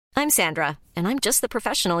I'm Sandra, and I'm just the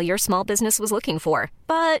professional your small business was looking for.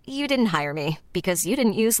 But you didn't hire me because you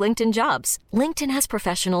didn't use LinkedIn Jobs. LinkedIn has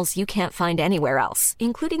professionals you can't find anywhere else,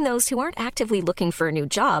 including those who aren't actively looking for a new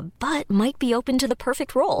job, but might be open to the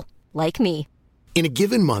perfect role, like me. In a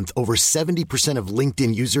given month, over 70% of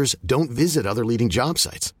LinkedIn users don't visit other leading job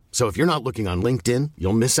sites. So if you're not looking on LinkedIn,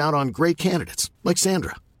 you'll miss out on great candidates like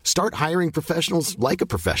Sandra. Start hiring professionals like a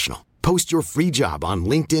professional. Post your free job on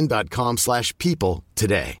linkedin.com/people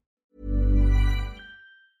today.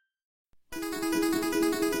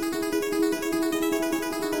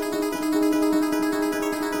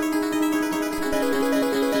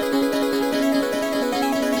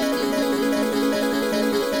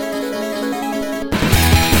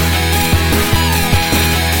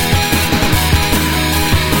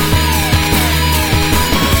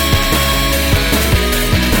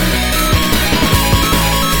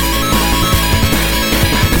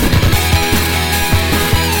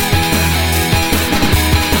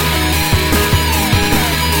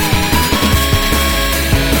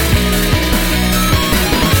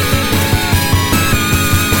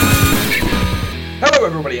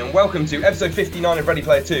 Welcome to episode 59 of Ready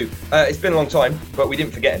Player 2. It's been a long time, but we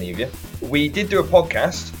didn't forget any of you. We did do a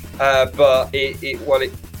podcast, but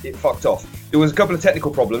it fucked off. There was a couple of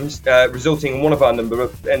technical problems, resulting in one of our number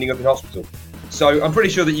ending up in hospital. So I'm pretty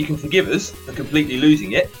sure that you can forgive us for completely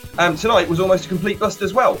losing it. Tonight was almost a complete bust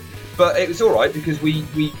as well, but it was all right because we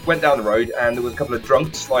went down the road and there was a couple of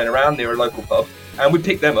drunks flying around near a local pub, and we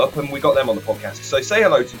picked them up and we got them on the podcast. So say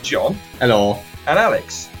hello to John. Hello. And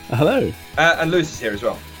Alex. Hello. And Lewis is here as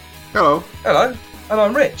well. Hello. Hello, and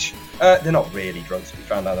I'm Rich. They're not really drunks. We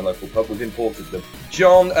found out in a local pub. We've imported them.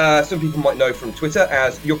 John, some people might know from Twitter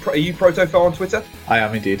as are you Protofo on Twitter? I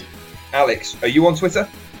am indeed. Alex, are you on Twitter?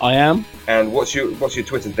 I am. And what's your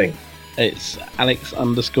Twitter thing? It's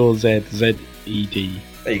Alex_ZZED.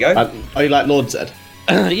 There you go. Are you like Lord Zed?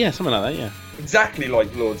 Yeah, something like that. Yeah. Exactly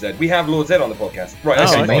like Lord Zed. We have Lord Zed on the podcast. Right.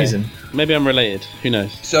 That's okay. amazing. Maybe I'm related. Who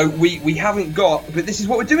knows? So we haven't got, but this is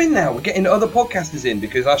what we're doing now. We're getting other podcasters in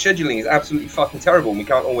because our scheduling is absolutely fucking terrible and we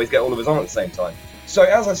can't always get all of us on at the same time. So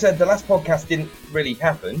as I said, the last podcast didn't really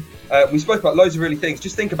happen. We spoke about loads of really things.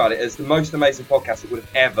 Just think about it as the most amazing podcast that would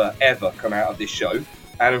have ever come out of this show.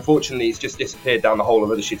 And unfortunately, it's just disappeared down the hole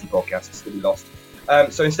of other shitty podcasts that we lost.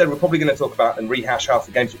 So instead, we're probably going to talk about and rehash half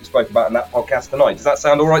the games that we spoke about in that podcast tonight. Does that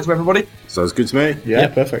sound all right to everybody? Sounds good to me. Yeah,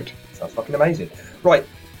 perfect. Sounds fucking amazing. Right,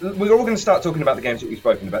 we're all going to start talking about the games that we've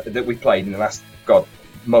spoken about, that we've played in the last,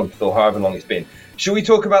 month or however long it's been. Should we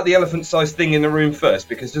talk about the elephant-sized thing in the room first?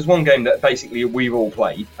 Because there's one game that basically we've all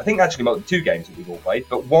played. I think actually two games that we've all played,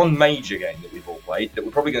 but one major game that we've all played that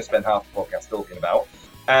we're probably going to spend half the podcast talking about.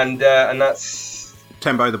 And that's...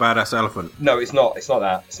 Tembo the Badass Elephant. No, it's not. It's not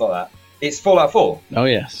that. It's not that. It's Fallout 4. Oh,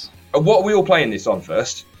 yes. What are we all playing this on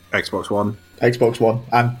first? Xbox One. Xbox One.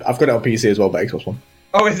 And I've got it on PC as well, but Xbox One.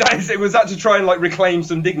 Oh, was that to try and reclaim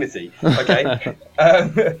some dignity? Okay.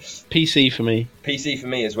 PC for me. PC for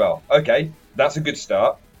me as well. Okay, that's a good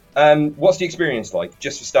start. What's the experience like,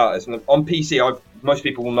 just for starters? On PC, most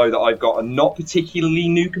people will know that I've got a not particularly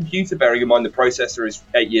new computer, bearing in mind the processor is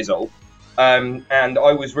 8 years old. And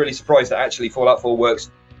I was really surprised that actually Fallout 4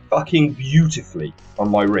 works fucking beautifully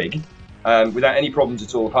on my rig. Without any problems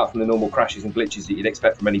at all, apart from the normal crashes and glitches that you'd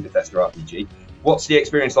expect from any Bethesda RPG. What's the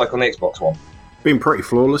experience like on the Xbox One? Been pretty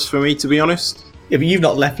flawless for me, to be honest. Yeah, but you've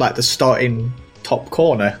not left the starting top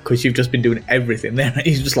corner because you've just been doing everything there.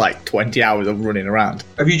 It's just 20 hours of running around.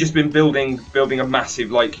 Have you just been building a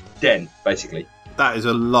massive den, basically? That is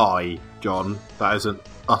a lie, John. That is an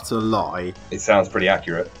utter lie. It sounds pretty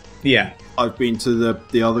accurate. Yeah. I've been to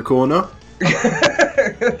the other corner.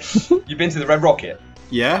 You've been to the Red Rocket?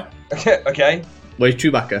 Yeah. Okay. Where's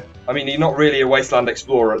Chewbacca? I mean, you're not really a wasteland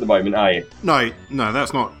explorer at the moment, are you? No,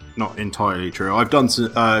 that's not entirely true. I've done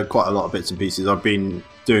quite a lot of bits and pieces. I've been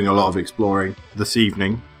doing a lot of exploring this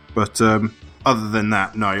evening, but other than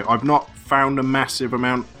that, no, I've not found a massive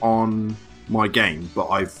amount on my game. But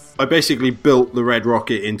I basically built the Red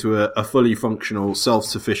Rocket into a fully functional,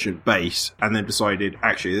 self-sufficient base, and then decided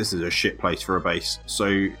actually this is a shit place for a base,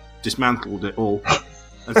 so dismantled it all.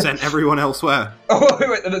 And sent everyone elsewhere. Oh,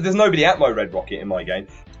 wait, there's nobody at my Red Rocket in my game.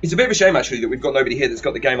 It's a bit of a shame, actually, that we've got nobody here that's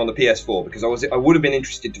got the game on the PS4, because I would have been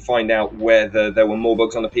interested to find out whether there were more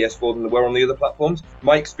bugs on the PS4 than there were on the other platforms.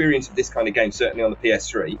 My experience of this kind of game, certainly on the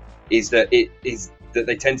PS3, is that that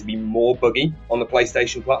they tend to be more buggy on the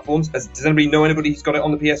PlayStation platforms. Does anybody know anybody who's got it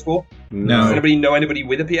on the PS4? No. Does anybody know anybody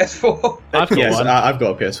with a PS4? I've got one. I've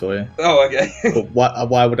got a PS4, yeah. Oh, okay. But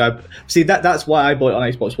why would I... See, that's why I bought it on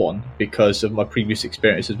Xbox One, because of my previous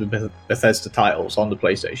experiences with Bethesda titles on the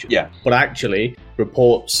PlayStation. Yeah. But actually,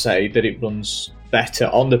 reports say that it runs better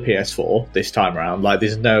on the PS4 this time around. Like,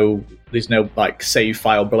 there's no like save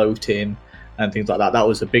file bloating and things like that. That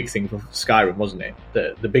was a big thing for Skyrim, wasn't it?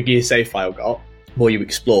 The bigger your save file got, the more you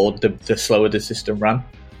explored, the slower the system ran.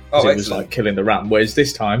 Oh, it was like killing the RAM. Whereas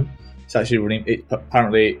this time, it's actually running.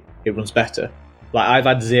 Apparently, it runs better. Like, I've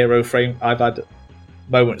had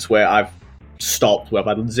moments where I've stopped, where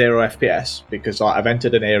I've had 0 FPS because I've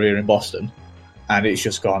entered an area in Boston, and it's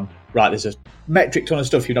just gone, right, there's a metric ton of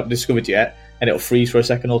stuff you've not discovered yet, and it'll freeze for a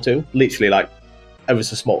second or two, literally like ever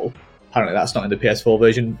so small. Apparently that's not in the PS4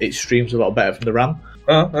 version. It streams a lot better from the RAM.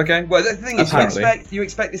 Oh, okay. Well, the thing is, you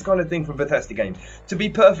expect this kind of thing from Bethesda games. To be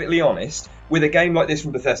perfectly honest, with a game like this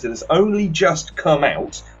from Bethesda that's only just come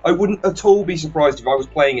out, I wouldn't at all be surprised if I was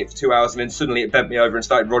playing it for 2 hours and then suddenly it bent me over and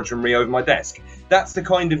started rogering me over my desk. That's the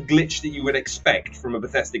kind of glitch that you would expect from a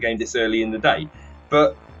Bethesda game this early in the day.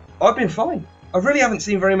 But I've been fine. I really haven't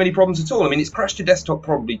seen very many problems at all. I mean, it's crashed your desktop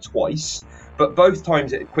probably twice, but both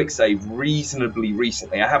times it quick save reasonably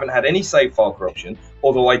recently. I haven't had any save file corruption,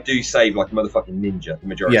 although I do save like a motherfucking ninja the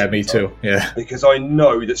majority of the time. Yeah, me too, yeah. Because I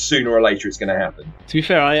know that sooner or later it's going to happen. To be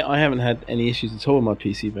fair, I haven't had any issues at all with my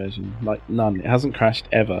PC version. Like, none. It hasn't crashed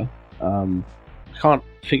ever. I can't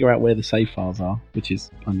figure out where the save files are, which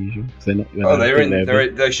is unusual. They're not.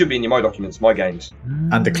 They should be in your My Documents, My Games,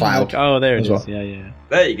 and the cloud. Oh, there it is. Well. Yeah.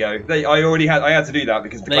 There you go. I had to do that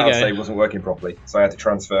because the cloud save wasn't working properly, so I had to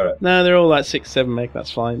transfer it. No, they're all like 6-7 meg.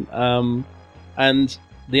 That's fine. And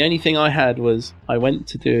the only thing I had was I went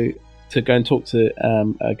to go and talk to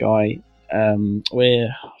a guy.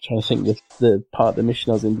 Where I'm trying to think the part of the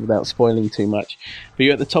mission I was in without spoiling too much. But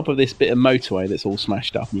you're at the top of this bit of motorway that's all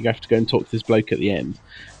smashed up, and you have to go and talk to this bloke at the end.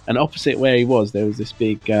 And opposite where he was, there was this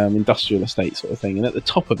big industrial estate sort of thing. And at the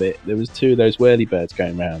top of it, there was 2 of those whirlybirds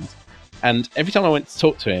going round. And every time I went to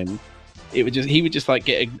talk to him, he would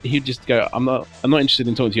just go, I'm not interested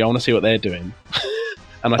in talking to you. I want to see what they're doing.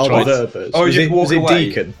 And I tried. Was it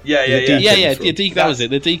Deacon? Yeah. Deacon. That was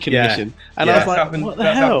it. The Deacon mission. And I was like, what the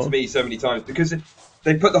hell? That's happened to me so many times because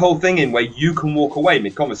they put the whole thing in where you can walk away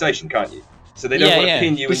mid-conversation, can't you? So they don't want to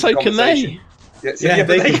pin you into the conversation. But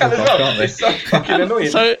they can as well. It's so fucking annoying.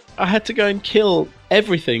 So I had to go and kill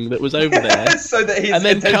everything that was over there, so that his and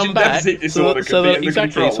then come back, disorder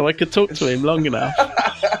so I could talk to him long enough.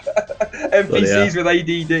 NPCs with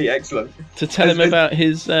ADD, excellent. To tell him about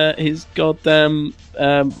his goddamn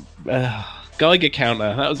Geiger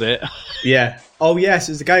counter. That was it. Yeah. Oh yes,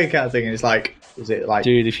 it's the Geiger counter thing. And it's like, is it like,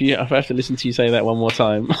 dude? If I have to listen to you say that one more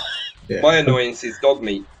time. Yeah. My annoyance is dog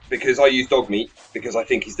meat, because I use dog meat because I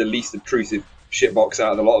think he's the least obtrusive shitbox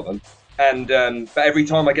out of the lot of them. And but every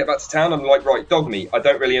time I get back to town, I'm like, right, dog meat. I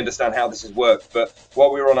don't really understand how this has worked, but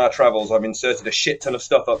while we were on our travels, I've inserted a shit ton of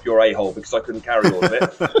stuff up your a-hole because I couldn't carry all of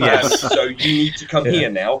it. Yes. So you need to come here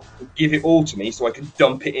now and give it all to me so I can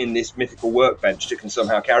dump it in this mythical workbench that can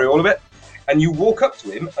somehow carry all of it. And you walk up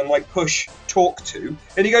to him and like push talk to,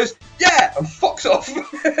 and he goes, yeah, and fucks off.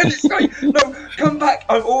 And it's like, no, come back.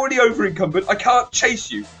 I'm already over encumbered. I can't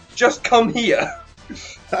chase you. Just come here.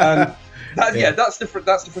 That's the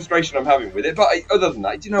frustration I'm having with it. But other than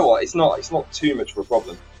that, do you know what? It's not too much of a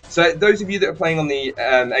problem. So those of you that are playing on the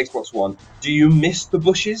Xbox One, do you miss the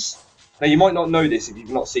bushes? Now you might not know this if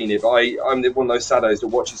you've not seen it, but I'm one of those saddos that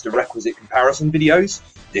watches the requisite comparison videos.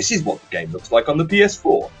 This is what the game looks like on the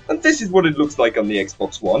PS4, and this is what it looks like on the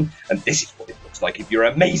Xbox One, and this is what it looks like if you're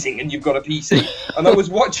amazing and you've got a PC. And I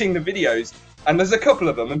was watching the videos, and there's a couple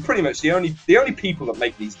of them, and pretty much the only people that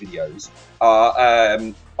make these videos are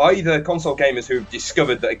either console gamers who've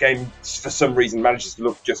discovered that a game for some reason manages to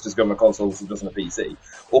look just as good on a console as it does on a PC,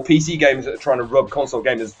 or PC gamers that are trying to rub console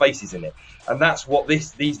gamers' faces in it. And that's what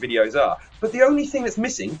these videos are. But the only thing that's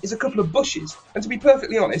missing is a couple of bushes. And to be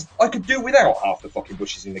perfectly honest, I could do without half the fucking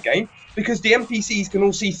bushes in the game, because the NPCs can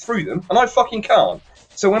all see through them, and I fucking can't.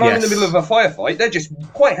 So when I'm in the middle of a firefight, they're just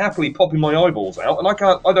quite happily popping my eyeballs out, and I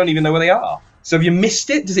don't even know where they are. So have you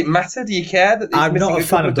missed it? Does it matter? Do you care that I'm not a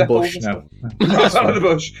fan of the bush, no. Not a fan of the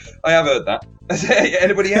bush. I have heard that.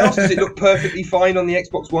 Anybody else? Does it look perfectly fine on the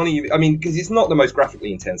Xbox One? I mean, because it's not the most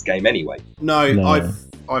graphically intense game anyway. No.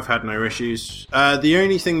 I've had no issues. The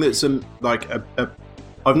only thing that's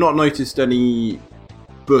I've not noticed any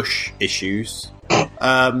bush issues.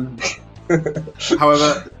 However,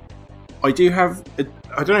 I do have.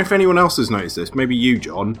 I don't know if anyone else has noticed this. Maybe you,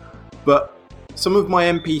 John, but some of my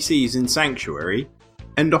NPCs in Sanctuary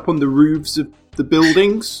end up on the roofs of the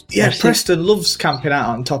buildings. Yeah, Preston loves camping out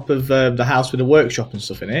on top of the house with a workshop and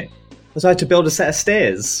stuff in it. I had to build a set of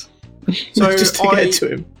stairs just to get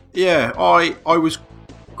to him. Yeah, I was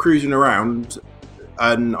cruising around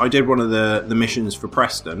and I did one of the missions for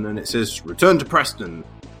Preston, and it says return to Preston.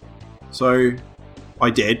 So I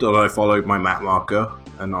did, and I followed my map marker,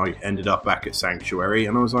 and I ended up back at Sanctuary,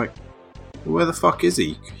 and I was like, where the fuck is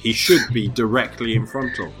he? He should be directly in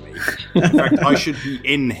front of me. In fact, I should be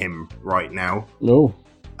in him right now. No.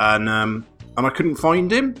 And I couldn't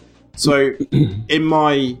find him. So in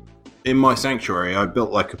my Sanctuary, I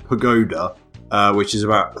built like a pagoda, which is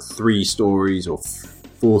about 3 stories or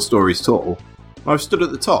 4 stories tall. I've stood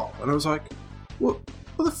at the top, and I was like, what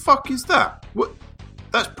the fuck is that? What?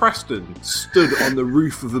 That's Preston stood on the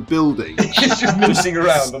roof of a building. He's just mincing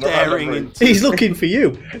around on the He's looking for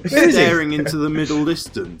you. Staring into the middle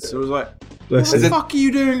distance. I was like, what the fuck are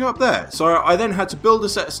you doing up there? So I then had to build a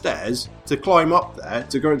set of stairs to climb up there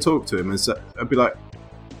to go and talk to him, and I'd be like,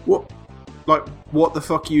 what the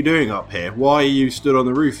fuck are you doing up here? Why are you stood on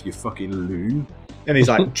the roof, you fucking loon? And he's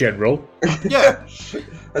like, General. Yeah.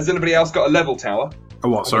 Has anybody else got a level tower? A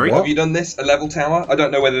what, sorry? Have you done this? A level tower? I don't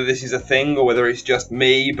know whether this is a thing or whether it's just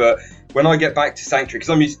me, but when I get back to Sanctuary,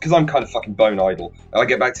 because I'm kind of fucking bone idle, I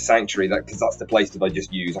get back to Sanctuary because that's the place that I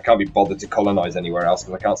just use. I can't be bothered to colonize anywhere else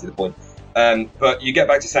because I can't see the point. But you get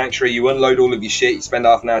back to Sanctuary, you unload all of your shit, you spend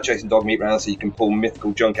half an hour chasing dog meat around so you can pull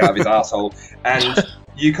mythical junk out of his asshole, and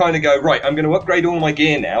you kind of go, right, I'm going to upgrade all my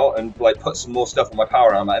gear now and like put some more stuff on my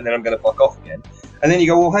power armor, and then I'm going to fuck off again. And then you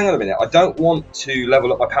go, well, hang on a minute, I don't want to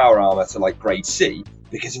level up my power armor to like grade C,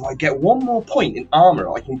 because if I get one more point in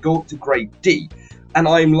armor, I can go up to grade D. And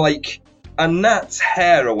I'm like a gnat's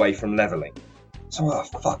hair away from leveling. So, oh,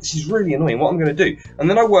 fuck, this is really annoying. What I'm going to do? And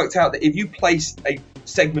then I worked out that if you place a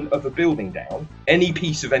segment of a building down, any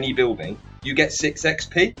piece of any building, you get 6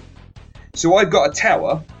 XP. So I've got a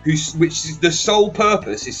tower which is the sole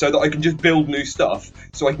purpose is so that I can just build new stuff,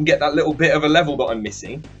 so I can get that little bit of a level that I'm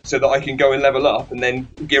missing, so that I can go and level up and then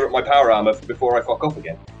gear up my power armor before I fuck off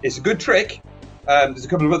again. It's a good trick. There's a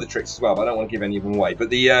couple of other tricks as well, but I don't want to give any of them away.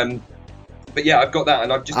 But yeah, I've got that,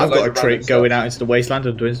 and I've got a trick going out into the wasteland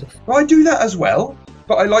and doing stuff. Well, I do that as well,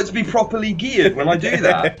 but I like to be properly geared when I do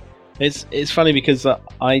that. It's funny because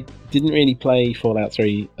I didn't really play Fallout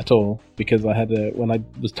 3 at all, because when I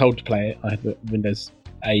was told to play it, I had Windows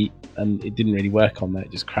 8 and it didn't really work on that.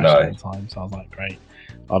 It just crashed all the time. So I was like, great,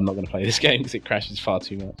 I'm not going to play this game because it crashes far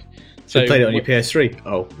too much. So you played it on your PS3?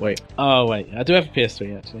 Oh wait, I do have a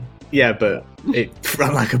PS3 actually. Yeah, but it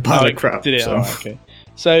ran like a pile of crap. Did it? So. Oh, okay.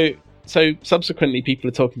 So subsequently, people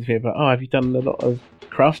are talking to me about, have you done a lot of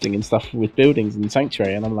crafting and stuff with buildings in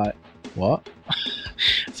Sanctuary? And I'm like, what?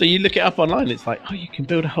 So you look it up online, it's like, you can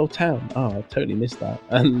build a whole town. Oh, I totally missed that.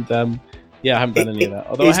 And I haven't done any of that.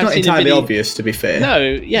 Although it's not entirely obvious, to be fair. No,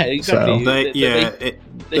 yeah, exactly. So,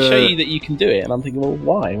 they show you that you can do it, and I'm thinking, well,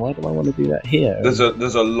 why? Why do I want to do that here? There's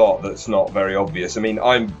a lot that's not very obvious. I mean,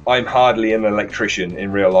 I'm hardly an electrician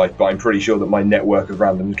in real life, but I'm pretty sure that my network of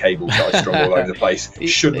random cables that I strung all over the place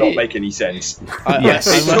should not make any sense.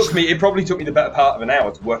 It probably took me the better part of an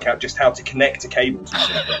hour to work out just how to connect a cable to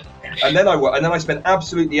each other. And then I spent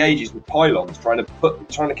absolutely ages with pylons trying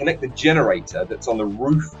to connect the generator that's on the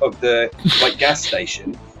roof of the gas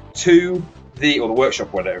station to the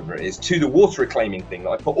workshop, whatever it is, to the water reclaiming thing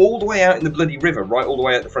that I put all the way out in the bloody river, right all the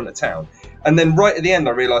way at the front of town. And then right at the end,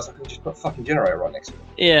 I realised I can just put a fucking generator right next to it.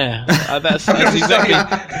 Yeah, that's exactly.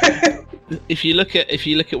 If you look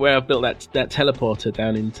at where I built that teleporter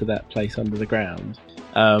down into that place under the ground,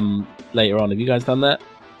 later on, have you guys done that?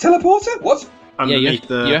 Teleporter? What?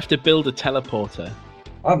 You have to build a teleporter.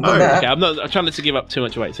 I've done that. Okay, I'm trying not to give up too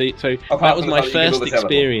much away. So that was my first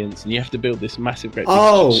experience, and you have to build this massive, great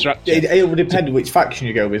structure. It will depend which faction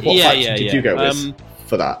you go with. What faction did you go with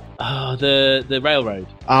for that? The railroad.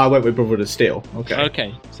 I went with Brotherhood of Steel.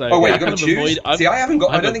 Okay. So you got to choose. See, I haven't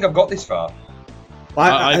got. I don't think I've got this far.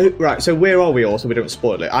 Right, so where are we all so we don't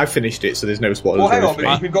spoil it? I finished it, so there's no spoilers. Well, hang on,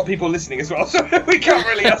 because we've got people listening as well, so we can't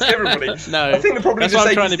really ask everybody. No, I think probably the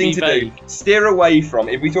safest thing to do, steer away from,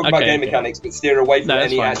 if we talk about game mechanics, but steer away from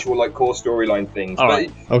any actual core storyline things. Right,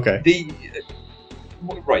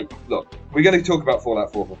 look, we're going to talk about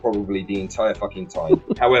Fallout 4 for probably the entire fucking time.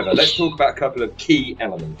 However, let's talk about a couple of key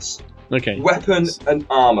elements. Okay. Weapon and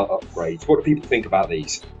armor upgrades. What do people think about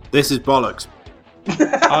these? This is bollocks.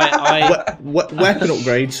 Weapon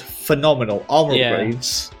upgrades, phenomenal. Armor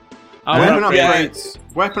upgrades.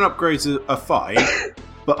 Weapon upgrades are fine,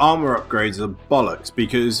 but armor upgrades are bollocks,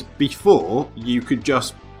 because before you could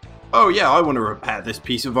just, I want to repair this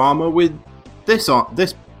piece of armor with this armor,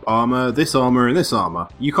 and this armor.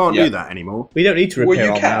 You can't do that anymore. We don't need to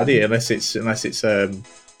repair armor now, do you? Unless it's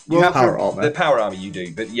power armor. The power armor you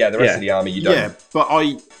do, but the rest of the armor you don't. Yeah,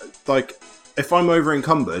 but if I'm over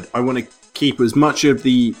encumbered, I want to keep as much of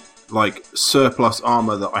the surplus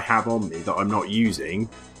armor that I have on me that I'm not using,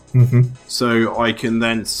 so I can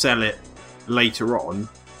then sell it later on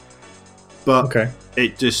But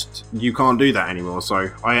you can't do that anymore, so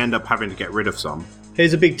I end up having to get rid of some.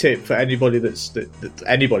 Here's a big tip for anybody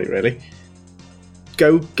anybody really.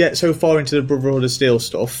 Go get so far into the Brotherhood of Steel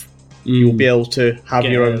stuff, you'll be able to have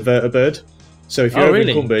your own vertibird. So if you're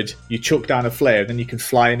encumbered, you chuck down a flare, and then you can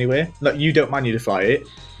fly anywhere. No, you don't manually fly it.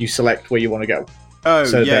 You select where you want to go. Oh,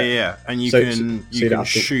 so and you can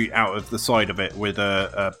shoot out of the side of it with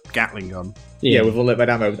a Gatling gun. Yeah, with unlimited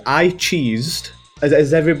ammo. I cheesed.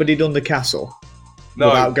 Has everybody done the castle? No,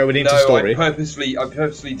 without going into story. I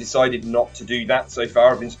purposely decided not to do that so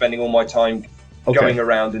far. I've been spending all my time going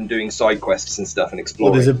around and doing side quests and stuff and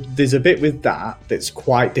exploring. Well, there's a bit with that's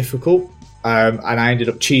quite difficult. And I ended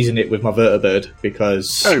up cheesing it with my vertibird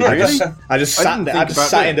because I just sat in the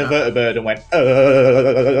vertibird and went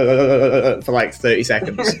for like 30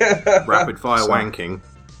 seconds. Rapid fire wanking.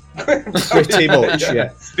 Pretty much, yeah.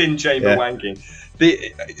 Spin chamber wanking.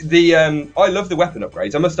 I love the weapon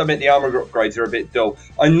upgrades. I must admit the armor upgrades are a bit dull.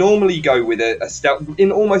 I normally go with a stealth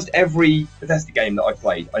in almost every Bethesda game that I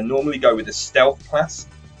played. I normally go with a stealth class.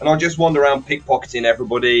 And I'll just wander around pickpocketing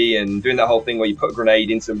everybody and doing that whole thing where you put a grenade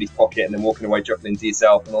in somebody's pocket and then walking away chuckling to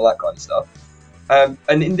yourself and all that kind of stuff.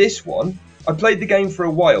 And in this one, I played the game for a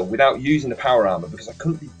while without using the power armor because I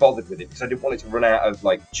couldn't be bothered with it because I didn't want it to run out of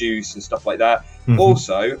like juice and stuff like that. Mm-hmm.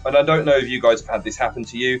 Also, and I don't know if you guys have had this happen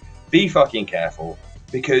to you, be fucking careful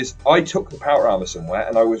because I took the power armor somewhere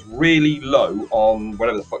and I was really low on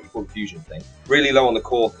whatever the fuck you call the fusion thing, really low on the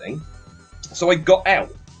core thing. So I got out.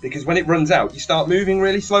 Because when it runs out, you start moving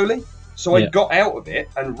really slowly. So I got out of it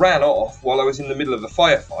and ran off while I was in the middle of a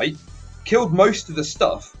firefight, killed most of the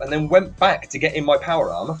stuff, and then went back to get in my power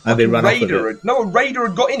armor. And they ran off with it. A raider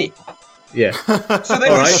had got in it. Yeah. So they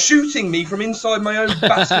were shooting me from inside my own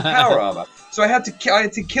bastard power armor. So I had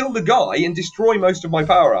to kill the guy and destroy most of my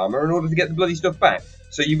power armor in order to get the bloody stuff back.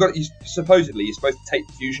 So supposedly you're supposed to take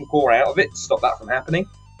the fusion core out of it to stop that from happening.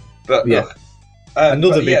 But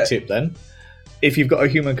another big tip then. If you've got a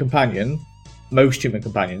human companion, most human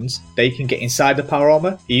companions, they can get inside the power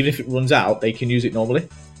armor. Even if it runs out, they can use it normally.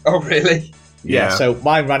 Oh, really? Yeah, so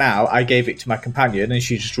mine ran out, I gave it to my companion, and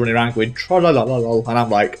she's just running around going, tra-la-la-la-la, and I'm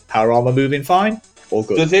like, power armor moving fine? All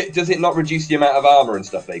good. Does it not reduce the amount of armor and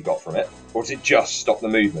stuff they got from it? Or does it just stop the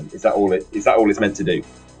movement? Is that all it's meant to do?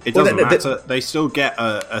 It doesn't matter. They still get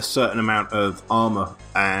a certain amount of armor,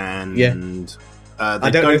 and they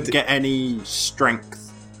don't get any strength.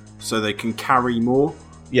 So they can carry more.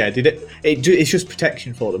 Yeah, it's just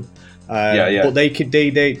protection for them. But they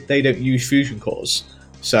don't use fusion cores,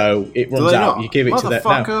 so it runs out. You give it to them.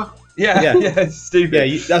 No. Yeah,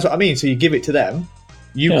 stupid. Yeah, that's what I mean. So you give it to them.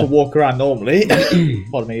 You can walk around normally,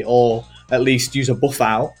 pardon me, or at least use a buff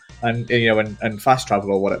out and and fast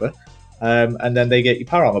travel or whatever, and then they get your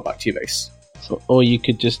power armor back to your base. So, or you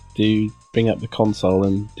could just bring up the console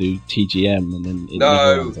and do TGM, and then it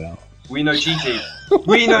runs out. We know GT.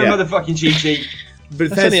 We know motherfucking GT. But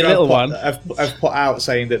that's only a little one. I've put out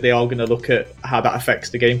saying that they are going to look at how that affects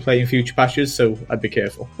the gameplay in future patches, so I'd be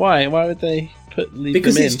careful. Why? Why would they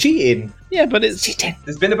because it's cheating. Yeah, but it's cheating.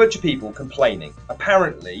 There's been a bunch of people complaining.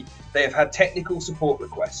 Apparently, they have had technical support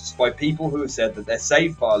requests by people who have said that their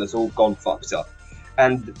save file has all gone fucked up.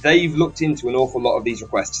 And they've looked into an awful lot of these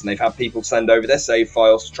requests, and they've had people send over their save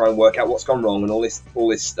files to try and work out what's gone wrong and all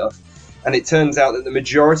this stuff. And it turns out that the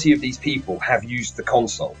majority of these people have used the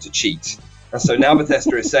console to cheat. And so now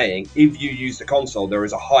Bethesda is saying, if you use the console, there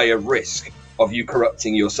is a higher risk of you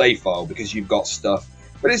corrupting your save file because you've got stuff.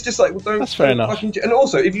 But it's just like, well, don't... That's fair enough. And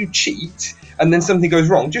also, if you cheat and then something goes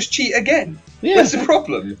wrong, just cheat again. Yeah. That's the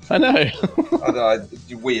problem. I know. I know,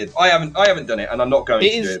 it's weird. I haven't done it, and I'm not going to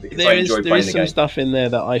do it because I enjoy playing the game. There is some stuff in there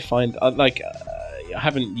that I find... I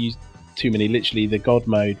haven't used too many. Literally, the God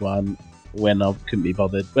mode one... when I couldn't be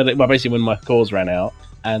bothered. Well, basically when my cores ran out,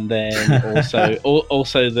 and then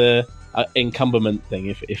also the encumberment thing.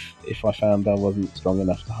 If I found I wasn't strong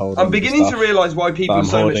enough to hold. I'm beginning to realise why people are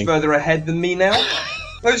so much further ahead than me now.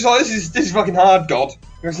 I was like, this is fucking hard, God.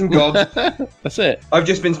 There's some God. That's it. I've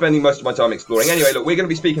just been spending most of my time exploring. Anyway, look, we're going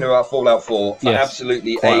to be speaking about Fallout 4 for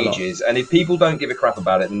absolutely ages, and if people don't give a crap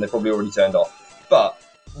about it, then they're probably already turned off. But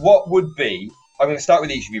what would be... I'm going to start with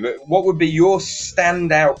each of you, but what would be your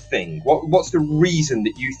standout thing? What's the reason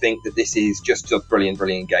that you think that this is just a brilliant,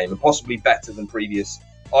 brilliant game, and possibly better than previous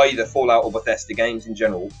either Fallout or Bethesda games in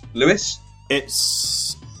general? Lewis?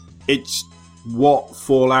 It's what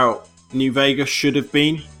Fallout New Vegas should have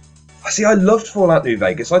been. See, I loved Fallout New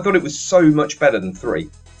Vegas. I thought it was so much better than 3.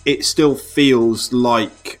 It still feels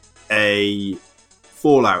like a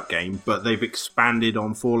Fallout game, but they've expanded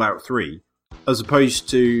on Fallout 3. As opposed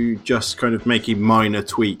to just kind of making minor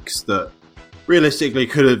tweaks that realistically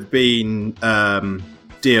could have been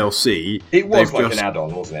DLC. It was they've like an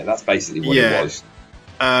add-on, wasn't it? That's basically what it was.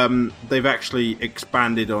 They've actually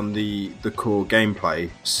expanded on the core gameplay,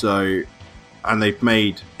 and they've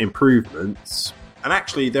made improvements. And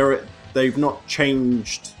actually, they've not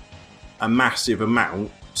changed a massive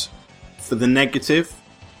amount for the negative.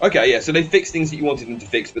 Okay, yeah, so they fixed things that you wanted them to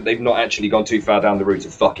fix, but they've not actually gone too far down the route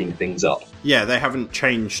of fucking things up. Yeah, they haven't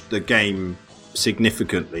changed the game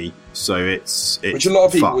significantly, so it's which a lot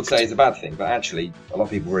of people fucked. would say is a bad thing, but actually a lot of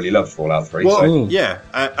people really love Fallout 3. Well, so. yeah,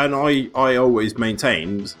 and I always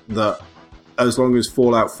maintained that as long as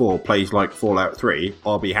Fallout 4 plays like Fallout 3,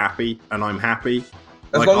 I'll be happy, and I'm happy.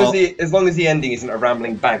 As long as the ending isn't a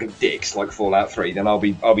rambling bag of dicks like Fallout 3, then I'll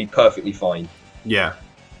be perfectly fine. Yeah,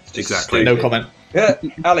 exactly. No comment. Yeah,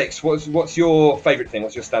 Alex, what's your favourite thing?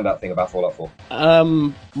 What's your standout thing about Fallout 4?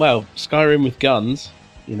 Well, Skyrim with guns.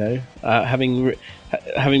 You know,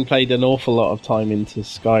 having played an awful lot of time into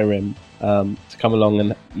Skyrim, to come along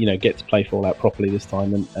and get to play Fallout properly this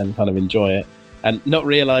time and kind of enjoy it, and not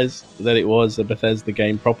realise that it was a Bethesda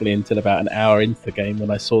game properly until about an hour into the game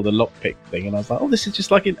when I saw the lockpick thing, and I was like, oh, this is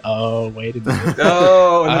just like wait a minute.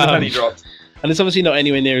 Oh, and then the penny dropped. And it's obviously not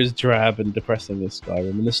anywhere near as drab and depressing as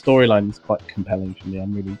Skyrim, and the storyline is quite compelling for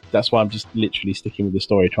me. That's why I'm just literally sticking with the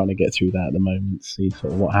story, trying to get through that at the moment, see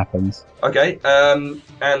sort of what happens. Okay, and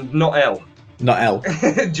not L. Not L.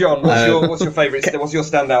 John, what's your favourite? What's your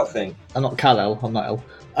standout thing? I'm not Kal-El, I'm not L.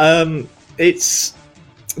 It's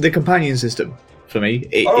the companion system for me.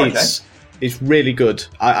 It's really good.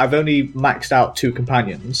 I've only maxed out 2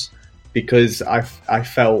 companions because I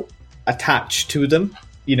felt attached to them.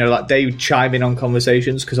 Like they would chime in on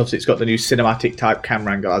conversations because obviously it's got the new cinematic type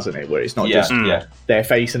camera angle, hasn't it? Where it's not just their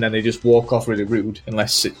face and then they just walk off really rude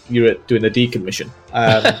unless you're doing the Deacon mission.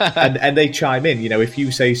 And they chime in. If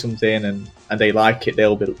you say something and they like it,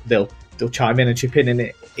 they'll chime in and chip in,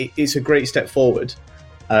 and it's a great step forward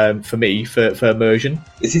for me for immersion.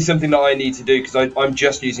 This is something that I need to do because I'm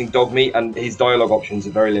just using Dogmeat and his dialogue options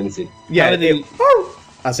are very limited. Yeah,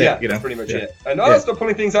 that's it. That's pretty much it. And stop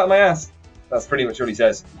pulling things out of my ass. That's pretty much what he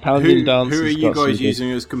says. Who are you guys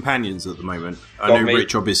using as companions at the moment? I know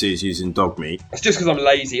Rich obviously is using Dogmeat. It's just because I'm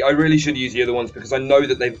lazy. I really should use the other ones because I know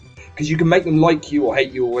that because you can make them like you or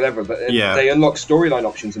hate you or whatever, but they unlock storyline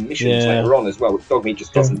options and missions later on as well, which Dogmeat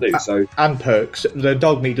just doesn't do. So and perks. The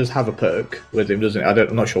Dogmeat does have a perk with him, doesn't it?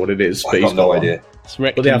 I'm not sure what it is. I've got no idea. It's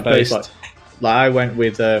Rectum based. Like I went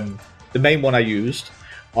with the main one I used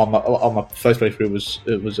on my first playthrough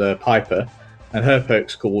was Piper. And her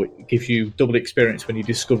perk's cool. It gives you double experience when you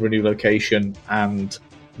discover a new location and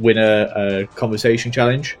win a conversation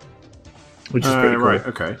challenge, which is pretty cool. Right,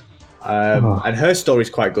 okay. And her story's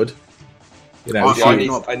quite good.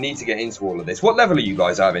 I need to get into all of this. What level are you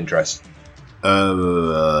guys out of interest?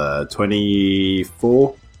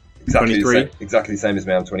 24. Exactly the same as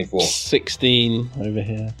me. I'm 24. 16 over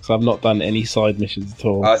here. So I've not done any side missions at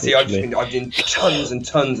all. See, I've done tons and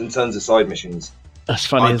tons and tons of side missions. That's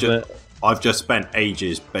funny, isn't it? I've just spent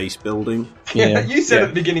ages base building. Yeah, you said at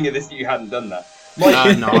the beginning of this that you hadn't done that. No,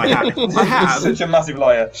 I haven't. I have. Such a massive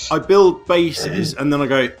liar. I build bases and then I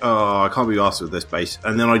go, I can't be arsed with this base,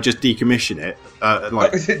 and then I just decommission it.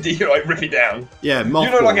 Do you rip it down? Yeah, mothball.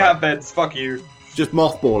 You know, like I have beds. Fuck you. Just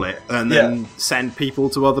mothball it and then send people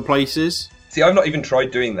to other places. See, I've not even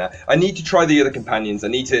tried doing that. I need to try the other companions. I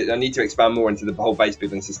need to expand more into the whole base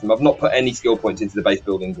building system. I've not put any skill points into the base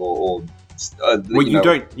building or you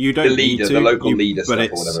don't the leader, need to, the local leader but stuff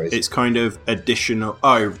or whatever it is. It's kind of additional.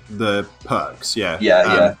 Oh, the perks, yeah.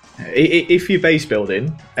 If you're base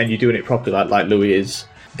building and you're doing it properly, like Louis is,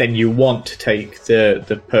 then you want to take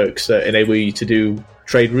the perks that enable you to do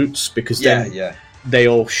trade routes because then they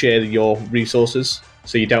all share your resources.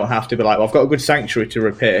 So you don't have to be like, well, I've got a good sanctuary to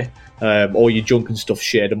repair. All your junk and stuff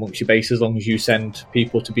shared amongst your base as long as you send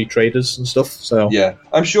people to be traders and stuff. So yeah,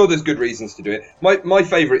 I'm sure there's good reasons to do it. My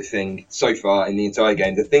favourite thing so far in the entire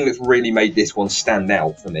game, the thing that's really made this one stand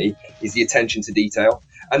out for me, is the attention to detail.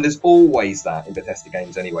 And there's always that in Bethesda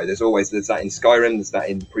games anyway. There's that in Skyrim, there's that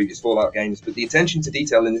in previous Fallout games, but the attention to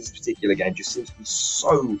detail in this particular game just seems to be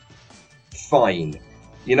so fine.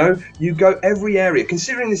 You go every area,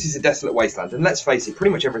 considering this is a desolate wasteland, and let's face it,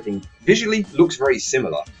 pretty much everything visually looks very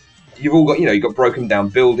similar. You've all got, you've got broken down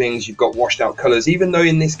buildings, you've got washed out colours, even though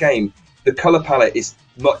in this game, the colour palette is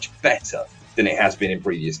much better than it has been in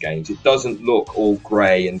previous games. It doesn't look all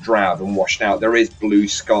grey and drab and washed out. There is blue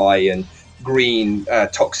sky and green,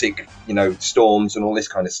 toxic, storms and all this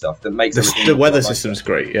kind of stuff that makes the weather system's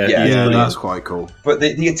great. Yeah, that's quite cool. But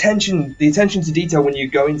the attention to detail when you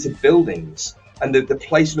go into buildings and the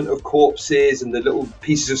placement of corpses and the little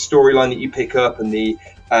pieces of storyline that you pick up and the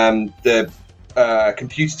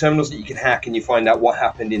computer terminals that you can hack, and you find out what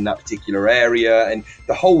happened in that particular area, and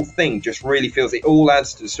the whole thing just really feels it all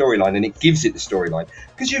adds to the storyline, and it gives it the storyline.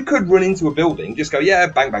 Because you could run into a building, just go, yeah,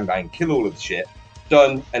 bang, bang, bang, kill all of the shit,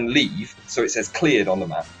 done, and leave, so it says cleared on the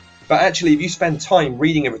map. But actually, if you spend time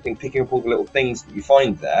reading everything, picking up all the little things that you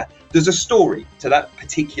find there, there's a story to that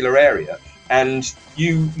particular area, and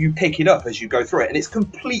you pick it up as you go through it, and it's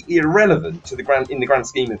completely irrelevant to the grand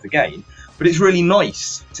scheme of the game. But it's really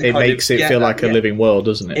nice to it makes it feel like a living world,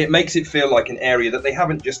 doesn't it? It makes it feel like an area that they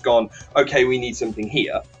haven't just gone, okay, we need something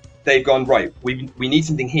here. They've gone, right, we need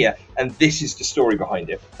something here, and this is the story behind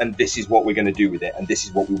it, and this is what we're going to do with it, and this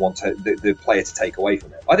is what we want the player to take away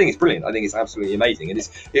from it. I think it's brilliant. I think it's absolutely amazing, and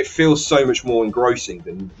it feels so much more engrossing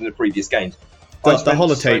than the previous games. The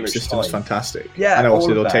holotape system's fantastic. Yeah, I know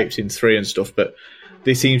obviously there are tapes in 3 and stuff, but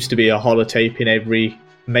there seems to be a holotape in every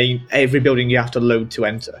building you have to load to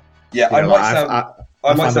enter. Yeah, I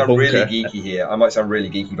might sound really geeky here. I might sound really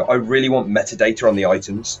geeky, but I really want metadata on the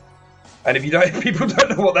items. And if people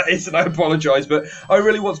don't know what that is, and I apologise, but I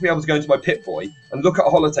really want to be able to go into my Pip-Boy and look at a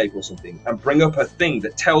holotape or something and bring up a thing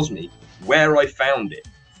that tells me where I found it.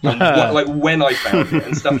 And when I found it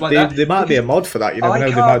and stuff like that. There might be a mod for that. You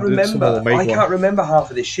never know. I can't remember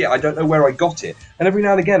half of this shit. I don't know where I got it. And every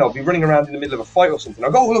now and again, I'll be running around in the middle of a fight or something.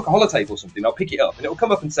 I'll go, oh, look, a holotape or something. I'll pick it up, and it'll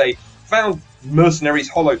come up and say, found Mercenaries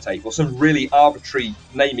holotape, or some really arbitrary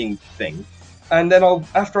naming thing. And then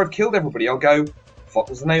after I've killed everybody, I'll go, what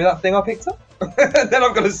was the name of that thing I picked up? Then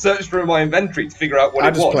I've got to search through my inventory to figure out what it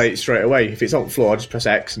was. I just play it straight away. If it's on the floor, I just press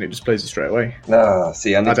X and it just plays it straight away.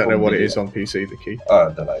 See, I don't know what it is on PC, the key.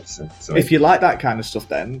 I don't know. So if you like that kind of stuff,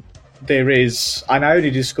 then there is, and I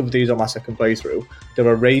only discovered these on my second playthrough, there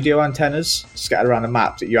are radio antennas scattered around the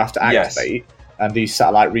map that you have to activate, and these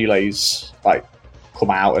satellite relays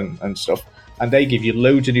come out and stuff, and they give you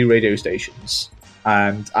loads of new radio stations,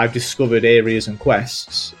 and I've discovered areas and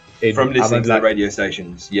quests from listening to the radio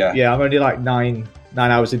stations. I'm only like 9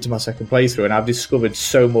 hours into my second playthrough, and I've discovered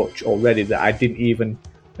so much already that I didn't even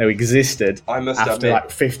know existed. I must after admit, like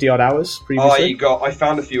 50 odd hours previously. I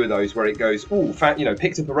found a few of those where it goes,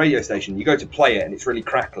 picked up a radio station. You go to play it and it's really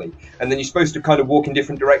crackly, and then you're supposed to kind of walk in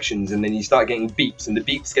different directions, and then you start getting beeps, and the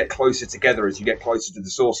beeps get closer together as you get closer to the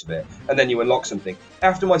source of it, and then you unlock something.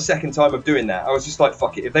 After my second time of doing that, I was just like,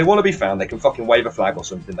 fuck it. If they want to be found, they can fucking wave a flag or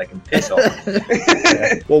something. They can piss off.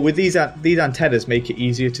 Yeah. Well, with these antennas, make it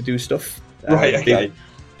easier to do stuff. Right. Okay.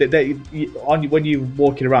 When you're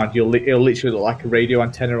walking around, it'll literally look like a radio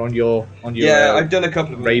antenna on your. Yeah, I've done a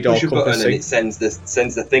couple of radar. Push a button and it sends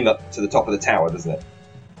the thing up to the top of the tower, doesn't it?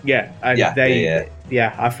 Yeah, and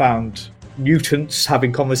I found mutants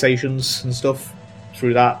having conversations and stuff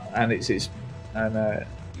through that, and it's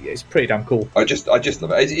pretty damn cool. I just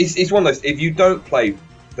love it. It's one of those. If you don't play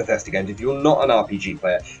Bethesda games, if you're not an RPG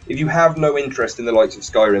player, if you have no interest in the likes of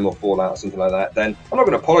Skyrim or Fallout or something like that, then I'm not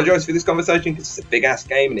going to apologise for this conversation, because it's a big ass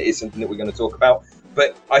game and it is something that we're going to talk about.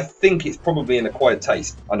 But I think it's probably an acquired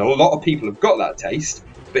taste, and a lot of people have got that taste.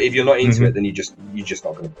 But if you're not into it, then you're just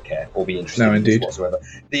not going to care or be interested in this whatsoever.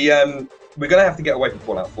 We're going to have to get away from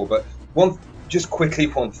Fallout 4, but one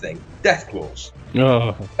thing: Deathclaws.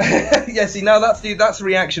 Oh. Yeah, see, now that's the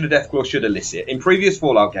reaction a Deathclaw should elicit. In previous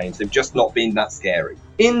Fallout games, they've just not been that scary.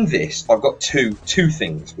 In this, I've got two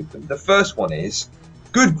things with them. The first one is,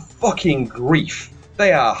 good fucking grief,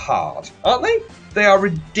 they are hard, aren't they? They are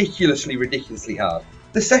ridiculously hard.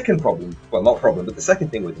 The second problem, well, not problem, but the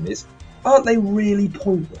second thing with them is, aren't they really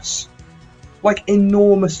pointless? Like,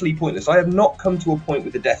 enormously pointless. I have not come to a point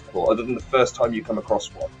with the Deathclaw, other than the first time you come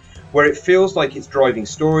across one, where it feels like it's driving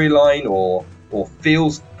storyline or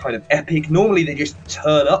feels kind of epic. Normally they just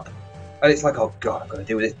turn up and it's like, oh god, I've got to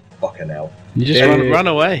deal with this fucker now. You just run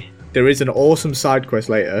away. There is an awesome side quest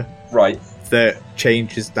later, right, that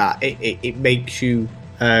changes that. It makes you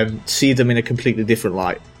see them in a completely different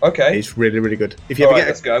light. Okay, it's really, really good. If you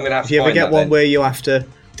ever get one where you have to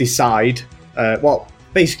decide,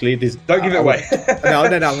 basically, don't give it away. No,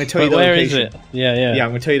 I'm going to tell you the where location. Where is it? Yeah.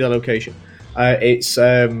 I'm going to tell you the location. It's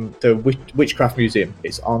the Witchcraft Museum.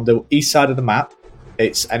 It's on the east side of the map.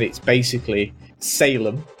 It's basically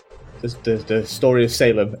Salem, the story of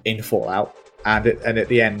Salem in Fallout. And at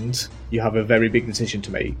the end, you have a very big decision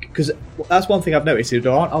to make. Because that's one thing I've noticed.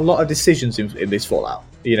 There aren't a lot of decisions in this Fallout.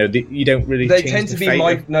 You don't really. They tend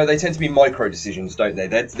to be micro decisions, don't they?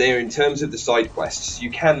 They're in terms of the side quests.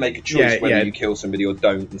 You can make a choice whether you kill somebody or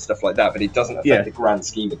don't and stuff like that, but it doesn't affect the grand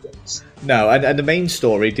scheme of things. No, and the main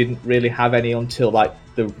story didn't really have any until like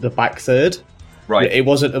the back third. Right. It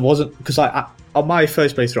wasn't because I on my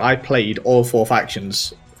first playthrough I played all 4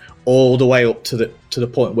 factions all the way up to the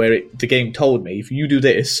point where the game told me, if you do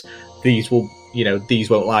this, these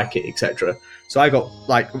won't like it, etc. So I got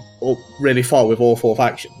like really far with all 4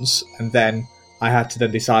 factions, and then I had to then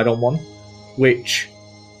decide on one, which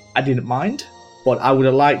I didn't mind, but I would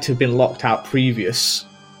have liked to have been locked out previous.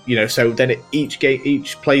 So then each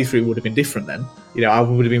playthrough would have been different then. I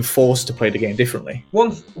would have been forced to play the game differently.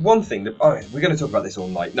 One thing that we're going to talk about this all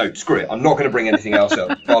night. No, screw it. I'm not going to bring anything else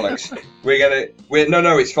up. Bollocks.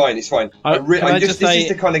 No, it's fine. It's fine. This is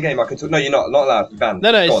the kind of game I can talk. No, you're not allowed. You're banned.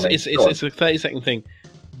 No, it's a 30-second thing.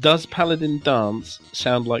 Does Paladin Dance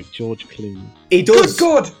sound like George Clooney? He does.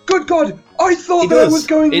 Good God! I thought that I was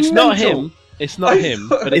going. It's mental. not him. It's not him,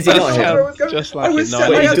 but it Is he not does him? sound just like him.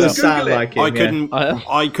 It does sound like him.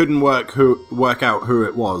 I couldn't work out who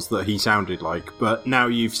it was that he sounded like, but now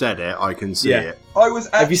you've said it, I can see it.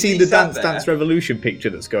 Have you seen the Dance Revolution picture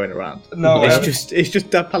that's going around? No, it's just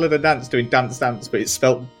Paladin Dance doing Dance, but it's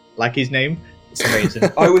spelt like his name. It's amazing.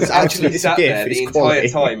 I was actually sat there the entire quality.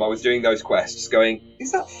 time I was doing those quests going, is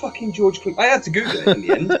that fucking George Clooney? I had to Google it in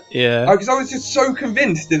the end. Yeah. Because I was just so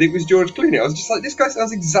convinced that it was George Clooney. I was just like, this guy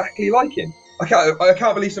sounds exactly like him. I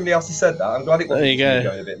can't believe somebody else has said that. I'm glad it wasn't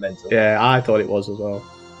going a bit mental. Yeah, I thought it was as well.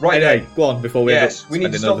 Right, anyway, go on before we we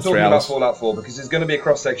need to stop talking about Fallout 4 because there's going to be a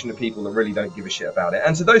cross-section of people that really don't give a shit about it.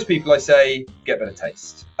 And to those people I say, get better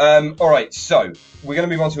taste. Alright, so we're going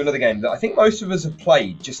to move on to another game that I think most of us have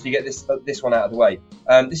played just to get this one out of the way.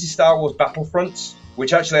 This is Star Wars Battlefront,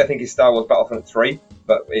 which actually I think is Star Wars Battlefront 3,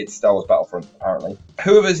 but it's Star Wars Battlefront apparently.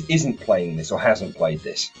 Who of us isn't playing this or hasn't played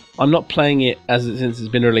this? I'm not playing it since it's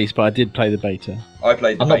been released, but I did play the beta. I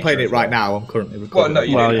played the I'm beta not playing it right now. I'm currently recording.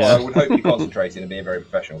 Well, no, I would hope you're concentrating and being very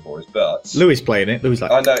professional for us, but... Louis playing it. Louis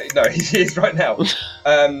like... I know, no, he is right now.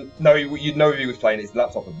 No, you'd know if he was playing it. His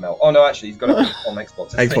laptop would melt. Oh, no, actually, he's got it on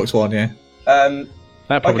Xbox. Xbox One, yeah.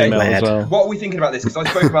 That probably melts as well. What are we thinking about this? Because I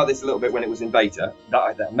spoke about this a little bit when it was in beta.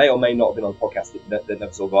 That may or may not have been on the podcast that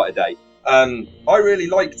never saw light of day. I really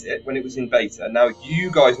liked it when it was in beta. Now,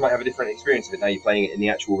 you guys might have a different experience of it now you're playing it in the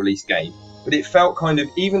actual release game. But it felt kind of,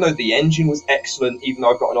 even though the engine was excellent, even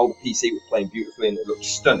though I've got an older PC that was playing beautifully and it looked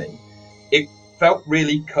stunning, it felt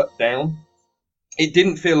really cut down. It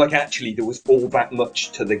didn't feel like actually there was all that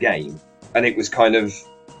much to the game. And it was kind of...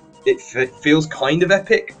 It feels kind of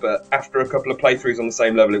epic, but after a couple of playthroughs on the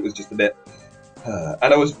same level, it was just a bit...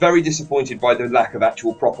 and I was very disappointed by the lack of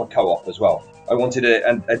actual proper co-op as well. I wanted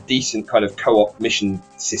a decent kind of co-op mission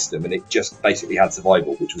system, and it just basically had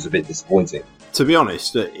survival, which was a bit disappointing. To be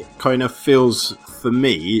honest, it kind of feels, for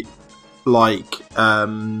me, like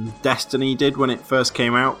Destiny did when it first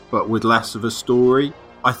came out, but with less of a story.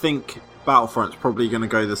 I think Battlefront's probably going to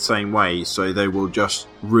go the same way, so they will just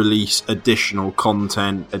release additional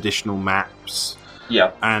content, additional maps.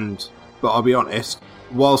 Yeah. But I'll be honest,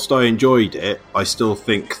 whilst I enjoyed it, I still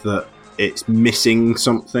think that it's missing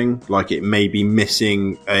something. Like it may be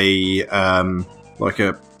missing an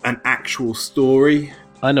actual story.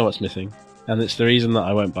 I know what's missing, and it's the reason that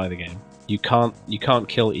I won't buy the game. You can't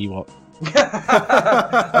kill Ewok.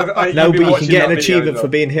 No, but you can get an achievement for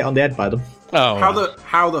being hit on the head by them. Oh,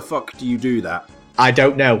 how the fuck do you do that? I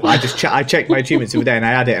don't know. I just I checked my achievements the other day and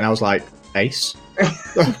I had it and I was like, ace.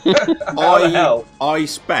 I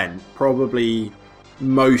spent probably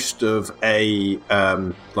most of a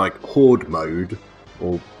horde mode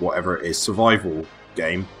or whatever it is, survival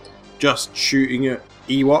game, just shooting at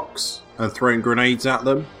Ewoks and throwing grenades at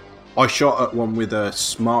them. I shot at one with a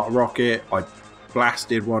smart rocket. I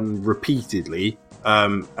blasted one repeatedly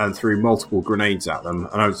and threw multiple grenades at them,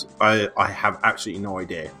 and I have absolutely no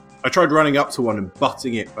idea. I tried running up to one and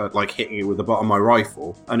butting it, hitting it with the butt of my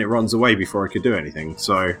rifle, and it runs away before I could do anything.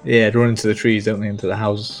 So yeah, they run into the trees, don't they, into the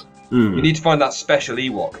houses. You need to find that special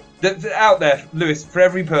Ewok. Out there, Lewis, for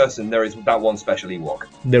every person, there is that one special Ewok.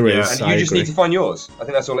 There is, and you just need to find yours. I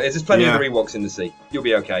think that's all it is. There's plenty of other Ewoks in the sea. You'll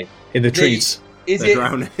be okay. In the trees. They're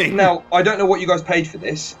drowning. Now, I don't know what you guys paid for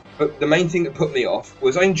this, but the main thing that put me off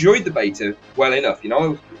was I enjoyed the beta well enough. You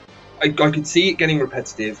know, I could see it getting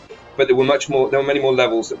repetitive, but there were many more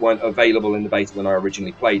levels that weren't available in the beta when I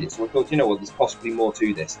originally played it. So I thought, you know what, there's possibly more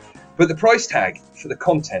to this. But the price tag for the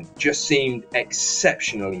content just seemed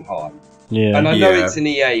exceptionally high. Yeah. And I know it's an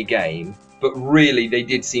EA game, but really they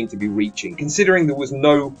did seem to be reaching, considering there was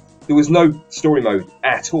no story mode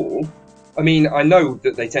at all. I mean, I know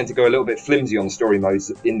that they tend to go a little bit flimsy on story modes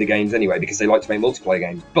in the games anyway, because they like to make multiplayer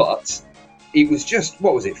games, but it was just,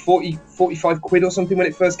 what was it, 45 quid or something when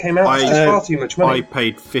it first came out? It's just far too much money. I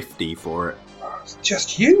paid 50 for it. It's just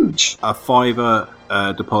huge. A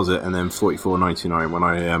 $5 deposit and then $44.99 when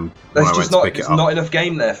I went to pick it up. There's not enough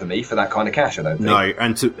game there for me for that kind of cash, I don't think. No,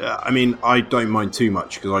 and I don't mind too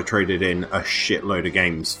much because I traded in a shitload of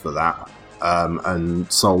games for that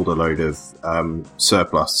and sold a load of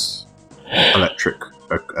surplus electric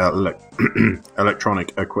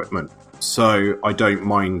electronic equipment. So I don't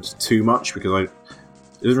mind too much because it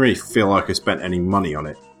doesn't really feel like I spent any money on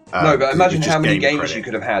it. No, but imagine how many games credit. you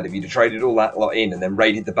could have had if you'd have traded all that lot in and then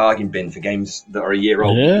raided the bargain bin for games that are a year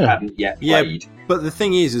old that you hadn't yet played. But the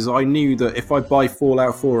thing is I knew that if I buy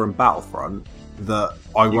Fallout 4 and Battlefront, that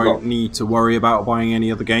I won't need to worry about buying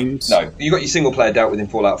any other games. No, you got your single player dealt with in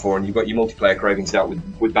Fallout 4, and you've got your multiplayer cravings dealt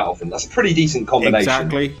with Battlefront. That's a pretty decent combination.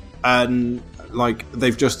 Exactly, and like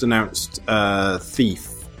they've just announced Thief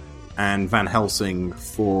and Van Helsing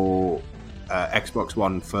for Xbox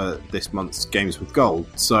One for this month's Games with Gold,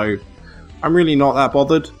 so I'm really not that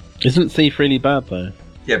bothered. Isn't Thief really bad though?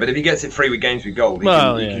 Yeah, but if he gets it free with Games with Gold, he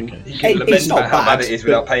It's can lament not about how bad bad, it is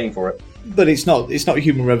without paying for it. But it's not a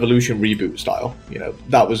Human Revolution reboot style. You know,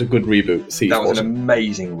 that was a good reboot. Thief That was wasn't. an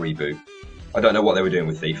amazing reboot. I don't know what they were doing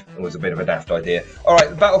with Thief. It was a bit of a daft idea. All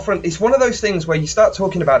right, Battlefront, it's one of those things where you start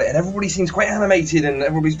talking about it and everybody seems quite animated and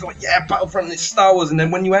everybody's like, yeah, Battlefront, it's Star Wars. And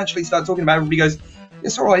then when you actually start talking about it, everybody goes,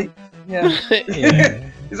 it's all right. Yeah.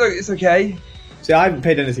 It's okay. See, I haven't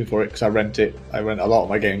paid anything for it because I rent it. I rent a lot of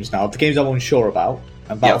my games now. The games I'm unsure about,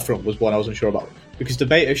 and Battlefront was one I was unsure about, because the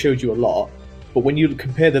beta showed you a lot, but when you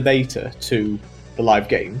compare the beta to the live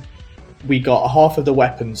game, we got half of the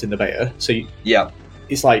weapons in the beta, so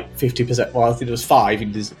it's like 50%. Well, I think there was 5,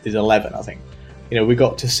 and there's 11, I think. You know, we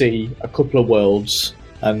got to see a couple of worlds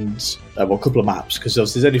and a couple of maps, because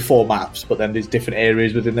there's only 4 maps, but then there's different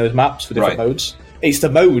areas within those maps for different modes. It's the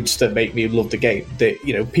modes that make me love the game.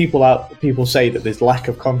 People say that there's lack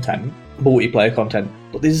of content, multiplayer content,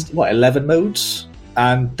 but there's 11 modes,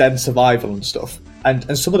 and then survival and stuff.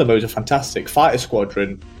 And some of the modes are fantastic. Fighter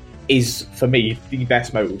Squadron is, for me, the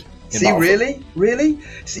best mode. See, really?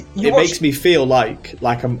 See, it makes me feel like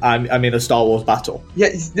I'm in a Star Wars battle. Yeah,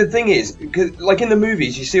 the thing is, cause, like in the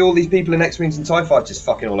movies, you see all these people in X-Wings and TIE fighters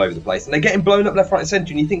fucking all over the place, and they're getting blown up left, right, and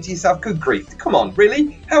centre, and you think to yourself, good grief, come on,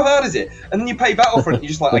 really? How hard is it? And then you play Battlefront, and you're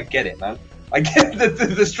just like, I get it, man. I get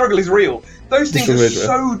the struggle is real. Those things are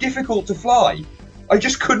so difficult to fly. I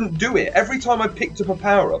just couldn't do it. Every time I picked up a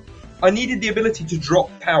power-up, I needed the ability to drop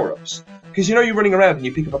power-ups. Because you know you're running around and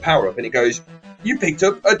you pick up a power-up and it goes, you picked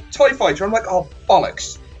up a TIE fighter. I'm like, oh,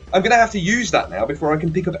 bollocks. I'm going to have to use that now before I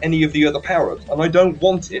can pick up any of the other power-ups. And I don't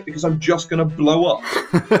want it because I'm just going to blow up.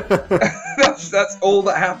 That's all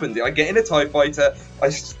that happened. I get in a TIE fighter, I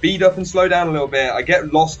speed up and slow down a little bit, I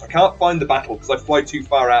get lost, I can't find the battle because I fly too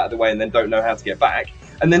far out of the way and then don't know how to get back.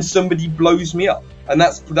 And then somebody blows me up. And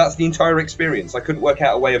that's the entire experience. I couldn't work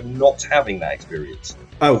out a way of not having that experience.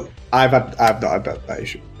 Oh, I've not had that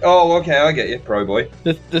issue. Oh, okay, I get you, pro boy.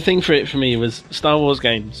 The thing for me was Star Wars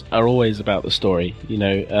games are always about the story. You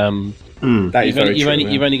know, that is very true.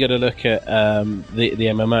 You've only got to look at the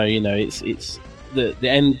MMO. You know, it's the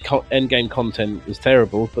end game content is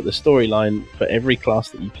terrible, but the storyline for every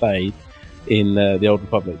class that you played in the Old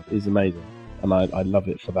Republic is amazing, and I love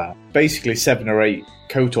it for that. Basically, 7 or 8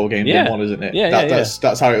 KOTOR games in one, isn't it?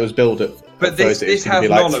 That's how it was built at. But this has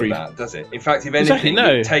none of that, does it? In fact, if anything,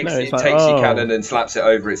 it takes your cannon and slaps it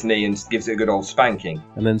over its knee and gives it a good old spanking.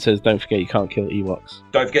 And then says, don't forget you can't kill Ewoks.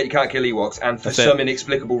 Don't forget you can't kill Ewoks. And for some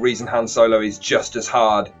inexplicable reason, Han Solo is just as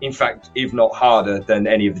hard, in fact, if not harder, than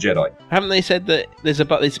any of the Jedi. Haven't they said that there's a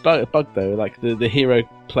bug though? Like the hero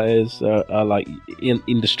players are like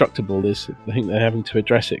indestructible. I think they're having to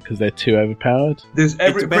address it because they're too overpowered. There's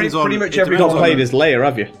pretty much every. You've not played as Leia,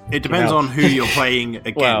 have you? It depends on who you're playing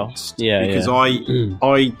against. Because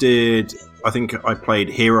I did. I think I played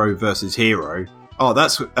Hero versus Hero. Oh,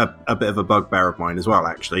 that's a bit of a bugbear of mine as well,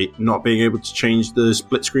 actually. Not being able to change the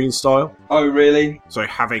split screen style. Oh, really? So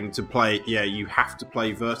having to play, you have to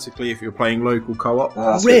play vertically if you're playing local co-op.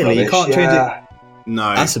 Oh, really? You can't change it?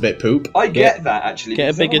 No. That's a bit poop. I get that, actually.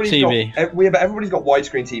 Get a bigger TV. Everybody's got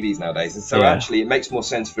widescreen TVs nowadays, and so actually it makes more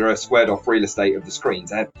sense for a squared off real estate of the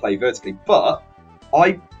screens to have to play vertically. But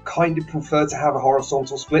I kind of prefer to have a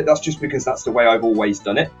horizontal split. That's just because that's the way I've always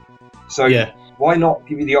done it. So why not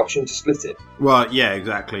give you the option to split it? Well, yeah,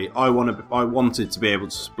 exactly. I wanted to be able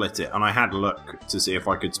to split it, and I had a look to see if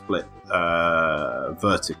I could split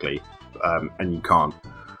vertically, and you can't.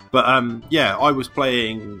 But I was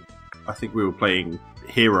playing. I think we were playing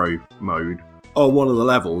hero mode on one of the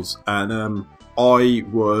levels, and I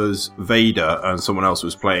was Vader, and someone else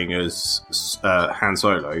was playing as Han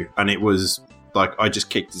Solo, and it was like I just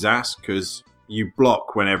kicked his ass because you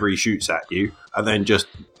block whenever he shoots at you, and then just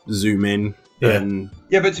zoom in. And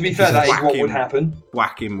but to be fair, that is what would happen.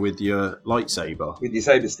 Whack him with your lightsaber. With your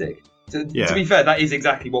saber stick. To be fair, that is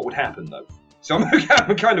exactly what would happen, though. So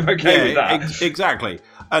I'm kind of okay with that. Exactly.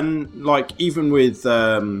 And, like, even with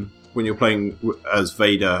when you're playing as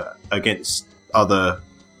Vader against other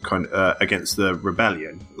against the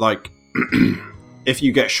rebellion. Like, if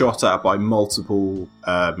you get shot at by multiple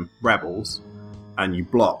rebels and you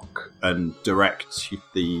block and direct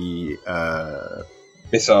the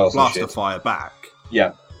missiles blaster fire back,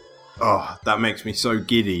 that makes me so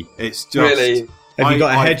giddy. It's just really. Have you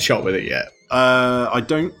got a headshot with it yet? I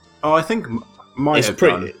don't. Oh, I think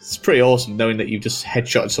it's pretty awesome knowing that you've just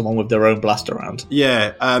headshotted someone with their own blaster round.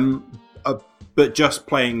 Yeah. But just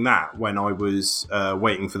playing that when I was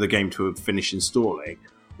waiting for the game to finish installing,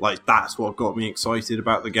 like, that's what got me excited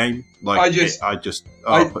about the game. Like,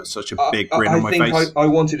 I put such a big grin on my face. I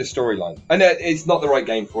wanted a storyline. I know it's not the right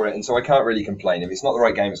game for it, and so I can't really complain. If it's not the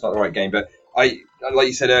right game, it's not the right game. But like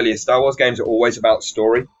you said earlier, Star Wars games are always about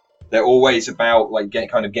story. They're always about like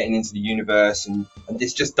getting into the universe, and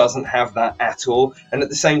this just doesn't have that at all. And at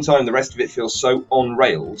the same time, the rest of it feels so on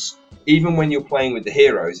rails. Even when you're playing with the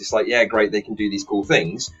heroes, it's like, yeah, great, they can do these cool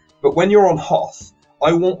things. But when you're on Hoth,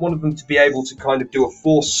 I want one of them to be able to kind of do a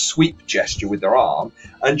force sweep gesture with their arm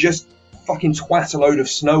and just fucking twat a load of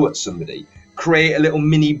snow at somebody. Create a little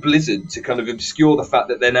mini blizzard to kind of obscure the fact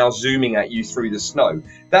that they're now zooming at you through the snow.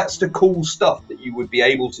 That's the cool stuff that you would be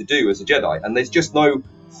able to do as a Jedi. And there's just no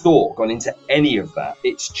thought gone into any of that.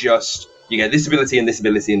 It's just, you get this ability and this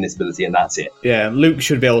ability and this ability, and that's it. Yeah, Luke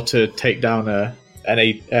should be able to take down an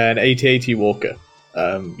AT-AT walker,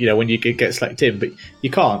 when you get selected in, but you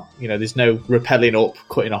can't. There's no rappelling up,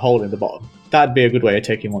 cutting a hole in the bottom. That'd be a good way of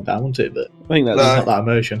taking one down, wouldn't it? But I think that's not that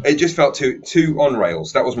immersion. It just felt too on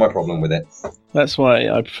rails. That was my problem with it. That's why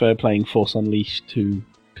I prefer playing Force Unleashed 2,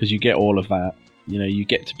 because you get all of that. You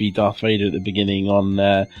get to be Darth Vader at the beginning on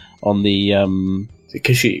the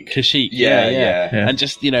Kashyyyk. Yeah. And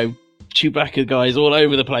just Chewbacca guys all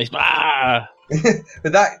over the place. Ah!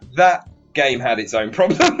 But that game had its own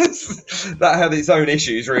problems. That had its own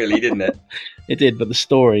issues, really, didn't it? It did, but the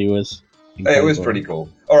story was incredible. It was pretty cool.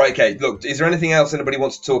 All right, okay. Look, is there anything else anybody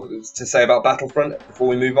wants to say about Battlefront before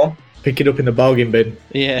we move on? Pick it up in the bargain bin.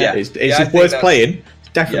 Yeah. It's worth playing. It's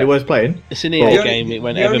definitely worth playing. It's an EA game. It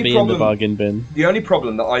won't ever be in the bargain bin. The only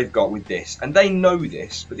problem that I've got with this, and they know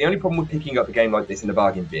this, but the only problem with picking up a game like this in the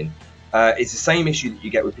bargain bin, it's the same issue that you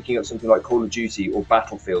get with picking up something like Call of Duty or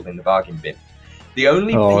Battlefield in the bargain bin. The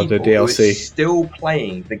only people who are still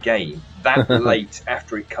playing the game that late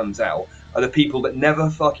after it comes out are the people that never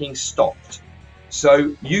fucking stopped.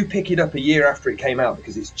 So you pick it up a year after it came out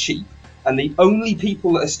because it's cheap, and the only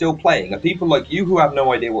people that are still playing are people like you who have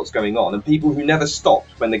no idea what's going on, and people who never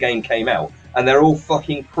stopped when the game came out, and they're all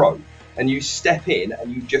fucking pro. And you step in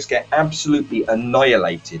and you just get absolutely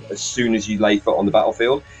annihilated as soon as you lay foot on the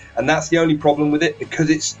battlefield. And that's the only problem with it, because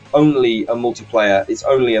it's only a multiplayer, it's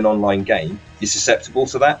only an online game. You're susceptible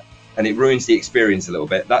to that, and it ruins the experience a little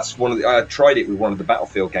bit. That's I tried it with one of the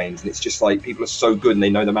Battlefield games, and it's just like people are so good and they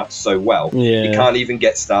know the maps so well, you can't even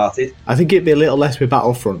get started. I think it'd be a little less with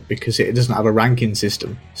Battlefront because it doesn't have a ranking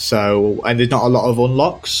system, and there's not a lot of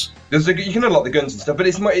unlocks. You can unlock the guns and stuff, but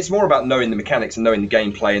it's more about knowing the mechanics and knowing the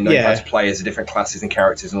gameplay and knowing how to play as the different classes and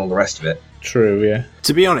characters and all the rest of it. True, yeah.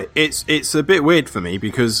 To be honest, it's a bit weird for me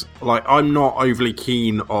because like I'm not overly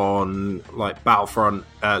keen on like Battlefield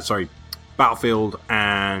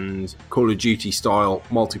and Call of Duty style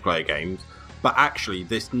multiplayer games, but actually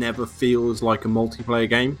this never feels like a multiplayer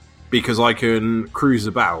game because I can cruise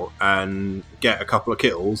about and get a couple of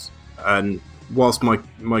kills, and whilst my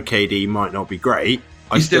KD might not be great,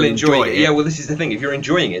 I still enjoy it. Yeah, well, this is the thing. If you're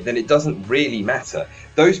enjoying it, then it doesn't really matter.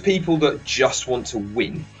 Those people that just want to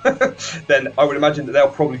win, then I would imagine that they'll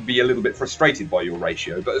probably be a little bit frustrated by your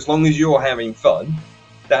ratio. But as long as you're having fun,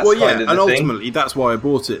 that's kind of the thing. And ultimately, that's why I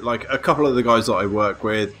bought it. Like, a couple of the guys that I work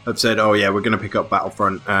with have said, oh, yeah, we're going to pick up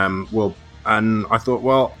Battlefront. And I thought,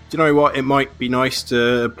 well, do you know what? It might be nice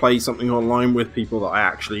to play something online with people that I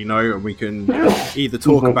actually know, and we can either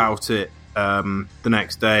talk about it the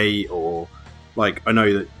next day or... Like, I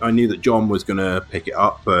knew that John was going to pick it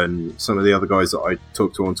up, and some of the other guys that I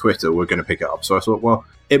talked to on Twitter were going to pick it up. So I thought, well,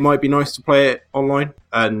 it might be nice to play it online.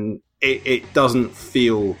 And it doesn't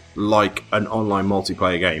feel like an online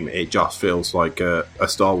multiplayer game. It just feels like a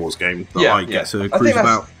Star Wars game that I get to cruise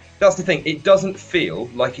about. That's the thing. It doesn't feel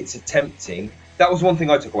like it's attempting. That was one thing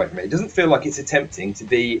I took away from it. It doesn't feel like it's attempting to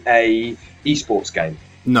be a esports game.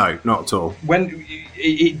 No, not at all. When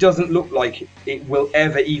it doesn't look like it will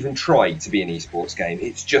ever even try to be an esports game.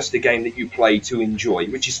 It's just a game that you play to enjoy,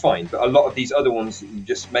 which is fine. But a lot of these other ones that you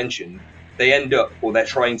just mentioned, they end up, or they're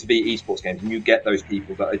trying to be esports games, and you get those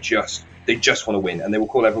people that are just want to win, and they will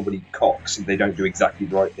call everybody cocks if they don't do exactly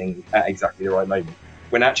the right thing at exactly the right moment.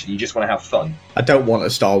 When actually you just want to have fun. I don't want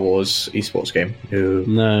a Star Wars esports game.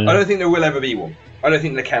 No. I don't think there will ever be one. I don't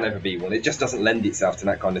think there can ever be one. It just doesn't lend itself to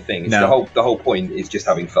that kind of thing. It's No. the whole point is just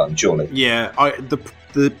having fun, surely. Yeah,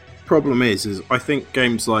 the problem is I think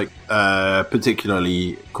games like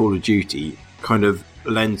particularly Call of Duty kind of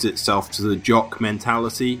lends itself to the jock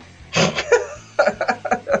mentality.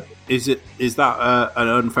 Is that an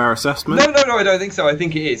unfair assessment? No, I don't think so. I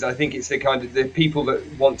think it is. I think it's the kind of the people that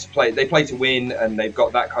want to play. They play to win, and they've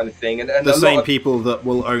got that kind of thing. And The same people that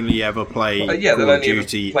will only ever play they'll Call of only ever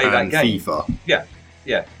Duty play that and game. FIFA.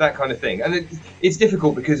 Yeah, that kind of thing. And it's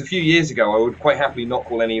difficult because a few years ago I would quite happily not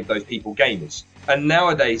call any of those people gamers. And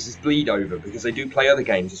nowadays it's bleed over because they do play other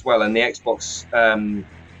games as well. And the Xbox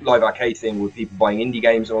Live Arcade thing with people buying indie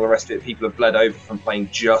games and all the rest of it, people have bled over from playing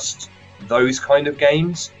just those kind of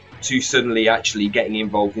games to suddenly actually getting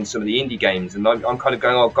involved in some of the indie games. And I'm kind of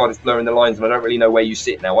going, oh God, it's blurring the lines and I don't really know where you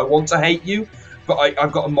sit now. I want to hate you, but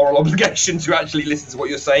I've got a moral obligation to actually listen to what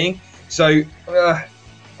you're saying. So, I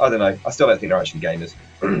don't know. I still don't think they're actually gamers.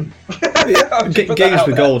 Games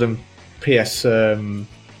with Gold and PS...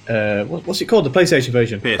 what's it called? The PlayStation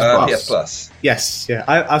version? PS Plus. Yes, yeah.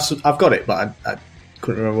 I've got it, but I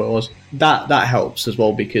couldn't remember what it was. That helps as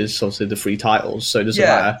well because obviously the free titles, so it doesn't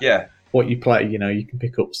matter what you play. You know, you can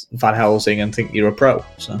pick up Van Helsing and think you're a pro.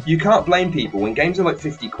 So you can't blame people when games are like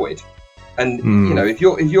 £50, and you know if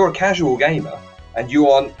you're a casual gamer and you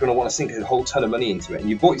aren't going to want to sink a whole ton of money into it, and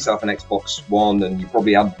you bought yourself an Xbox One and you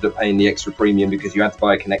probably ended up paying the extra premium because you had to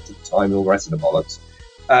buy a Kinect at the time and all the rest of the bollocks.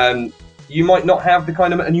 You might not have the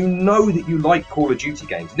kind of, and you know that you like Call of Duty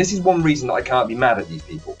games. And this is one reason that I can't be mad at these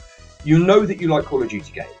people. You know that you like Call of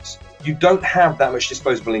Duty games. You don't have that much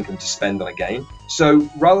disposable income to spend on a game. So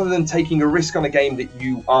rather than taking a risk on a game that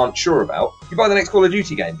you aren't sure about, you buy the next Call of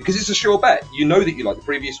Duty game because it's a sure bet. You know that you like the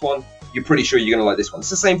previous one. You're pretty sure you're going to like this one. It's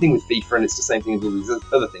the same thing with FIFA and it's the same thing with all these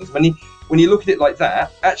other things. When you look at it like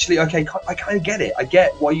that, actually, okay, I kind of get it. I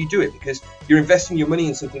get why you do it because you're investing your money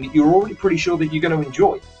in something that you're already pretty sure that you're going to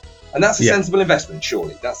enjoy. And that's a sensible investment,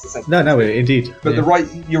 surely. That's the sensible. No, indeed. But you're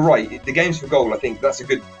right. The games for gold, I think that's a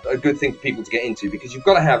good thing for people to get into because you've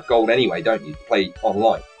got to have gold anyway, don't you, to play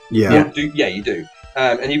online? Yeah. You do.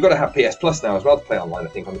 And you've got to have PS Plus now as well to play online, I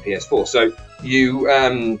think, on the PS4. So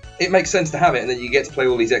it makes sense to have it, and then you get to play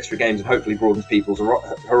all these extra games and hopefully broadens people's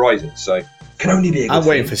horizons. So it can only be a good I'm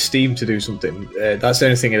waiting thing. for Steam to do something. That's the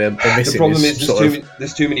only thing they're missing. The problem is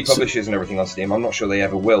there's too many publishers and everything on Steam. I'm not sure they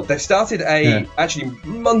ever will. They've started actually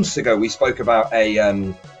months ago. We spoke about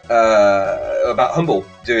about Humble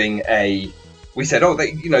doing a. We said,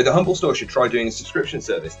 the Humble store should try doing a subscription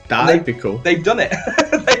service. That'd be cool. They've done it.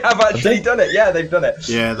 They have actually done it. Yeah, they've done it.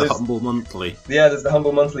 Yeah, the Humble Monthly. Yeah, there's the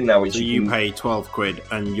Humble Monthly now. Which so you pay £12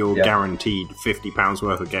 and you're guaranteed £50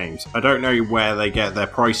 worth of games. I don't know where they get their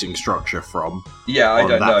pricing structure from. Yeah, I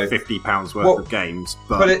don't know. £50 worth of games.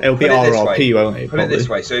 But it'll be RRP, won't it? Put it this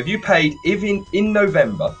way. So if you paid, in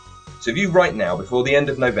November, so if you right now, before the end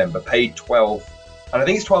of November, paid $12, and I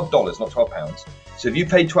think it's $12, not £12. So if you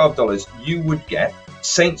paid $12, you would get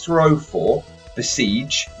Saints Row 4, The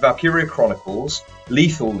Siege, Valkyria Chronicles,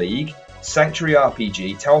 Lethal League, Sanctuary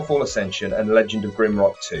RPG, Towerfall Ascension, and Legend of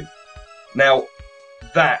Grimrock 2. Now,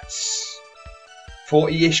 that's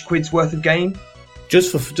 40-ish quid's worth of game.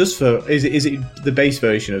 Just for is it the base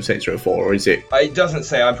version of Saints Row 4 or is it? It doesn't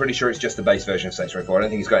say. I'm pretty sure it's just the base version of Saints Row 4. I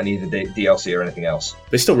don't think it's got any of the DLC or anything else.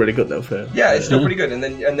 But it's still really good though. It's still pretty good. And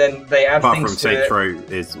then they add apart things from to Saints it. Row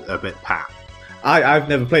is a bit pat. I've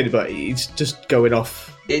never played it, but it's just going off.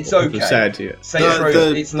 It's what okay. people said, yeah. Saints Row,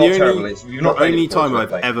 it's not terrible. The only time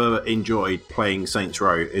I've ever enjoyed playing Saints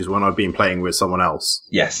Row is when I've been playing with someone else.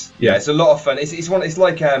 Yes, yeah, it's a lot of fun. It's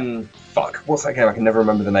like what's that game? I can never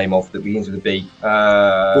remember the name of that begins with a B.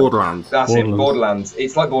 Borderlands. That's it. Borderlands.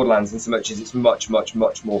 It's like Borderlands in so much as it's much, much,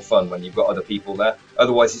 much more fun when you've got other people there.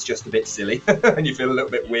 Otherwise, it's just a bit silly and you feel a little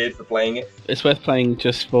bit weird for playing it. It's worth playing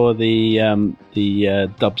just for the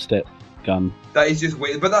dubstep gun. That is just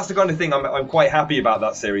weird, but that's the kind of thing I'm quite happy about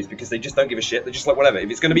that series because they just don't give a shit. They're just like, whatever. If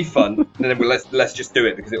it's going to be fun, then let's just do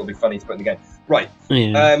it because it'll be funny to put in the game. Right.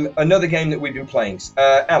 Yeah. Another game that we've been playing.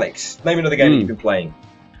 Alex, name another game that you've been playing.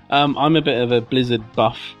 I'm a bit of a Blizzard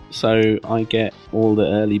buff, so I get all the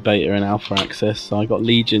early beta and alpha access. So I got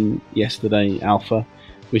Legion yesterday, alpha,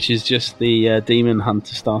 which is just the Demon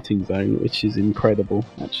Hunter starting zone, which is incredible,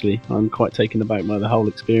 actually. I'm quite taken aback by the whole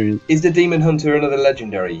experience. Is the Demon Hunter another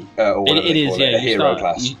legendary or whatever it is, yeah. A hero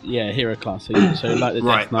class? Hero class. So like the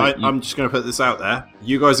right, Death Knight, I'm just going to put this out there.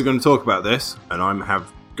 You guys are going to talk about this, and I'm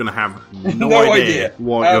going to have no idea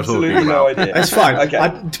what Absolutely you're talking no about. idea. That's fine.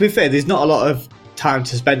 Okay. To be fair, there's not a lot of time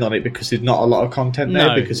to spend on it because there's not a lot of content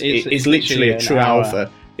there because it's literally a true alpha.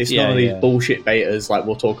 It's none of these bullshit betas like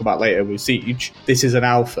we'll talk about later with Siege. This is an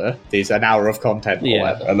alpha. There's an hour of content or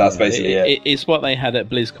whatever. And that's basically it. It's what they had at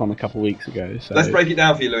BlizzCon a couple of weeks ago. So. Let's break it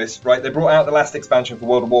down for you, Lewis. Right, they brought out the last expansion for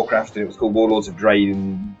World of Warcraft, and it was called Warlords of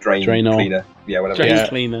Drain Cleaner. Yeah, whatever. Drain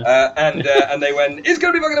Cleaner. And they went, it's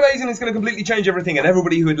going to be fucking amazing, it's going to completely change everything. And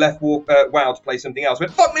everybody who had left WoW to play something else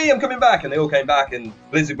went, fuck me, I'm coming back. And they all came back, and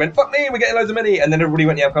Blizzard went, fuck me, we're getting loads of money. And then everybody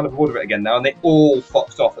went, yeah, I'm kind of bored of it again now. And they all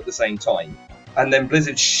fucked off at the same time. And then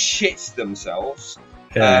Blizzard shits themselves.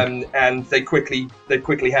 And they quickly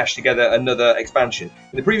hashed together another expansion.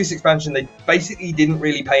 In the previous expansion, they basically didn't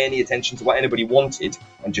really pay any attention to what anybody wanted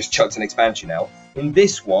and just chucked an expansion out. In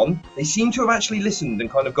this one, they seem to have actually listened and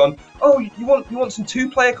kind of gone, oh, you want some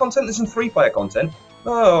 2-player content? There's some 3-player content.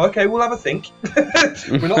 Oh, okay, we'll have a think.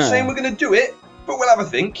 We're not saying we're going to do it, but we'll have a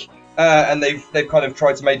think. And they've kind of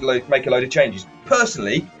tried to make a load of changes.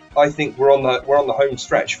 Personally, I think we're on the home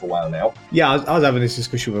stretch for a while now. Yeah, I was having this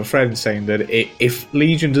discussion with a friend saying that if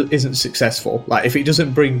Legion isn't successful, like if it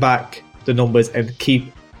doesn't bring back the numbers and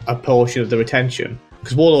keep a portion of the retention,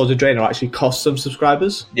 because Warlords of Draenor actually cost some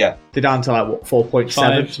subscribers. Yeah, they're down to like what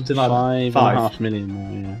 4.7, something like 5.5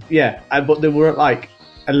 million now. Yeah, but they were at like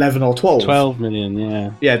 11 or 12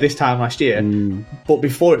 million. Yeah, this time last year. But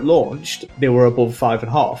before it launched, they were above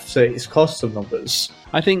 5.5, so it's cost some numbers.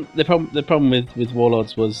 I think the problem with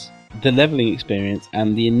Warlords was the leveling experience,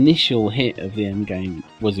 and the initial hit of the end game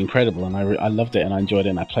was incredible, and I loved it and I enjoyed it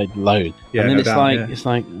and I played load. Yeah, and then it's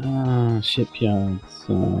like shipyards.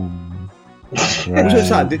 It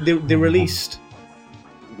was like they released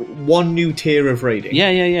one new tier of raiding. Yeah.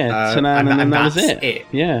 And that was it.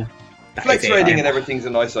 Yeah. Flex raiding and everything's a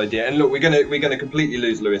nice idea. And look, we're gonna completely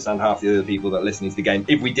lose Lewis and half the other people that are listening to the game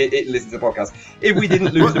if we did listen to the podcast. If we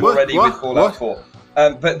didn't lose them already with Fallout 4.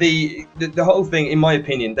 But the whole thing, in my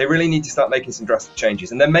opinion, they really need to start making some drastic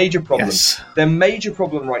changes. And their major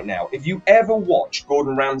problem right now, if you ever watch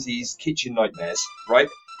Gordon Ramsay's Kitchen Nightmares, right?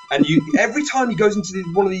 And every time he goes into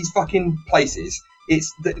one of these fucking places,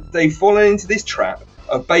 they've fallen into this trap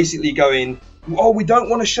of basically going, oh, we don't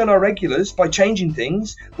want to shun our regulars by changing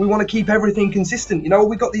things. We want to keep everything consistent. You know,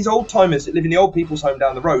 we've got these old timers that live in the old people's home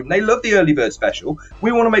down the road, and they love the early bird special.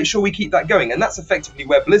 We want to make sure we keep that going, and that's effectively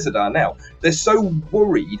where Blizzard are now. They're so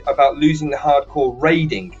worried about losing the hardcore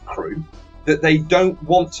raiding crew that they don't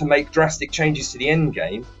want to make drastic changes to the end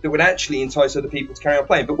game that would actually entice other people to carry on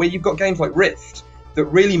playing. But where you've got games like Rift that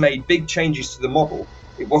really made big changes to the model,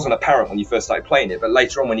 it wasn't apparent when you first started playing it, but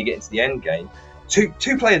later on when you get into the end game,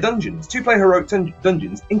 two-player dungeons, 2-player heroic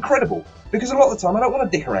dungeons, incredible. Because a lot of the time I don't want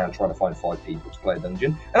to dick around trying to find 5 people to play a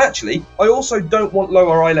dungeon. And actually, I also don't want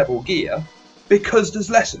lower eye-level gear because there's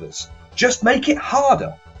less of us. Just make it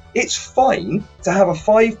harder. It's fine to have a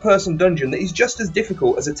 5-person dungeon that is just as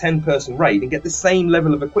difficult as a 10-person raid and get the same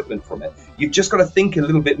level of equipment from it. You've just got to think a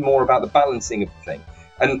little bit more about the balancing of the thing.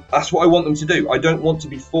 And that's what I want them to do. I don't want to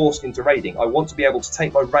be forced into raiding. I want to be able to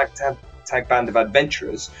take my ragtag band of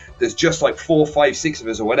adventurers, there's just like 4, 5, 6 of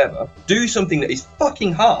us or whatever, do something that is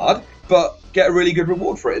fucking hard, but get a really good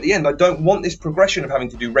reward for it at the end. I don't want this progression of having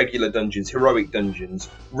to do regular dungeons, heroic dungeons,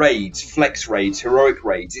 raids, flex raids, heroic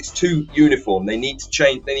raids. It's too uniform. They need to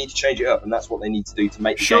change it up, and that's what they need to do to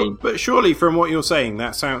make the game. But surely, from what you're saying,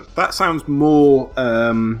 that sounds more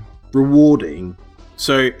rewarding.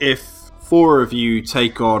 So if 4 of you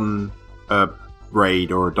take on a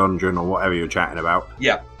raid or a dungeon or whatever you're chatting about,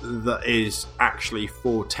 that is actually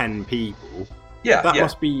for 10 people, that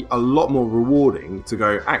must be a lot more rewarding to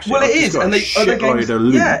go, actually, well, it is, and other games,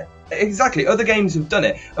 exactly, other games have done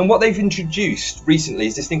it. And what they've introduced recently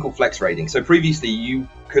is this thing called flex raiding. So previously you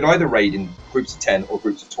could either raid in groups of 10 or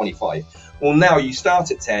groups of 25. Well, now you start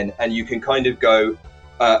at 10 and you can kind of go,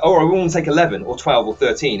 I want to take 11 or 12 or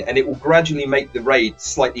 13, and it will gradually make the raid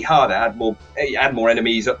slightly harder, add more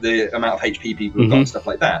enemies, up the amount of HP people have got, and stuff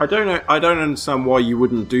like that. I don't understand why you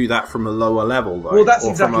wouldn't do that from a lower level, though. Well, that's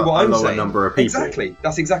exactly what I'm saying. A lower number of people. Exactly,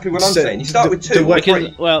 that's exactly what I'm saying. You start with 2 or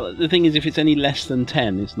 3. Well, the thing is, if it's any less than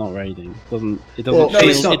 10, it's not raiding. It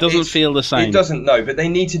doesn't feel the same. It doesn't, no, but they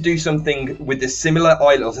need to do something with the similar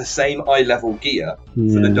the same eye level gear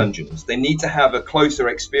for the dungeons. They need to have a closer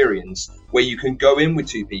experience where you can go in with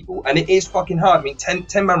 2 people, and it is fucking hard. I mean,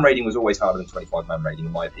 10-man raiding was always harder than 25-man raiding,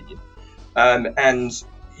 in my opinion. And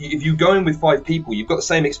if you go in with 5 people, you've got the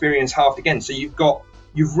same experience halved again. So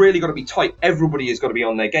you've really got to be tight. Everybody has got to be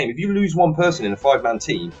on their game. If you lose one person in a 5-man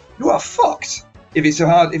team, you are fucked. If it's a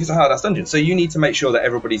hard-ass dungeon, so you need to make sure that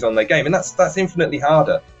everybody's on their game, and that's infinitely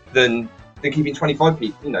harder than keeping 25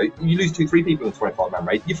 people. You know, you lose 2-3 people in a 25-man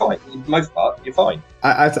raid, you're fine. For the most part, you're fine.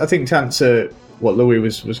 I think to answer what Louis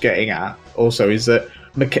was getting at also is that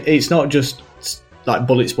it's not just like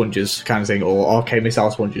bullet sponges kind of thing, or arcade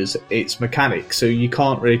missile sponges. It's mechanics, so you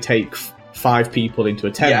can't really take 5 people into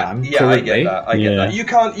a 10-man. Yeah, I get that. I get that.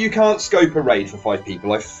 You can't scope a raid for 5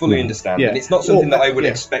 people. I fully understand, and it's not something that I would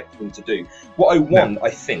expect them to do. What I want, I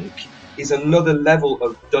think, is another level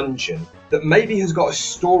of dungeon that maybe has got a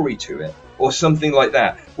story to it, or something like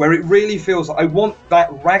that, where it really feels like I want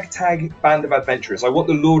that ragtag band of adventurers. I want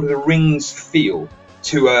the Lord of the Rings feel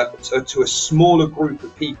to a smaller group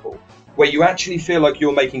of people, where you actually feel like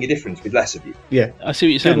you're making a difference with less of you. Yeah, I see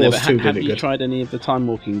what you're saying there, but have you tried any of the time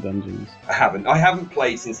walking dungeons? I haven't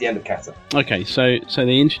played since the end of Cata. Okay, so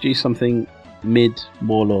they introduced something mid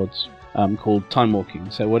Warlords called time walking.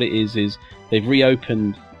 So what it is they've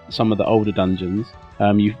reopened some of the older dungeons.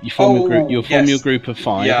 You form your group. You'll form your group of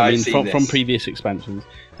 5. From previous expansions,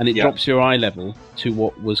 and it drops your eye level to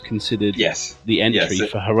what was considered the entry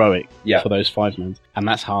for heroic for those 5 men, and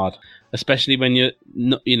that's hard, especially when you're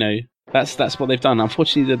not. That's what they've done.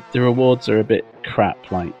 Unfortunately, the rewards are a bit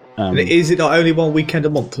crap. Like, is it not only one weekend a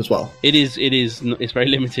month as well? It is. It's very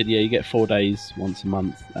limited. Yeah, you get 4 days once a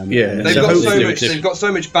month. They've got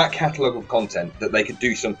so much back catalogue of content that they could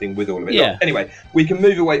do something with all of it. Yeah. Anyway, we can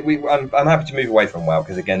move away. I'm happy to move away from WoW,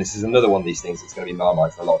 because again, this is another one of these things that's going to be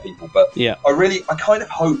Marmite for a lot of people. But I kind of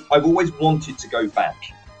hope. I've always wanted to go back.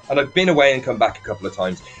 And I've been away and come back a couple of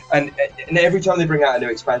times. And every time they bring out a new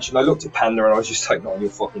expansion, I looked at Panda and I was just like, not on your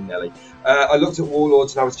fucking Nelly. I looked at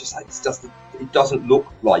Warlords and I was just like, it doesn't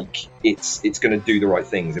look like it's going to do the right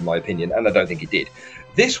things, in my opinion. And I don't think it did.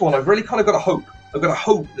 This one, I've really kind of got a hope. I've got a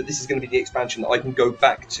hope that this is going to be the expansion that I can go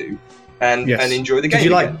back to and enjoy the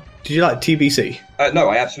game again. Did you like TBC? No,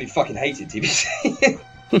 I absolutely fucking hated TBC.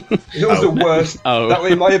 It was the worst. That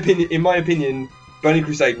way, in my opinion, Burning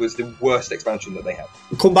Crusade was the worst expansion that they had.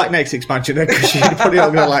 We'll come back next expansion then, because you're probably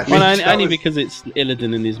not going to like me. Well, only because it's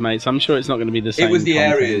Illidan and his mates. I'm sure it's not going to be the same. It was the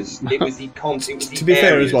content. areas. It was the content. To be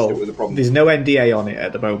fair as well, there's no NDA on it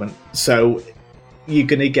at the moment, so you're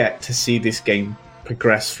going to get to see this game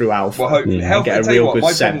progress through alpha. Well, get a real good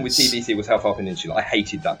sense. My problem with TBC was Hellfire Peninsula. I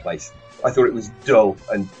hated that place. I thought it was dull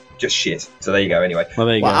and just shit. So there you go. Anyway,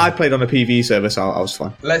 I played on a PvE server, so I was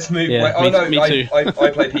fine. Let's move. Yeah, me too. I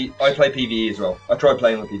play PvE as well. I tried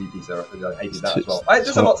playing on a PvP server. I hated that as well.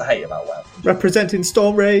 There's a lot to hate about WoW. Representing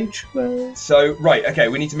Storm Rage. So okay,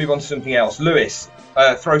 we need to move on to something else. Lewis,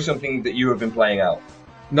 throw something that you have been playing out.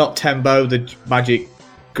 Not Tembo, the magic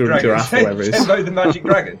giraffe, or whatever it is. Tembo, the magic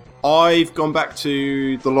dragon. I've gone back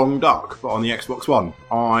to the Long Duck, but on the Xbox One.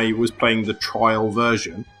 I was playing the trial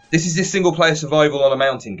version. This is this single-player survival on a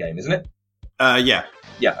mountain game, isn't it? Yeah.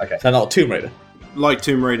 Yeah, okay. So not Tomb Raider? Like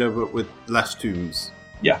Tomb Raider, but with less tombs.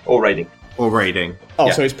 Yeah, or raiding. So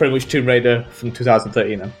it's pretty much Tomb Raider from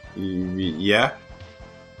 2013 then? Yeah.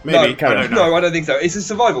 Maybe. No, I don't think so. It's a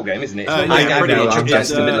survival game, isn't it?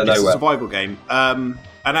 It's it's a survival game. And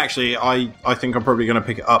actually, I think I'm probably going to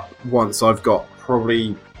pick it up once I've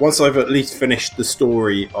at least finished the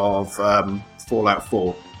story of Fallout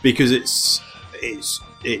 4, because it's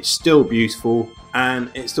still beautiful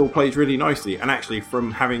and it still plays really nicely. And actually,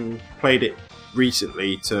 from having played it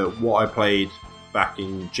recently to what I played back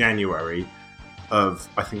in January of,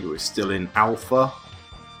 I think it was still in alpha,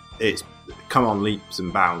 it's come on leaps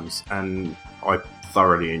and bounds, and I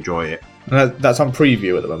thoroughly enjoy it. And that's on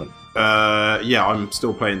preview at the moment? Yeah, I'm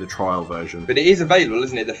still playing the trial version. But it is available,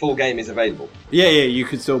 isn't it? The full game is available. Yeah, you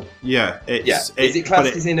could still... Is it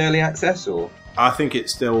classed as in early access, or...? I think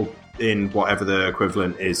it's still in whatever the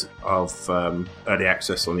equivalent is of early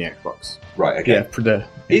access on the Xbox. Right, okay. Yeah,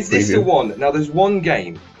 is this the one? Now, there's one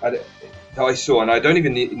game that I saw, and I don't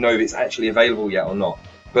even know if it's actually available yet or not,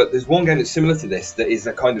 but there's one game that's similar to this that is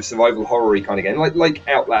a kind of survival horror-y kind of game, like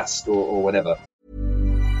Outlast or whatever.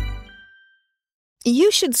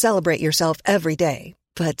 You should celebrate yourself every day,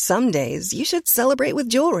 but some days you should celebrate with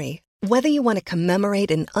jewelry. Whether you want to commemorate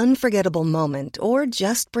an unforgettable moment or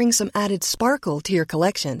just bring some added sparkle to your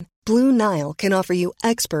collection, Blue Nile can offer you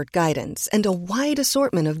expert guidance and a wide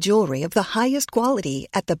assortment of jewelry of the highest quality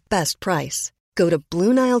at the best price. Go to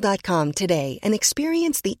BlueNile.com today and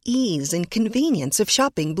experience the ease and convenience of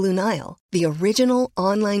shopping Blue Nile, the original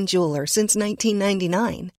online jeweler since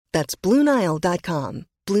 1999. That's BlueNile.com.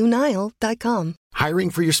 BlueNile.com. Hiring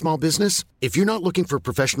for your small business? If you're not looking for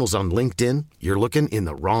professionals on LinkedIn, you're looking in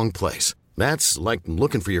the wrong place. That's like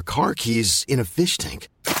looking for your car keys in a fish tank.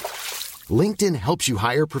 LinkedIn helps you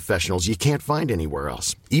hire professionals you can't find anywhere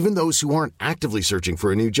else, even those who aren't actively searching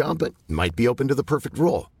for a new job but might be open to the perfect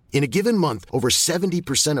role. In a given month, over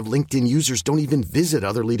 70% of LinkedIn users don't even visit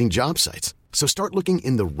other leading job sites. So start looking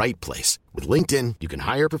in the right place. With LinkedIn, you can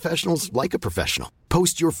hire professionals like a professional.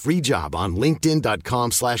 Post your free job on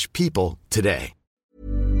linkedin.com/people today.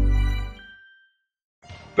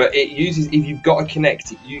 But it uses, if you've got a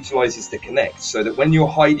Kinect, it utilises the Kinect so that when you're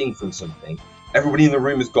hiding from something, everybody in the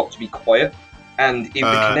room has got to be quiet. And if the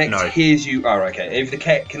Kinect hears you, if the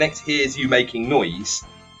Kinect hears you making noise,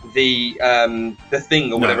 the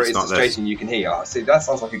thing or whatever it is that's chasing you can hear. Oh, see, that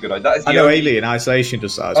sounds like a good idea. I know Alien Isolation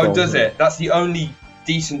does that as well. Oh, does it? That's the only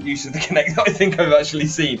decent use of the Kinect that I think I've actually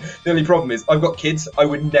seen. The only problem is I've got kids. I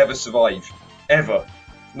would never survive, ever.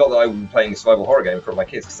 Not that I would be playing a survival horror game in front of my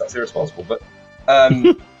kids, because that's irresponsible, but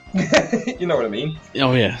you know what I mean.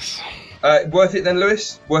 Oh, yes. Worth it then,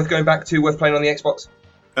 Lewis? Worth going back to? Worth playing on the Xbox?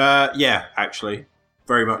 Yeah, actually.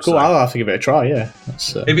 Very much cool, so. I'll have to give it a try, yeah.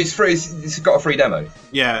 If it's free, it's got a free demo.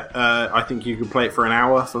 Yeah, I think you can play it for an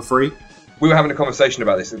hour for free. We were having a conversation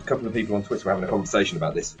about this. A couple of people on Twitter were having a conversation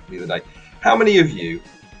about this the other day. How many of you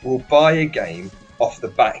will buy a game off the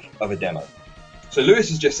back of a demo? So Lewis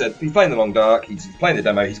has just said he's playing The Long Dark, he's playing the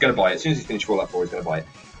demo, he's going to buy it. As soon as he's finished Fallout 4, he's going to buy it.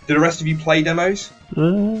 Do the rest of you play demos?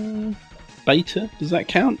 Beta? Does that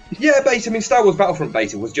count? Yeah, beta. I mean, Star Wars Battlefront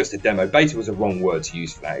beta was just a demo. Beta was a wrong word to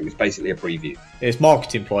use for that. It was basically a preview. It's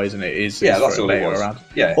marketing ploy, isn't it? That's all it was. Around.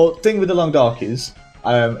 Yeah. Well, the thing with The Long Dark is,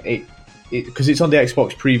 because it's on the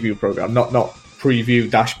Xbox preview program, not preview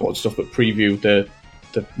dashboard stuff, but preview the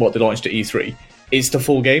what they launched at E3. It's the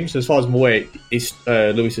full game, so as far as I'm aware,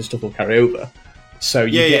 Lewis's stuff will carry over. So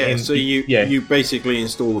you basically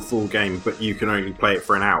install the full game, but you can only play it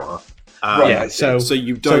for an hour. So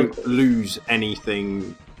you don't lose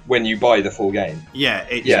anything when you buy the full game. Yeah,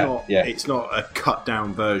 it's not a cut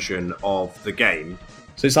down version of the game.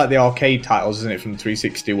 So it's like the arcade titles, isn't it, from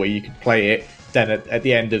 360, where you can play it. Then at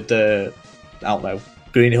the end of the, I don't know,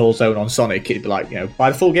 Green Hill Zone on Sonic, it'd be like,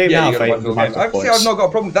 buy the full game now. I've not got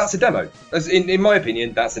a problem. That's a demo. In my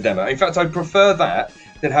opinion, that's a demo. In fact, I prefer that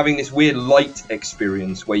than having this weird light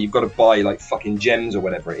experience where you've got to buy like fucking gems or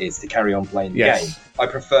whatever it is to carry on playing the game. I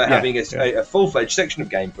prefer having a full-fledged section of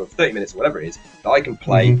game for 30 minutes or whatever it is that I can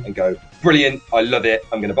play and go, brilliant, I love it,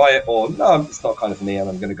 I'm going to buy it, or no, it's not kind of for me and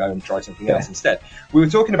I'm going to go and try something else instead. We were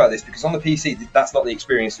talking about this because on the PC, that's not the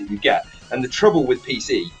experience that you get. And the trouble with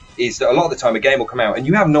PC is that a lot of the time a game will come out and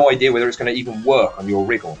you have no idea whether it's going to even work on your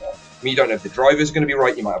rig or not. I mean, you don't know if the driver's going to be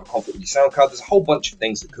right, you might have a conflict with your sound card, there's a whole bunch of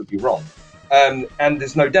things that could be wrong. And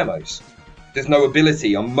there's no demos. There's no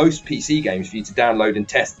ability on most PC games for you to download and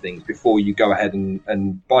test things before you go ahead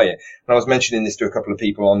and buy it. And I was mentioning this to a couple of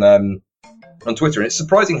people on Twitter, and it's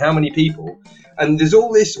surprising how many people. And there's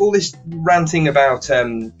all this ranting about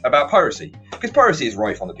piracy, because piracy is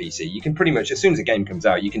rife on the PC. You can pretty much, as soon as a game comes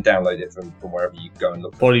out, you can download it from wherever you go and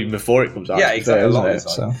look for it. Or even before it comes out. Yeah, exactly. A lot of the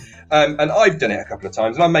time. And I've done it a couple of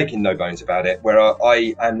times, and I'm making no bones about it, where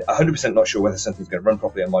I am 100% not sure whether something's going to run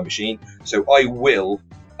properly on my machine. So I will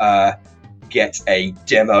get a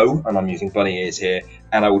demo, and I'm using bunny ears here,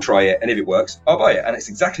 and I will try it, and if it works, I'll buy it. And it's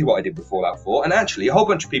exactly what I did with Fallout 4, and actually a whole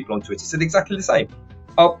bunch of people on Twitter said exactly the same.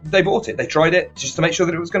 They bought it, they tried it just to make sure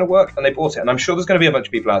that it was going to work, and they bought it. And I'm sure there's going to be a bunch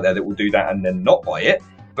of people out there that will do that and then not buy it,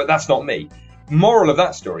 but that's not me. Moral of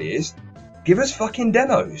that story is, give us fucking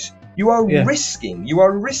demos. You are risking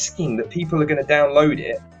that people are going to download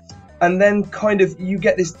it, and then kind of you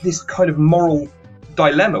get this kind of moral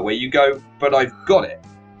dilemma where you go, but I've got it.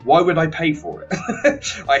 Why would I pay for it?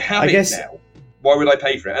 I have it now. Why would I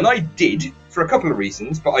pay for it? And I did for a couple of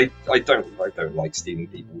reasons, but I don't like stealing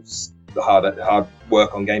people's hard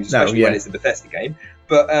work on games, especially when it's a Bethesda game.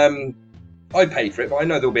 But I paid for it, but I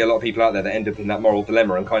know there'll be a lot of people out there that end up in that moral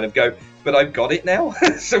dilemma and kind of go, but I've got it now,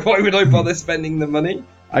 so why would I bother spending the money?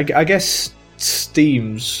 I guess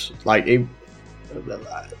Steam's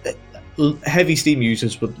heavy Steam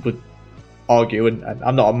users would argue, and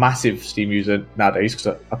I'm not a massive Steam user nowadays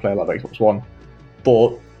because I play a lot of Xbox One,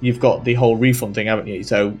 but you've got the whole refund thing, haven't you?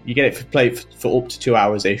 So you get it for up to 2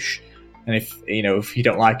 hours ish, and if you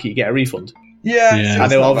don't like it, you get a refund. Yeah. I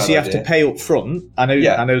know. Obviously, you have to pay up front. I know.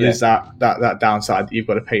 There's that downside. You've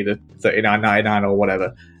got to pay the $39.99 or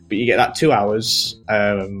whatever, but you get that 2 hours.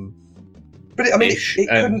 But it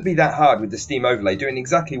couldn't be that hard with the Steam overlay doing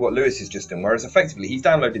exactly what Lewis has just done, whereas effectively he's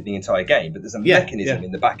downloaded the entire game, but there's a mechanism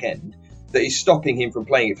in the back end that is stopping him from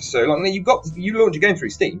playing it for so long. And then you launch a game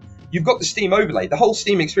through Steam, you've got the Steam overlay, the whole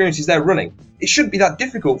Steam experience is there running. It shouldn't be that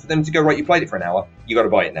difficult for them to go, right, you played it for an hour, you got to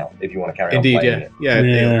buy it now if you want to carry on playing it.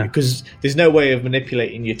 Yeah, because there's no way of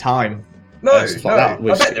manipulating your time. No, I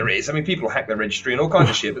bet there is. I mean, people hack their registry and all kinds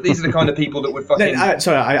of shit, but these are the kind of people that would fucking...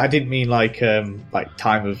 I didn't mean like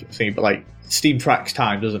time of thing, but like Steam tracks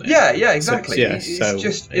time, doesn't it? Yeah, exactly. So,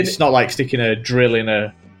 it's not like sticking a drill in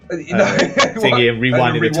a thingy and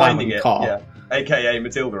rewinding the time on the car. Yeah. AKA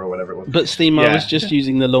Matilda or whatever it was. But Steam, I was just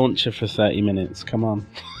using the launcher for 30 minutes. Come on.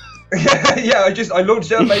 Yeah, I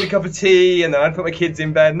launched it up, made a cup of tea, and then I put my kids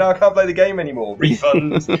in bed. No, I can't play the game anymore.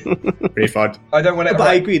 Refund. Refund. I don't want it. But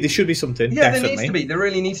I agree, there should be something. Yeah, definitely. there needs to be. There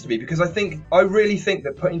really needs to be, because I really think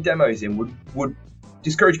that putting demos in would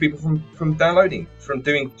discourage people from downloading, from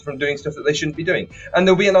doing stuff that they shouldn't be doing. And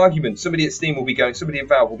there'll be an argument. Somebody at Steam will be going, somebody at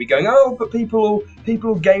Valve will be going, oh, but people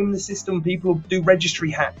game the system, people do registry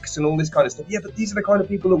hacks and all this kind of stuff. Yeah, but these are the kind of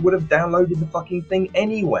people that would have downloaded the fucking thing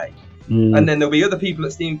anyway. And then there'll be other people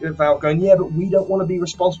at Steam at Valve going, yeah, but we don't want to be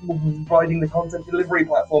responsible for providing the content delivery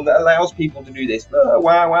platform that allows people to do this. Oh,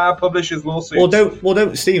 wow, publishers' lawsuits. Well,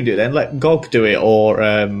 don't Steam do it then. Let GOG do it,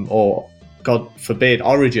 or God forbid,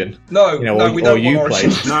 Origin. No, we don't want Origin.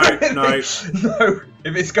 No.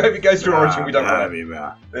 If it goes through Origin, we don't want it.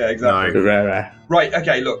 Yeah, exactly. No. Right,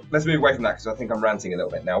 okay, look, let's move away from that because I think I'm ranting a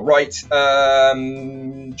little bit now. Right,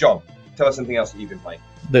 John, tell us something else that you've been playing.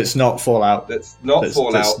 That's not Fallout. That's not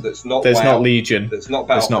Fallout. That's not There's WoW, not Legion. That's not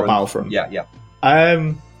Battlefront. That's not Battlefront. Yeah.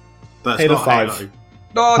 That's Halo not 5. Halo.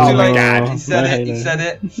 Oh, too late. God. He said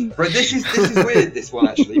it. Right, this is weird, this one,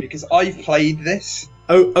 actually, because I've played this.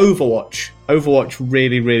 Overwatch. Overwatch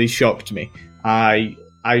really, really shocked me. I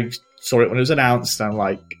saw it when it was announced, and I'm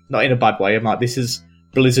like, not in a bad way. I'm like, this is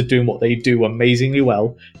Blizzard doing what they do amazingly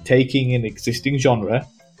well, taking an existing genre,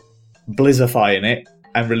 Blizzifying it,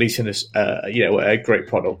 and releasing a great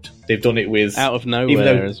product. They've done it with out of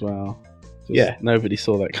nowhere as well. Nobody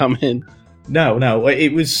saw that coming. No,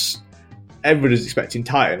 it was. Everybody was expecting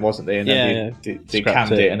Titan, wasn't they? And then they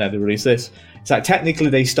canned it, and then they released this. It's like technically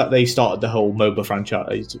they started the whole MOBA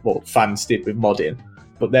franchise, what fans did with modding,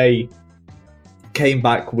 but they came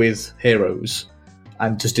back with Heroes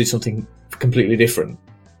and just did something completely different,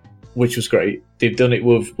 which was great. They've done it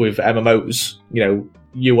with MMOs,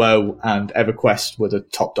 UO and EverQuest were the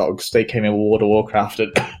top dogs. They came in with World of Warcraft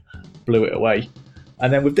and blew it away.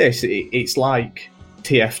 And then with this, it's like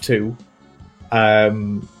TF2.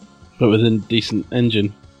 But with a decent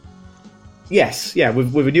engine. Yes, yeah,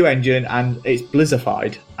 with a new engine, and it's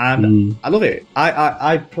Blizzified, and I love it.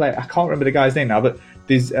 I play. I can't remember the guy's name now, but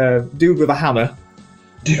there's dude with a hammer.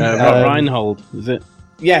 Reinhold, is it?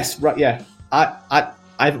 Yes, right. Yeah, I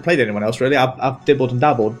haven't played anyone else really. I've dibbled and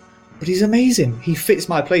dabbled, but he's amazing. He fits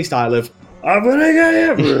my playstyle of I'm gonna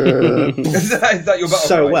get him. Is that your battle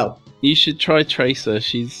so cry? well? You should try Tracer.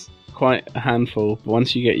 She's quite a handful.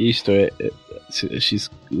 Once you get used to it, she's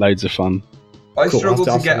loads of fun. I struggle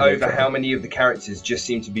to I'll get have to over how many of the characters just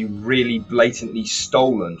seem to be really blatantly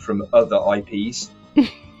stolen from other IPs.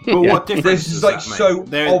 But what difference This is does like that make?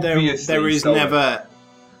 so There is stolen. never.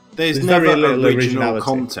 There's very never little original originality.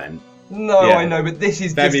 content. No, Yeah. I know, but this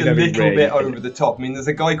is Very, just a very little rare, bit you over the top. I mean, there's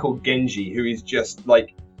a guy called Genji who is just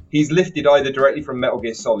like he's lifted either directly from Metal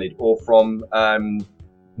Gear Solid or from Ninja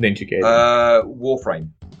Gaiden. Warframe.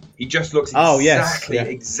 He just looks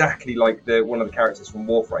exactly like one of the characters from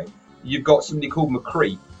Warframe. You've got somebody called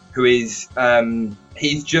McCree, who is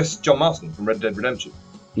he's just John Marston from Red Dead Redemption.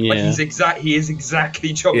 Yeah. Like he is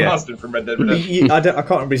exactly John Yeah. Marston from Red Dead Redemption. I can't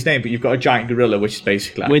remember his name, but you've got a giant gorilla, which is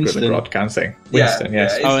basically like Winston. a gorilla god kind of thing. Winston,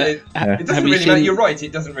 yes. It have doesn't you really matter. seen- You're right.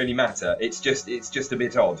 It doesn't really matter. It's just a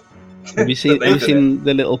bit odd. Have you seen? that they've Have you done seen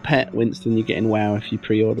the little pet Winston you get in WoW if you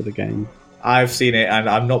pre-order the game? I've seen it, and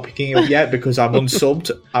I'm not picking it up yet because I'm unsubbed.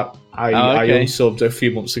 I okay. unsubbed a few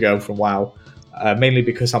months ago from WoW, mainly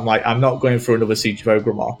because I'm not going through another Siege of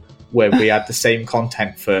Orgrimmar where we had the same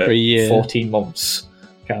content for a year. 14 months,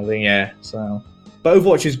 kind of thing. Yeah. So, but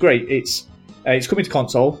Overwatch is great. It's coming to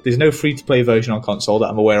console. There's no free-to-play version on console that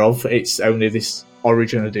I'm aware of. It's only this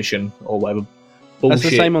Origin edition or whatever. Bullshit. That's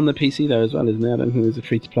the same on the PC though as well, isn't it? I don't think there's a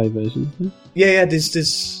free-to-play version. Is there? Yeah.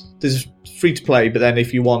 There's free to play, but then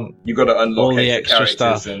if you want, You've got to unlock All the extra extra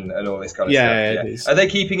characters stuff. and all this kind of Yeah, stuff. it is. Are they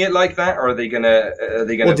keeping it like that, or are they gonna?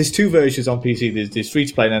 well, there's two versions on PC. There's free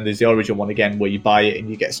to play, and then there's the Origin one again, where you buy it and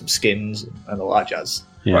you get some skins and all that jazz.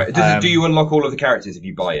 Yeah. Right? Do you unlock all of the characters if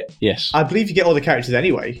you buy it? Yes. I believe you get all the characters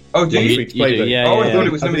anyway. Oh, do on the you? free to play You do, version. yeah, Oh, I yeah. thought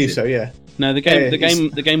it was I believe limited. so. Yeah. No, the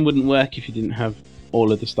Yeah, game wouldn't work if you didn't have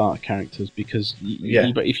all of the starter characters because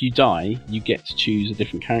but if you die, you get to choose a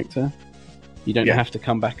different character. You don't Yeah. have to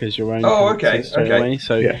come back as your own. Oh, character okay, straight okay. away.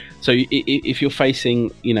 So, Yeah. if you're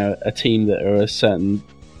facing, a team that are a certain,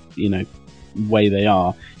 way they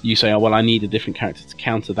are, you say, oh well, I need a different character to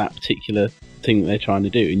counter that particular thing that they're trying to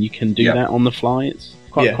do, and you can do Yeah. that on the fly. It's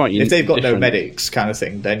quite If they've got different. no medics kind of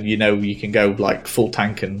thing, then you can go like full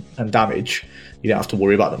tank and damage. You don't have to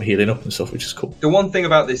worry about them healing up and stuff, which is cool. The one thing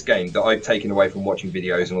about this game that I've taken away from watching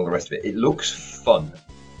videos and all the rest of it, it looks fun.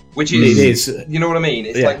 Which is, It is. You know what I mean?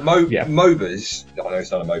 It's Yeah, like yeah. MOBAs. I know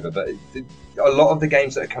it's not a MOBA, but a lot of the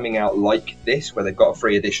games that are coming out like this, where they've got a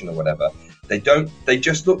free edition or whatever, they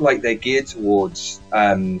just look like they're geared towards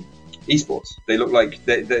esports. They look like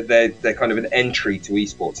they're kind of an entry to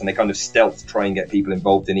esports, and they kind of stealth try and get people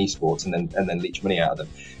involved in esports and then leech money out of them.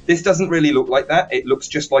 This doesn't really look like that. It looks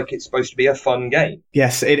just like it's supposed to be a fun game.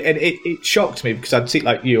 Yes, it shocked me because I'd seen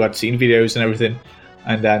videos and everything,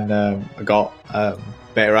 and then I got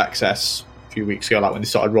beta access a few weeks ago, like when they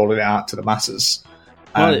started rolling it out to the masses.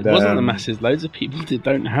 Well, it wasn't the masses. Loads of people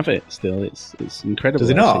don't have it still. It's incredible. Does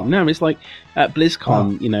it not? No, it's like at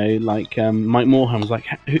BlizzCon, Mike Morhaime was like,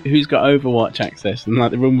 "Who's got Overwatch access?" And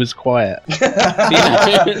like the room was quiet.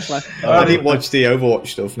 It's like, I didn't watch the Overwatch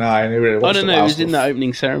stuff. No, I didn't really watch it was in the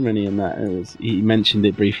opening ceremony, and that he mentioned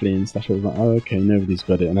it briefly and stuff. I was like, "Oh, okay, nobody's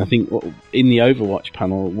got it." And I think in the Overwatch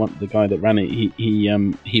panel, the guy that ran it,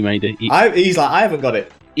 he made it. He's like, "I haven't got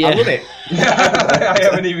it." Yeah. I love it. I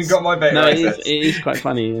haven't even got my beta access. It is quite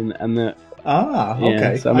funny, and the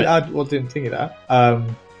okay. So I didn't think of that.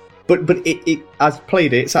 But I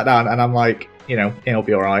played it, sat down, and I'm like, it'll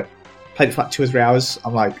be all right. Played it for like 2 or 3 hours.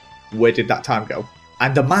 I'm like, where did that time go?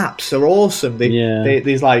 And the maps are awesome.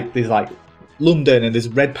 There's like London, and there's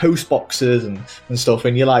red post boxes and stuff,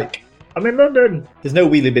 and you're like, I'm in London. There's no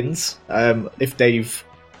wheelie bins. If Dave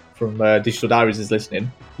from Digital Diaries is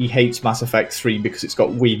listening, he hates Mass Effect 3 because it's got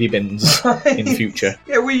wheelie bins in the future.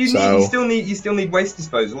 Yeah, well, you still need waste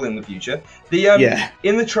disposal in the future.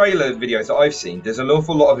 In the trailer videos that I've seen, there's an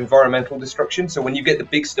awful lot of environmental destruction. So when you get the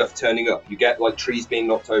big stuff turning up, you get like trees being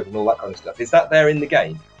knocked over and all that kind of stuff. Is that there in the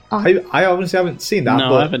game? I honestly haven't seen that.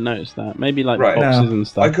 No, I haven't noticed that. Maybe like boxes and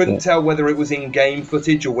stuff. I couldn't tell whether it was in-game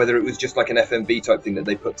footage or whether it was just like an FMV type thing that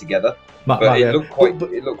they put together. It looked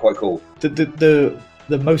quite cool.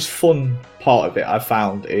 The most fun part of it I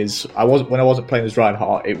found is when I wasn't playing as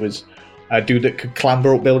Reinhardt, it was a dude that could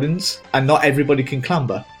clamber up buildings, and not everybody can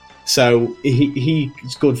clamber. So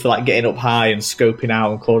he's good for like getting up high and scoping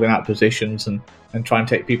out and calling out positions and trying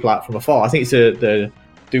to take people out from afar. I think it's the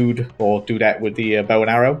dude or dudette with the bow and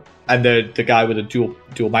arrow, and the guy with the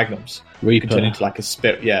dual magnums. Reaper. Can turn into like a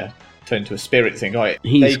spirit. Yeah, turn into a spirit thing. Oh,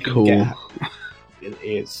 he's cool. It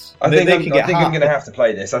is. I think I'm going to have to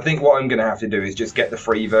play this. I think what I'm going to have to do is just get the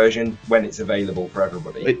free version when it's available for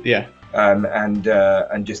everybody. And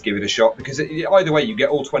just give it a shot, because either way you get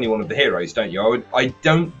all 21 of the heroes, don't you? I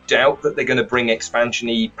don't doubt that they're going to bring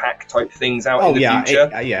expansion-y pack type things out in the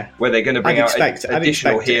future, where they're going to bring out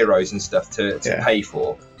additional heroes and stuff to pay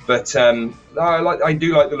for. But I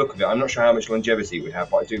do like the look of it. I'm not sure how much longevity it would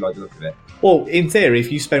have, but I do like the look of it. Well, in theory,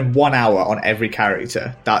 if you spend 1 hour on every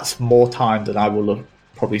character, that's more time than I will have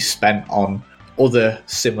probably spent on other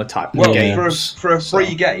similar type of games. For a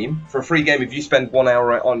free game, if you spend 1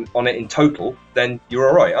 hour on it in total, then you're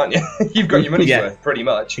all right, aren't you? You've got your money's worth, pretty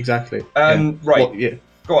much. Exactly. Right. Well,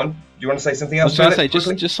 go on. Do you want to say something else? I was going to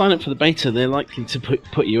say, just sign up for the beta. They're likely to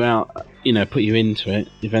put you out, put you into it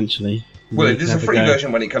eventually. Well, if there's a free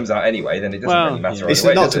version when it comes out anyway, then it doesn't really matter. It's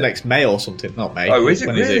not till next May or something, not May. Oh, is it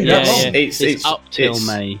really? Yeah. It's up till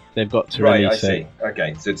May. They've got to release it. Right,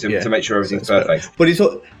 I see. Okay, to make sure everything's perfect. But it's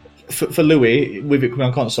for Louis, with it coming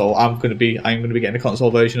on console, I'm going to be getting a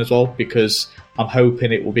console version as well, because I'm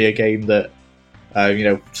hoping it will be a game that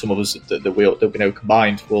some of us that we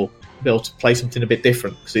combined will be able to play something a bit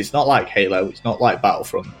different, because it's not like Halo, it's not like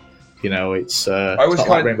Battlefront. It's not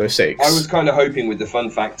like Rainbow Six. I was kind of hoping with the fun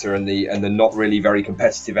factor and the not really very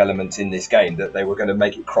competitive elements in this game that they were going to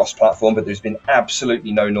make it cross-platform, but there's been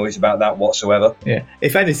absolutely no noise about that whatsoever. Yeah,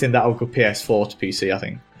 if anything, that'll go PS4 to PC.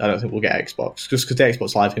 I don't think we'll get Xbox, just because the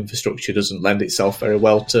Xbox Live infrastructure doesn't lend itself very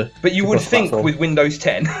well to. But you would think with Windows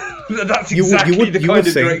 10 that's exactly the kind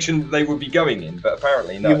of direction they would be going in, but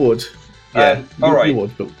apparently no. You would. Yeah, all right. You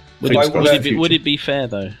would, but would it be fair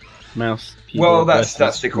though? Mouse. Well, that's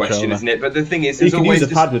the question, isn't it? But the thing is, you can use a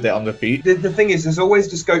pad with it on the feet. The thing is, there's always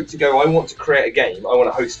the scope to go, I want to create a game, I want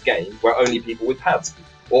to host a game where only people with pads,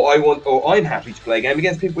 or I'm happy to play a game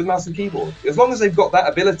against people with mouse and keyboard. As long as they've got that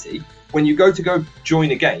ability, when you go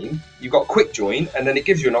join a game, you've got quick join, and then it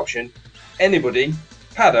gives you an option, anybody,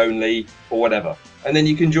 pad only, or whatever. And then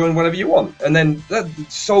you can join whenever you want, and then that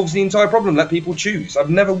solves the entire problem. Let people choose. I've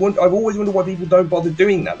always wondered why people don't bother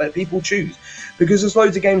doing that. Let people choose, because there's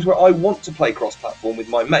loads of games where I want to play cross-platform with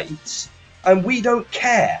my mates, and we don't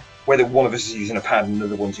care whether one of us is using a pad and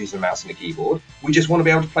another one's using a mouse and a keyboard. We just want to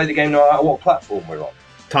be able to play the game no matter what platform we're on.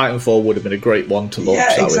 Titanfall would have been a great one to launch.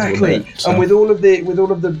 Yeah, exactly. With, so. And with all of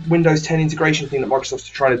the Windows 10 integration thing that Microsoft's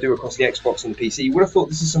trying to do across the Xbox and the PC, you would have thought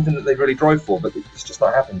this is something that they've really drive for, but it's just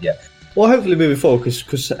not happened yet. Well, hopefully moving forward,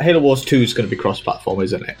 because Halo Wars 2 is going to be cross-platform,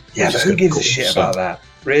 isn't it? Yeah, but who gives a shit about that?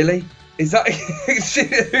 Really? Is that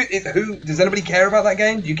who? Does anybody care about that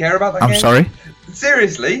game? Do you care about that game? I'm sorry?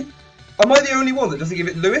 Seriously? Am I the only one that doesn't give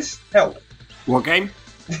it? Lewis, help. What game?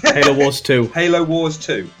 Halo Wars 2. Halo Wars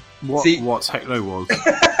 2. What's Halo Wars?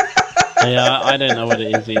 Yeah, I don't know what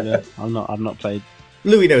it is either. I've not played.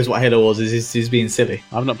 Louis knows what Halo Wars is. He's being silly.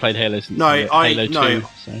 I've not played Halo since No, Halo 2.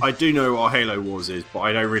 So. I do know what Halo Wars is, but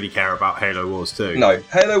I don't really care about Halo Wars 2. No,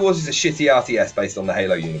 Halo Wars is a shitty RTS based on the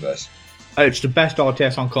Halo universe. It's the best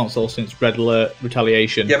RTS on console since Red Alert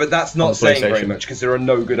Retaliation. Yeah, but that's not saying very much because there are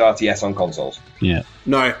no good RTS on consoles. Yeah.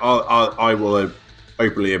 No, I will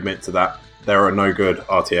openly admit to that. There are no good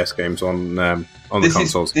RTS games on the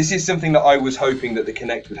consoles. This is something that I was hoping that the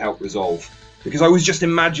Kinect would help resolve. Because I was just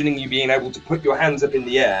imagining you being able to put your hands up in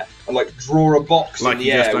the air and like draw a box in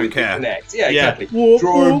the air with the Kinect. Yeah, exactly.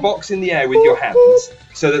 Draw a box in the air with your hands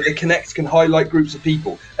so that the Kinect can highlight groups of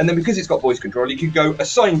people. And then because it's got voice control, you could go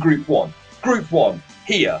assign group one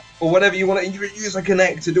here, or whatever you want to use a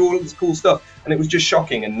Kinect to do all of this cool stuff. And it was just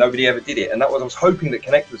shocking, and nobody ever did it. And I was hoping that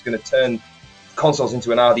Kinect was going to turn consoles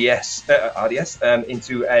into an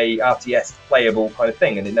into a RTS playable kind of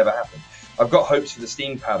thing, and it never happened. I've got hopes for the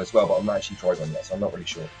Steam Pad as well, but I've not actually tried one yet, so I'm not really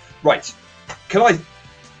sure. Right, can I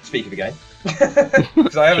speak of the game?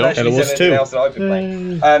 Because I haven't actually said anything else that I've been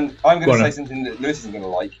playing. I'm going to say something that Lewis isn't going to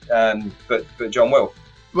like, but John will.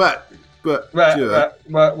 What? I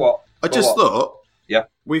just thought,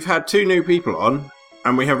 we've had 2 new people on,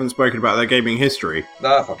 and we haven't spoken about their gaming history.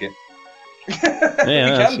 Nah, fuck it.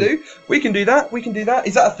 We can do that.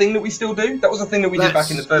 Is that a thing that we still do? That was a thing that we did back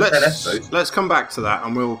in the first 10 episodes. Let's come back to that,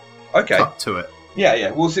 and we'll cut to it.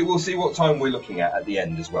 Yeah. We'll see what time we're looking at the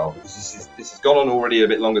end as well, because this has gone on already a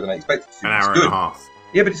bit longer than I expected to. An hour and a half.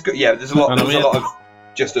 Yeah, but it's good. Yeah, there's a lot of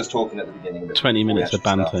just us talking at the beginning. 20 minutes of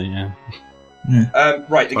banter. Start. Yeah.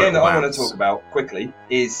 Right, the game that I want to talk about quickly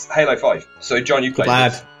is Halo 5. So, John, you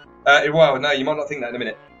played it. Well, no, you might not think that in a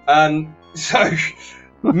minute.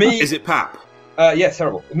 Is it pap? Yeah,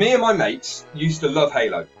 terrible. Me and my mates used to love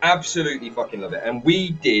Halo. Absolutely fucking love it. And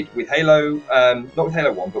we did with Halo, not with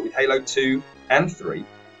Halo 1, but with Halo 2 and 3.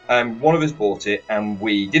 One of us bought it, and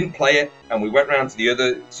we didn't play it, and we went round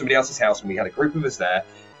to somebody else's house, and we had a group of us there,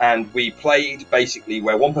 and we played basically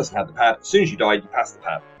where one person had the pad. As soon as you died, you passed the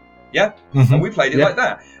pad. Yeah? Mm-hmm. And we played it like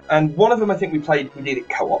that. And one of them, I think we did it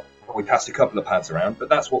co-op, and we passed a couple of pads around, but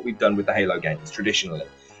that's what we've done with the Halo games, traditionally.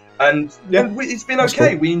 And it's been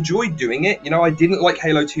okay. Cool. We enjoyed doing it. I didn't like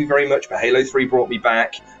Halo 2 very much, but Halo 3 brought me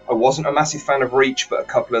back. I wasn't a massive fan of Reach, but a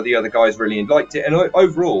couple of the other guys really liked it. And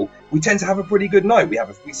overall, we tend to have a pretty good night. We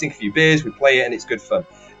sink a few beers, we play it, and it's good fun.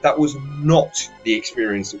 That was not the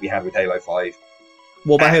experience that we had with Halo 5.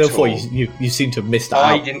 What about Halo 4? You seem to have missed out.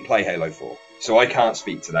 I didn't play Halo 4. So I can't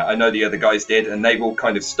speak to that. I know the other guys did, and they've all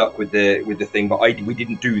kind of stuck with the thing. But we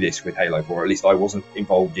didn't do this with Halo 4. Or at least I wasn't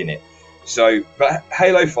involved in it. But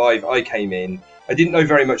Halo 5, I came in. I didn't know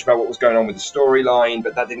very much about what was going on with the storyline,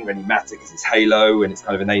 but that didn't really matter because it's Halo and it's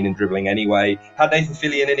kind of inane and dribbling anyway. Had Nathan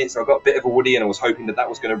Fillion in it, so I got a bit of a Woody, and I was hoping that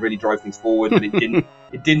was going to really drive things forward, but it didn't.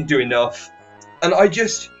 It didn't do enough. And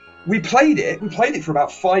we played it. We played it for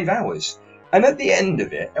about 5 hours. And at the end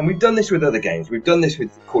of it, and we've done this with other games, we've done this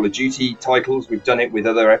with Call of Duty titles, we've done it with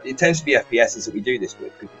it tends to be FPSs that we do this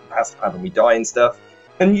with, because we pass the pad and we die and stuff.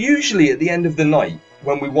 And usually at the end of the night,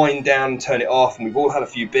 when we wind down and turn it off, and we've all had a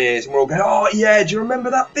few beers, and we're all going, oh yeah, do you remember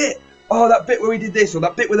that bit? Oh, that bit where we did this, or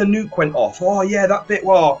that bit where the nuke went off. Oh yeah, that bit,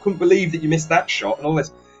 wow, I couldn't believe that you missed that shot, and all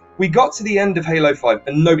this. We got to the end of Halo 5,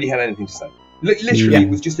 and nobody had anything to say. Literally, it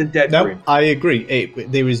was just a dead room. I agree.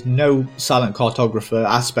 There is no silent cartographer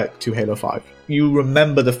aspect to Halo 5. You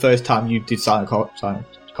remember the first time you did silent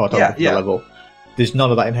cartographer level. There's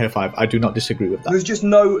none of that in Halo 5. I do not disagree with that.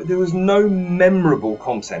 There was no memorable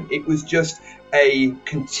content. It was just a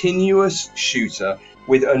continuous shooter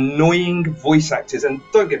with annoying voice actors. And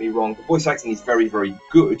don't get me wrong, the voice acting is very, very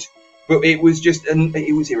good. But it was just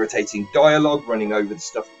it was irritating dialogue running over the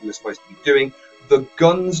stuff that we were supposed to be doing. The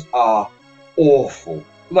guns are awful,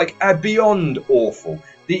 beyond awful.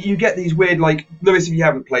 You get these weird, Lewis, if you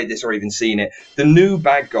haven't played this or even seen it, the new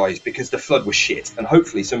bad guys, because the Flood was shit, and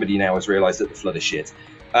hopefully somebody now has realised that the Flood is shit.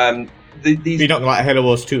 You're not going to like Halo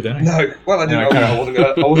Wars 2 then? No, well, I didn't know. I wasn't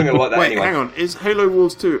going to like that. Wait, anyway. Hang on, is Halo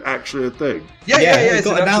Wars 2 actually a thing? Yeah. It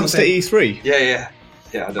got announced at E3. Yeah,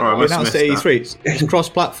 I don't know. It announced at E3. It's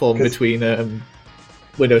cross-platform between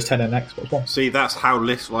Windows 10 and Xbox One. See, that's how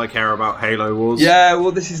little I care about Halo Wars. Yeah,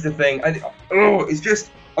 well, this is the thing. It's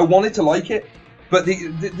just, I wanted to like it, but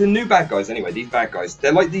the new bad guys, anyway, these bad guys,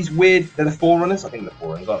 they're like these weird, they're the Forerunners. I think they're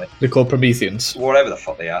Forerunners, aren't they? They're called Prometheans. Whatever the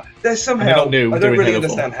fuck they are. They're somehow, they're not new, I don't really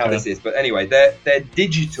understand how this is, but anyway, they're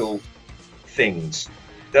digital things.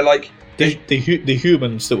 They're like... The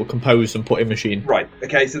humans that were composed and put in machine. Right,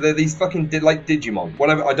 okay, so they're these fucking, like Digimon,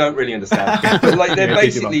 whatever, I don't really understand. But they're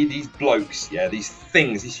basically Digimon. These blokes, these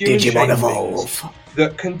things, these human Digimon evolve.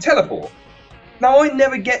 That can teleport. Now, I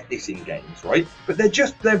never get this in games, right? But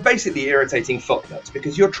they're basically irritating fucknuts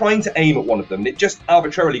because you're trying to aim at one of them and it just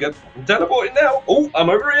arbitrarily goes, I'm teleporting now. Oh, I'm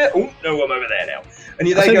over here. Oh, no, I'm over there now. And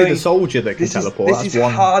you're there going, the soldier that can teleport. This is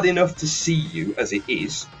hard enough to see you as it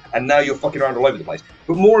is, and now you're fucking around all over the place.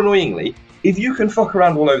 But more annoyingly, if you can fuck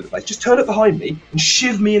around all over the place, just turn up behind me and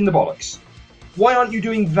shiv me in the bollocks. Why aren't you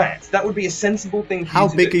doing that? That would be a sensible thing for you to do. How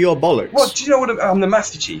big are your bollocks? Well, do you know what? I'm the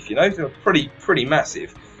Master Chief, you know? They're pretty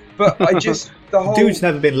massive. But I just... the whole... Dude's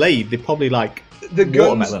never been laid. They're probably like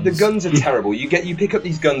watermelons. The guns are terrible. You pick up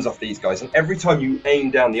these guns off these guys, and every time you aim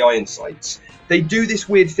down the iron sights, they do this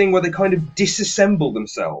weird thing where they kind of disassemble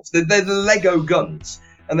themselves. They're the Lego guns,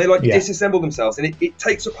 and they disassemble themselves, and it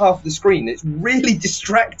takes up half of the screen. It's really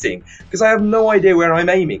distracting because I have no idea where I'm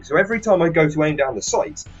aiming. So every time I go to aim down the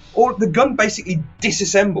sights, or the gun basically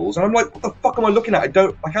disassembles, and I'm like, what the fuck am I looking at?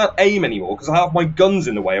 I can't aim anymore because I have my guns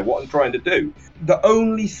in the way of what I'm trying to do. The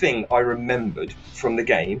only thing I remembered from the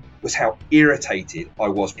game was how irritated I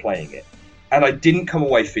was playing it. And I didn't come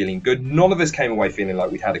away feeling good. None of us came away feeling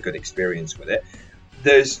like we'd had a good experience with it.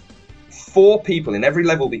 There's 4 people in every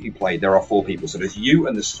level that you play. There are 4 people. So there's you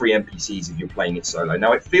and there's 3 NPCs if you're playing it solo.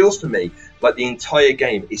 Now, it feels to me like the entire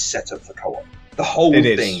game is set up for co-op. The whole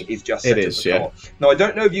thing is just set up for co-op. Now, I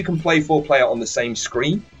don't know if you can play 4-player on the same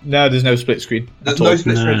screen. No, there's no split screen. There's no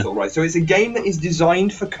split screen at all, right? So it's a game that is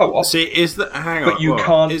designed for co-op. See, but you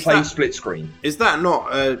can't play split screen. Is that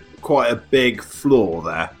not quite a big flaw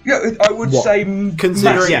there? Yeah, I would say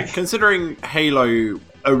considering Halo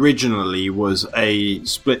originally was a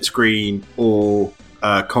split screen or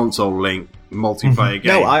console link multiplayer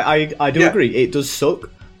game. No, I do agree. It does suck.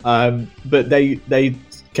 But they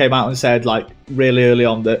came out and said like really early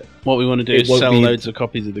on that what we want to do is sell loads of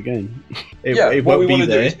copies of the game. It won't be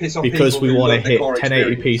there because we want to hit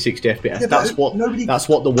 1080p 60 FPS. Yeah, that's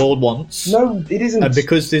what the world wants. No, it isn't. And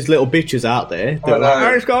because there's little bitches out there that are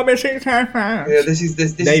like, it's got to be 60 FPS. Yeah, this is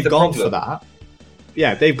they've the gone problem. for that.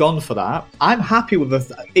 Yeah, they've gone for that. I'm happy with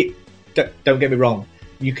it. Don't get me wrong.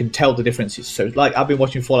 You can tell the differences. So, like, I've been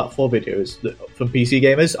watching Fallout 4 videos from PC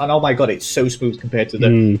gamers, and oh my god, it's so smooth compared to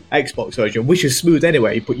the Xbox version, which is smooth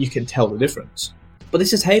anyway, but you can tell the difference. But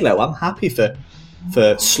this is Halo. I'm happy for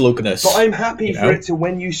slugness. But I'm happy for it to,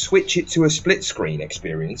 when you switch it to a split screen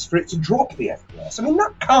experience, for it to drop the FPS. I mean,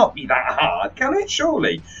 that can't be that hard, can it?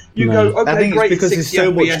 Surely. You go, okay, great, it's 60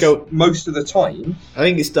 FPS most of the time. I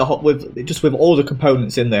think it's with all the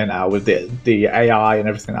components in there now, with the AI and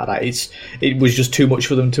everything like that. It was just too much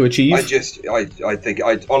for them to achieve. I think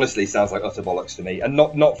it honestly sounds like utter bollocks to me, and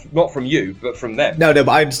not from you, but from them. No, but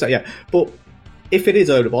I understand. Yeah, but if it is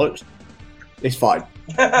utter bollocks, it's fine.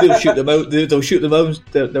 They'll shoot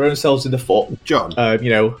their own selves in the foot. John,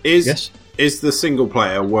 is the single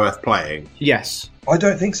player worth playing? Yes. I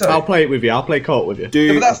don't think so. I'll play it with you. I'll play co-op with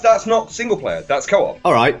you. But that's not single player. That's co-op.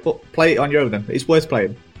 All right, but play it on your own then. It's worth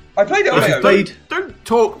playing. I played it on my own. Don't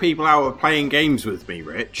talk people out of playing games with me,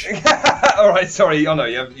 Rich. All right, sorry. I know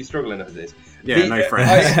you're struggling with this. Yeah, no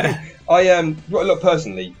friends. Look,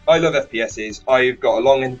 personally, I love FPSs. I've got a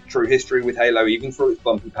long and true history with Halo, even through its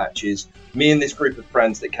bumpy patches. Me and this group of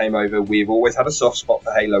friends that came over, we've always had a soft spot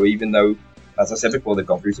for Halo, even though, as I said before, they've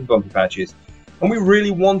gone through some bumpy patches. And we really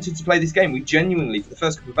wanted to play this game. We genuinely, for the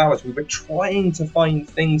first couple of hours, we were trying to find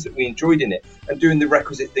things that we enjoyed in it and doing the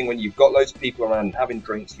requisite thing when you've got loads of people around and having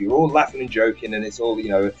drinks, you're all laughing and joking, and it's all,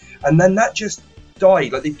 and then that just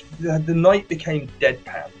died. Like the night became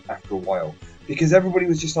deadpan after a while because everybody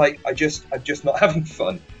was just like, I'm just not having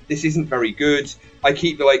fun. This isn't very good.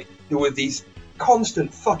 There were these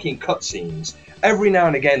constant fucking cutscenes. Every now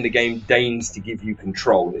and again, the game deigns to give you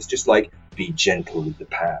control. It's just like, be gentle with the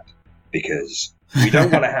pad, because we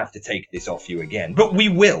don't want to have to take this off you again, but we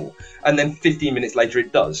will. And then 15 minutes later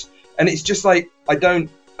it does. And it's just like, I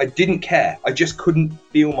didn't care. I just couldn't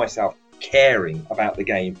feel myself caring about the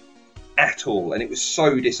game at all. And it was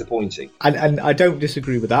so disappointing. And I don't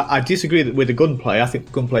disagree with that. I disagree with the gunplay. I think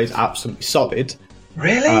the gunplay is absolutely solid.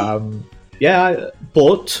 Really? Yeah,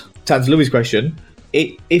 but to answer Louis' question,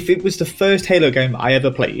 if it was the first Halo game I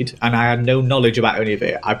ever played and I had no knowledge about any of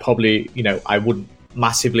it, I probably, I wouldn't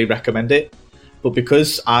massively recommend it. But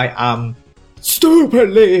because I am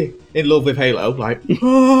stupidly in love with Halo, like,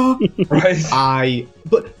 right. I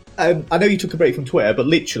know you took a break from Twitter, but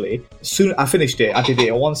literally, as soon as I finished it, I did it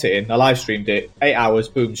in one sitting, I live streamed it, 8 hours,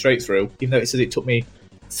 boom, straight through, even though it says it took me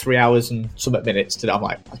 3 hours and some minutes to do. I'm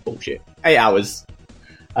like, that's bullshit. 8 hours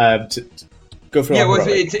to go through. Yeah, well,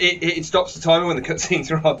 it stops the timer when the cutscenes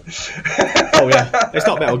are on. Oh yeah, it's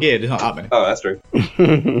not Metal Gear. There's not that many. Oh, that's true.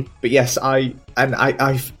 But yes,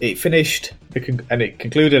 it finished and it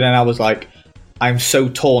concluded, and I was like, I'm so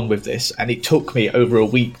torn with this, and it took me over a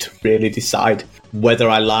week to really decide whether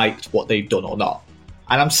I liked what they'd done or not.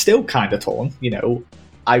 And I'm still kind of torn, you know.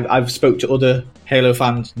 I've spoke to other Halo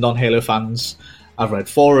fans, non-Halo fans. I've read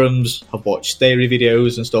forums, I've watched theory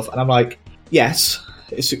videos and stuff, and I'm like, yes,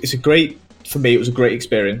 it's a great, for me, it was a great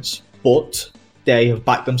experience, but they have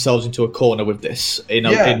backed themselves into a corner with this in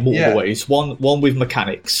multiple ways. One with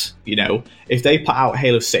mechanics, you know. If they put out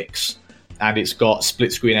Halo 6 and it's got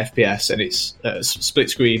split screen FPS and it's split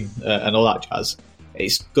screen and all that jazz,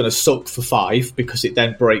 it's going to suck for 5 because it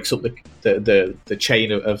then breaks up the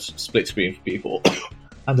chain of split screen for people.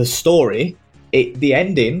 And the story, the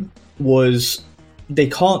ending was, they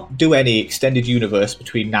can't do any extended universe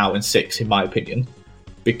between now and 6, in my opinion,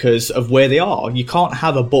 because of where they are. You can't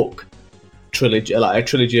have a book trilogy, like a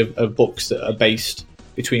trilogy of books that are based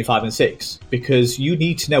between 5 and 6, because you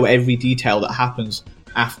need to know every detail that happens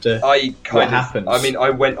after what happens. I mean, I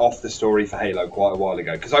went off the story for Halo quite a while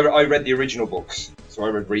ago because I read the original books. So I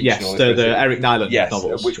read Reach. Yes, the Eric Nyland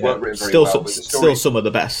novels, which weren't written very well. Still some of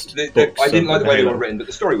the best books. I didn't like the way they were written, but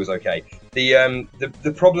the story was okay.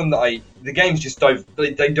 The problem that the games just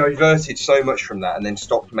they diverted so much from that and then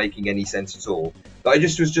stopped making any sense at all. That I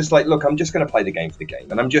just was just like, look, I'm just going to play the game for the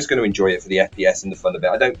game, and I'm just going to enjoy it for the FPS and the fun of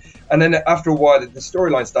it. And then after a while, the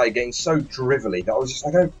storyline started getting so drivelly that I was just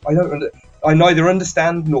like, I neither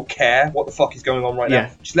understand nor care what the fuck is going on right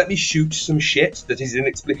now. Just let me shoot some shit that is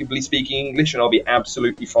inexplicably speaking English, and I'll be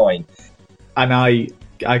absolutely fine. And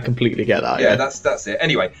I completely get that. Yeah, that's it.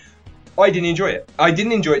 Anyway, I didn't enjoy it. I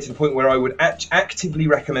didn't enjoy it to the point where I would actively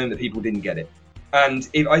recommend that people didn't get it. And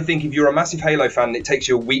I think if you're a massive Halo fan and it takes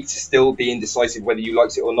you a week to still be indecisive whether you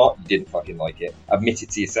liked it or not, you didn't fucking like it. Admit it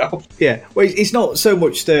to yourself. Yeah, well, it's not so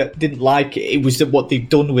much that didn't like it, it was that what they've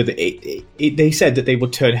done with it. They said that they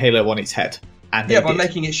would turn Halo on its head. And by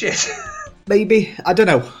making it shit. Maybe, I don't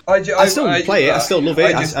know. I still play it. I still love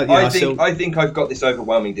it. I think I've got this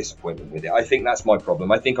overwhelming disappointment with it. I think that's my problem.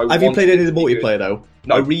 Have you played any of the multiplayer though?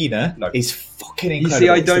 No. Arena is fucking incredible.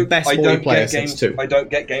 You see, it's the best multiplayer since 2. I don't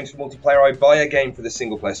get games for multiplayer. I buy a game for the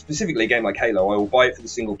single player. Specifically, a game like Halo, I will buy it for the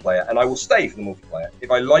single player, and I will stay for the multiplayer. If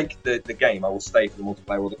I like the game, I will stay for the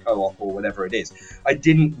multiplayer or the co-op or whatever it is. I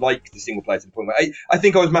didn't like the single player to the point where I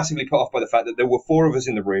think I was massively put off by the fact that there were 4 of us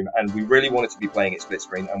in the room, and we really wanted to be playing it split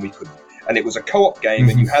screen, and we couldn't. And it was a co-op game,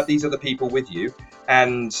 and you had these other people with you,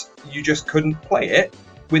 and you just couldn't play it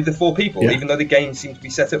with the 4 people, even though the game seemed to be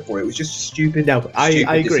set up for it. It was just stupid. No, I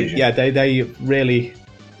agree. Decision. Yeah, they really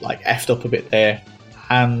effed up a bit there,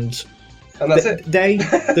 and that's it.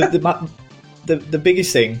 The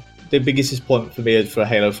biggest thing, the biggest disappointment for me as for a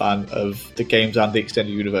Halo fan of the games and the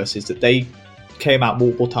extended universe is that they came out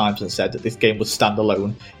multiple times and said that this game would stand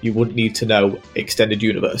alone. You wouldn't need to know extended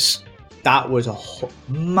universe. That was a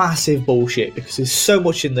massive bullshit, because there's so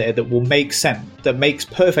much in there that will make sense, that makes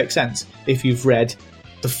perfect sense if you've read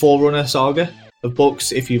the Forerunner saga of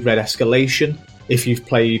books, if you've read Escalation, if you've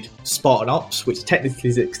played Spartan Ops, which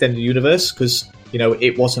technically is an extended universe because, you know,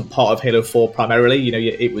 it wasn't part of Halo 4 primarily, you know,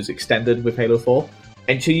 it was extended with Halo 4.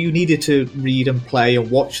 And so you needed to read and play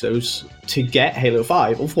and watch those to get Halo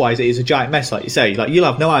 5. Otherwise, it is a giant mess, like you say. Like, you'll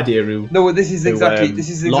have no idea who. No, this is exactly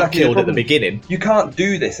Locke killed at the beginning. You can't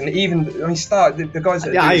do this, and even the guys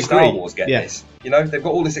that do Star Wars get this. You know, they've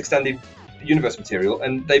got all this extended universe material,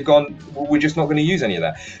 and they've gone, well, we're just not going to use any of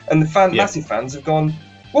that. And the massive fans have gone,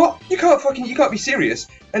 what? You can't be serious.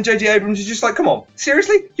 And J.J. Abrams is just like, come on,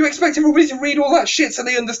 seriously? You expect everybody to read all that shit so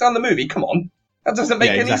they understand the movie? Come on, that doesn't make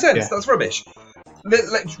any sense. Yeah. That's rubbish.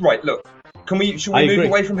 Right, look. Should we move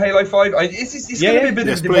away from Halo 5? It's going to be a bit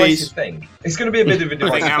of a divisive thing. It's going to be a bit of a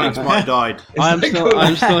divisive thing. Alex might have died.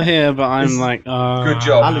 I'm still here, but I'm like, good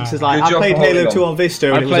job. Alex is like, I played Halo 2 on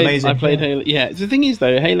Vista and it was amazing. I played Halo. Yeah, the thing is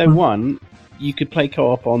though, Halo 1, you could play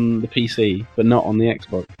co-op on the PC, but not on the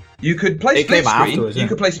Xbox. You could play split screen. You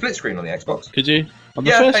could play split screen on the Xbox. Could you? On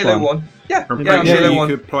the first Halo 1. Yeah, Halo 1.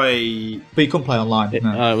 You could play, but you couldn't play online. It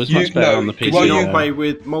was much better on the PC. Could you not play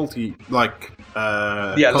with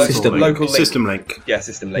System Link. Yeah,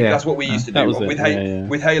 System Link. That's what we used to do.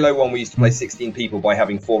 With Halo 1, we used to play 16 people by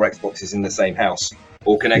having 4 Xboxes in the same house,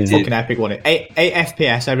 all connected. Fucking epic, wasn't it? 8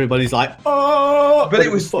 FPS, everybody's like, oh! But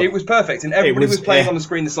it was perfect, and everybody was playing on the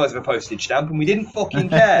screen the size of a postage stamp, and we didn't fucking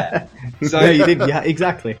care. So no, you didn't. Yeah,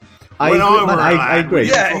 exactly. I agree.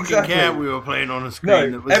 Yeah, fucking exactly. care we were playing on a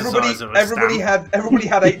screen that was the size of a everybody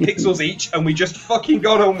had 8 pixels each, and we just fucking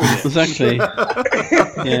got on with it. Exactly.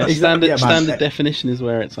 Yeah, Yeah, man. standard definition is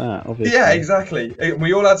where it's at, obviously. Yeah, exactly.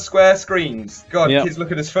 We all had square screens. God, Yep. kids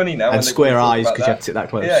look at us funny now. And when they square talk eyes about because you that. have to sit that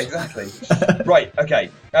close. Yeah, exactly. Right, okay.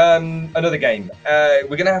 Another game. We're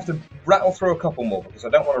going to have to rattle through a couple more because I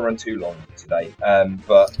don't want to run too long today.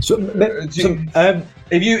 But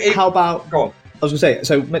How about? Go on. I was going to say,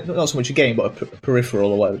 so not so much a game, but a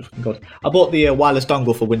peripheral or whatever it's called. I bought the wireless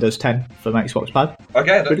dongle for Windows 10 for my Xbox Pad.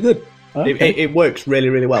 Okay. Pretty good. Okay. It works really,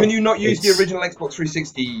 really well. Can you not use the It's- original Xbox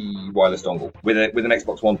 360 wireless dongle with an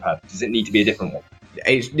Xbox One pad? Does it need to be a different one?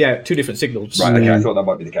 It's, two different signals. Right, okay, I thought that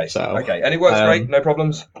might be the case. So, okay, and it works great, no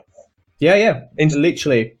problems? Yeah. It's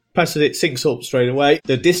literally presses it, syncs up straight away.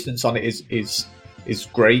 The distance on it is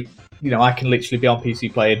great. You know, I can literally be on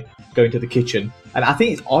PC playing, going to the kitchen, and I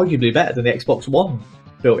think it's arguably better than the Xbox One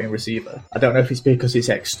built-in receiver. I don't know if it's because it's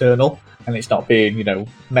external and it's not being,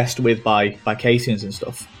 messed with by casings and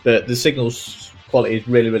stuff. But the signals quality is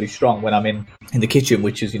really, really strong when I'm in the kitchen,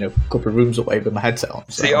 which is, a couple of rooms away with my headset on.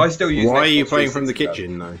 So. See, I still use. Why an are you Xbox playing from the 360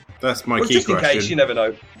 kitchen, though? That's my Well, key just in question. case, you never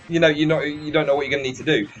know. You don't know what you're going to need to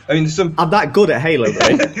do. I mean, some. I'm that good at Halo,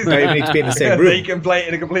 right? Don't even need to be in the same They room. can play it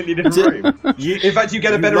in a completely different room. In fact, you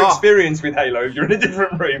get a better laugh. experience with Halo if you're in a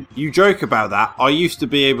different room. You joke about that. I used to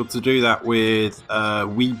be able to do that with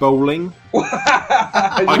Wii bowling. You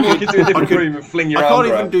walk into a different room and fling your I arm can't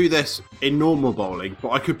even around. do this in normal bowling, but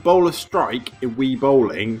I could bowl a strike in Wii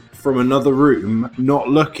bowling from another room, not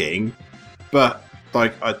looking, but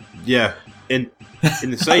in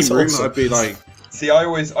the same room, awesome. I'd be like, See, I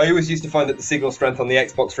always used to find that the signal strength on the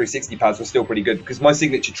Xbox 360 pads was still pretty good because my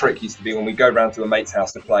signature trick used to be when we go round to a mate's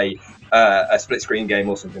house to play a split screen game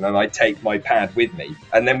or something, and I'd take my pad with me,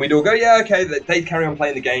 and then we'd all go, yeah, okay, they'd carry on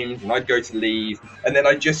playing the games, and I'd go to leave, and then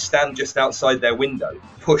I'd just stand just outside their window,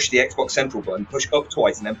 push the Xbox Central button, push up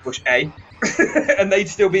twice, and then push A, and they'd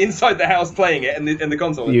still be inside the house playing it, and the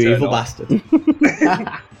console would You turn evil off. bastard.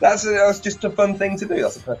 That's just a fun thing to do.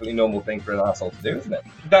 That's a perfectly normal thing for an asshole to do, isn't it?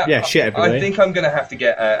 Yeah, shit everywhere. I think I'm going to have to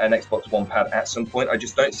get an Xbox One pad at some point. I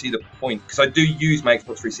just don't see the point because I do use my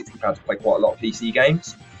Xbox 360 pad to play quite a lot of PC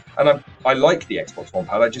games, and I like the Xbox One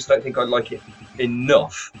pad. I just don't think I like it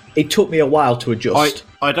enough. It took me a while to adjust.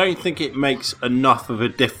 I don't think it makes enough of a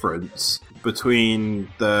difference between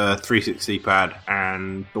the 360 pad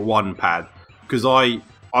and the One pad because I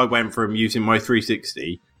went from using my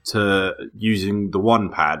 360 to using the One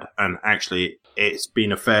pad, and actually it's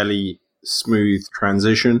been a fairly smooth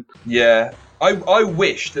transition. Yeah, I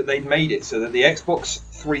wish that they'd made it so that the Xbox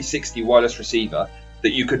 360 wireless receiver,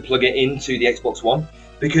 that you could plug it into the Xbox One,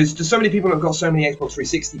 because to so many people who've got so many Xbox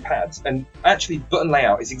 360 pads, and actually button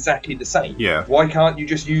layout is exactly the same. Yeah. Why can't you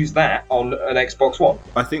just use that on an Xbox One?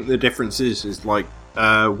 I think the difference is like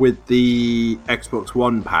with the Xbox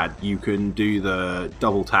One pad, you can do the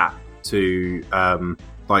double tap to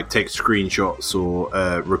like take screenshots or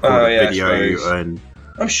record a video, I suppose. and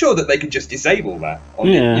I'm sure that they could just disable that.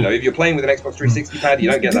 Yeah. If you're playing with an Xbox 360 pad, you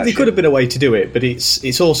don't get that. There could have been a way to do it, but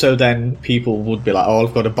it's also then people would be like, oh,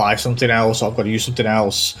 I've got to buy something else, I've got to use something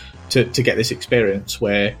else to get this experience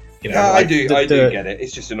where, Yeah, like I do get it.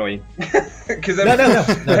 It's just annoying because No,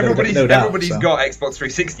 everybody's no doubt, everybody's so. got Xbox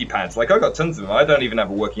 360 pads. Like I got tons of them. I don't even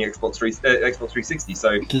have a working Xbox 360.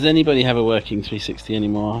 So Does anybody have a working 360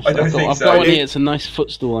 anymore? I don't I've got, think I've so. got one here. It's a nice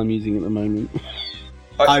footstool I'm using at the moment.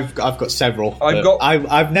 I've got several. I've but got-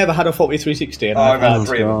 I've never had a 360, and I've had Oh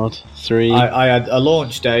three of them. God, 3. I had a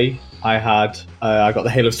launch day. I got the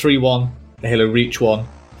Halo 3 one, the Halo Reach one.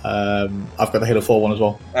 I've got the Halo 4 one as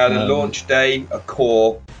well. I had a launch day, a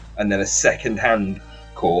core, and then a second-hand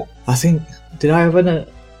core. I think did I have I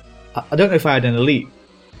don't know if I had an Elite.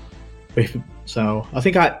 So I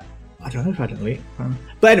think I don't know if I had an Elite.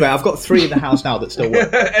 But anyway, I've got 3 in the house now that still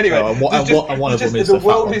work. Anyway, So, and one of them is the the fat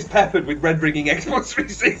world one. is peppered with red-rigging Xbox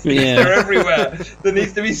 360s. Yeah. They're everywhere. There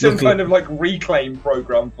needs to be some Luckily- kind of like reclaim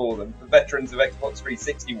program for them, for veterans of Xbox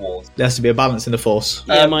 360 wars. There has to be a balance in the force.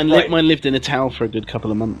 Yeah, mine right. lived in a towel for a good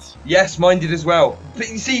couple of months. Yes, mine did as well. But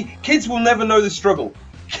you see, kids will never know the struggle.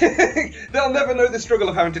 They'll never know the struggle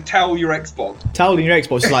of having to towel your Xbox. Toweling your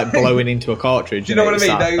Xbox is like blowing into a cartridge. Do you know what I It's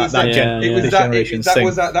mean? That, That was- that yeah, gen- yeah. It was this that. generation's That thing.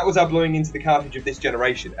 was that. That was our blowing into the cartridge of this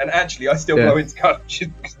generation. And actually, I still Yeah. blow into cartridges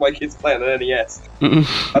because my kids play on an NES, and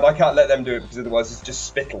I can't let them do it because otherwise it's just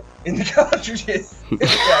spittle in the cartridges.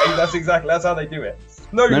 Yeah, that's how they do it.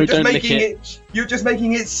 No, No, you're just don't lick making it. You're just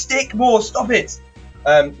making it stick more. Stop it.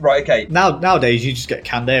 Right, okay. Nowadays, you just get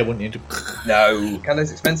canned air, wouldn't you? No, canned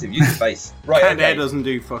air's expensive. Use the face. Right, Canned okay. air doesn't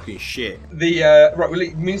do fucking shit. Right, we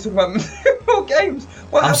need to talk about more games.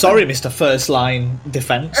 I'm sorry, Mr. First Line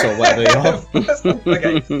Defense or whatever you are.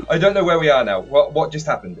 Okay, I don't know where we are now. What just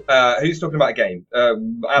happened? Who's talking about a game?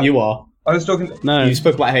 You are. I was talking. No, You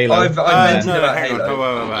spoke about Halo. I've mentioned No, about hang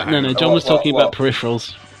Halo. on. no. John was talking about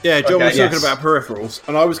peripherals. Yeah, John Okay, was talking yes. about peripherals,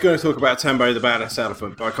 and I was going to talk about Tembo the Badass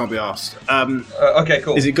Elephant, but I can't be asked. Okay,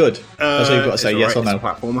 cool. Is it good? That's all you've got to say, it's yes or alright, no.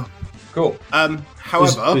 It's a platformer. Cool.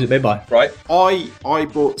 However, Who's it made by? Right. I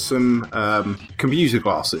bought some computer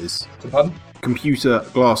glasses. Pardon? Computer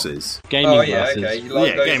glasses. Gaming Oh yeah, glasses. okay. You like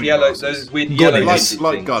Yeah, those gaming yellow, glasses. those weird Gunners. yellow Like, tinted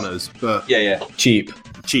like things. gunners, but Yeah. Cheap.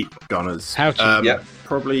 cheap gunners. How cheap? Yep.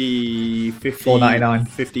 Probably 50, $4.99.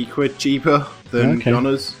 50 quid cheaper than Okay.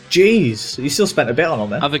 gunners. Jeez, you still spent a bit on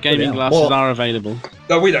them. Other gaming glasses are available.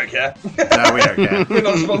 No, we don't care. No, we don't care. We're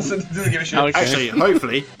not sponsored. Doesn't give a shit. Okay. Actually,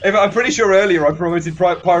 hopefully, I'm pretty sure earlier I promoted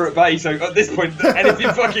Pirate Bay, so at this point anything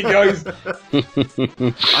fucking goes.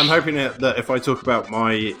 I'm hoping that if I talk about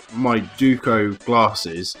my Duco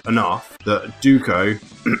glasses enough, that Duco,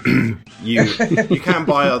 you can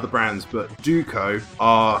buy other brands, but Duco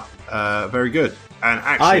are very good. And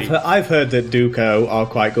actually, I've heard that Duco are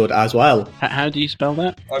quite good as well. How do you spell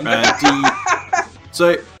that?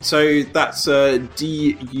 So that's DUCO,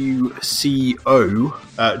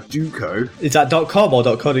 Duco. Is that .com or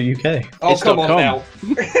 .co.uk? Oh, It's come on .com. now.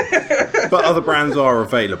 But other brands are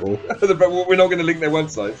available. We're not going to link their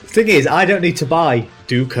website. Thing is, I don't need to buy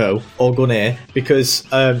Duco or Gunnair because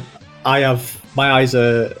my eyes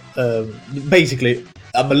are basically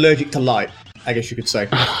I'm allergic to light. I guess you could say.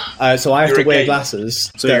 So I have You're to a wear gamer.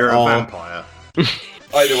 glasses. So that you're a are- vampire.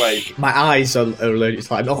 Either way, My eyes are allergic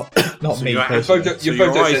to light, not So me you're personally. Photo- So You're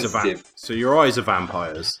your eyes are photosensitive. So your eyes are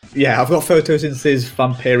vampires. Yeah, I've got photosynthesis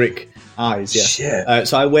vampiric eyes. Yeah. Shit.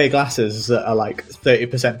 So I wear glasses that are like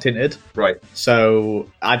 30% tinted. right. So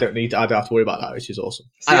I don't have to worry about that, which is awesome.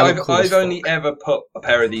 See, And I look I've cool as only fuck. ever put a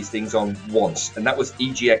pair of these things on once, and that was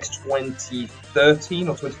EGX 2013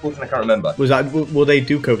 or 2014. I can't remember. Was that were they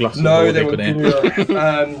Duco glasses? or No, were they were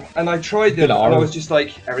Gunnair? and I tried them, Good and I arm. was just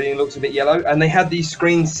like, everything looks a bit yellow. And they had these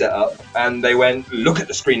screens set up, and they went, look at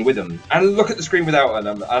the screen with them, and look at the screen without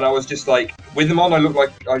them. And I was just like, with them on, I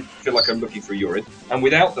feel like I'm looking for urine, and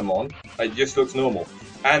without them on, it just looks normal.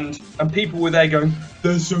 And people were there going,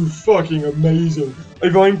 they're so fucking amazing.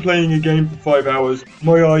 If I'm playing a game for 5 hours,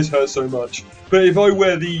 my eyes hurt so much. But if I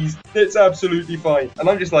wear these, it's absolutely fine. And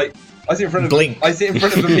I'm just like, I sit in front of Blink. a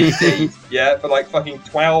PC, yeah, for like fucking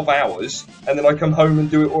 12 hours, and then I come home and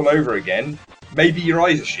do it all over again. Maybe your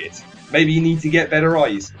eyes are shit. Maybe you need to get better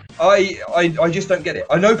eyes. I just don't get it.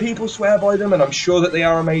 I know people swear by them, and I'm sure that they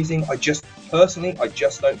are amazing. I just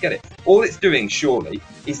don't get it. All it's doing, surely,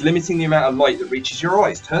 is limiting the amount of light that reaches your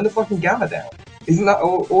eyes. Turn the fucking gamma down. Isn't that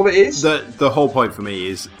all it is? The whole point for me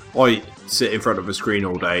is I sit in front of a screen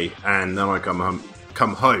all day, and then I come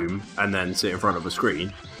home, and then sit in front of a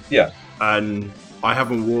screen. Yeah. And I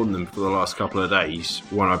haven't worn them for the last couple of days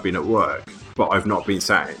when I've been at work, but I've not been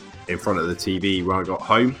sat in front of the TV when I got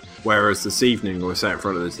home. Whereas this evening I was sat in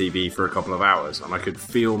front of the TV for a couple of hours, and I could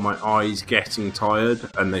feel my eyes getting tired,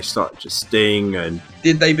 and they started to sting. And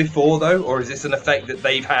Did they before, though? Or is this an effect that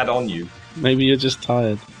they've had on you? Maybe you're just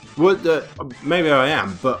tired. maybe I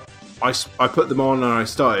am, but I put them on and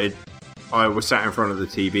I was sat in front of the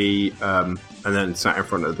TV, and then sat in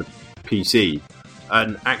front of the PC,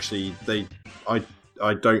 and actually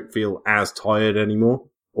I don't feel as tired anymore,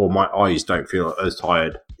 or my eyes don't feel as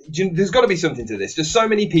tired. There's got to be something to this. There's so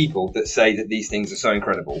many people that say that these things are so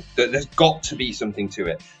incredible that there's got to be something to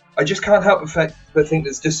it. I just can't help but think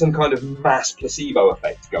there's just some kind of mass placebo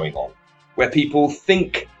effect going on, where people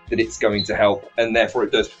think that it's going to help and therefore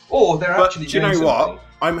it does. Or they're But actually do you doing know something. what?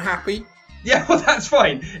 I'm happy. Yeah, well, that's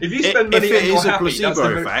fine. If you spend money if it and you're is a happy, that's placebo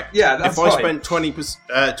the- effect, yeah, that's if I fine. spent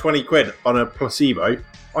 20 quid on a placebo,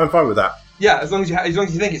 I'm fine with that. Yeah, as long as you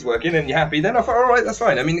think it's working and you're happy, then all right, that's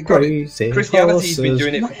fine. I mean, God, Crazy Christianity's been horses.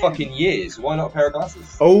 doing it for fucking years. Why not a pair of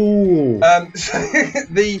glasses? Oh,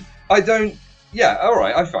 Yeah, all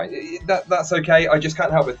right, I'm fine. That's okay. I just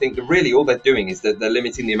can't help but think that really all they're doing is that they're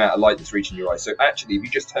limiting the amount of light that's reaching your eyes. So actually, if you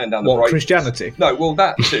just turn down the what brightness, Christianity? no, well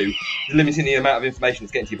that too, limiting the amount of information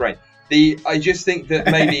that's getting to your brain. I just think that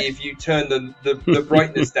maybe if you turn the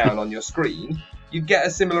brightness down on your screen, you'd get a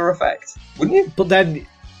similar effect, wouldn't you?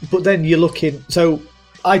 But then you're looking. So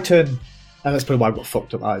I turn, and that's probably why I've got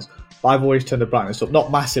fucked up eyes. But I've always turned the brightness up,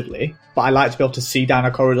 not massively, but I like to be able to see down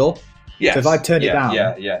a corridor. Yes. So if I turn it down,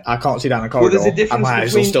 yeah. I can't see down a Well, corridor, there's a difference and my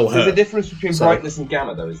eyes will between still there's a hurt. difference between So- brightness and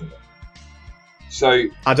gamma, though, isn't there? So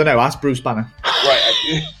I don't know. Ask Bruce Banner.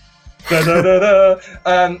 right, Yeah,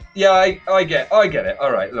 I get it.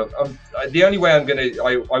 All right, look, the only way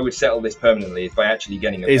I would settle this permanently is by actually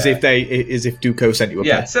getting a pair. Is if Duco sent you a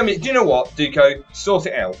pair. Send me. Do you know what, Duco? Sort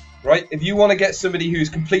it out, right? If you want to get somebody who's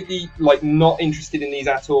completely not interested in these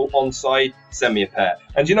at all on side, send me a pair.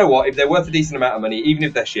 And do you know what? If they're worth a decent amount of money, even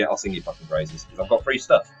if they're shit, I'll sing you fucking praises because I've got free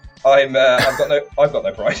stuff. I've got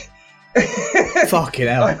no pride. Fucking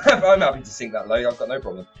hell. I'm happy to sink that low. I've got no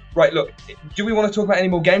problem. Right, look, do we want to talk about any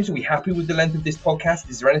more games? Are we happy with the length of this podcast?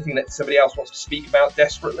 Is there anything that somebody else wants to speak about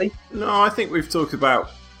desperately? No, I think we've talked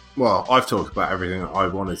about... Well, I've talked about everything that I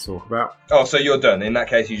wanted to talk about. Oh, so you're done. In that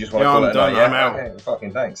case, you just want to call it a night, I'm out. Okay,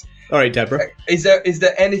 fucking thanks. All right, Deborah. Is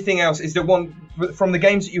there anything else? Is there one from the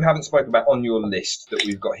games that you haven't spoken about on your list that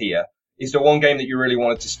we've got here? Is there one game that you really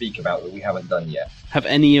wanted to speak about that we haven't done yet? Have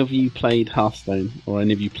any of you played Hearthstone, or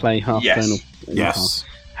any of you play Hearthstone? Yes.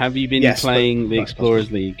 Have you been playing the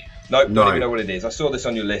Explorers League? No, don't even know what it is. I saw this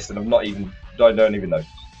on your list, and I don't even know.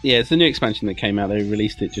 Yeah, it's a new expansion that came out. They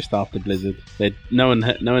released it just after Blizzard. No one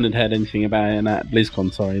had heard anything about it, and at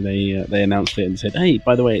BlizzCon, they announced it and said, "Hey,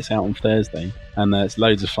 by the way, it's out on Thursday, and it's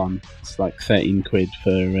loads of fun. It's like £13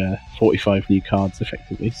 for 45 new cards,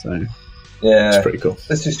 effectively." So. Yeah, it's pretty cool.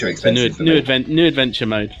 That's just too expensive. New adventure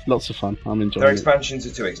mode, lots of fun. I'm enjoying it. Their expansions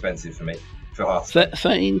are too expensive for me. For half.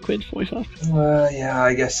 £13, 45. Yeah,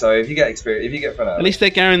 I guess so. If you get experience, if you get fun out of it. At least they're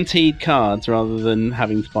guaranteed cards rather than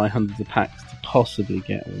having to buy hundreds of packs to possibly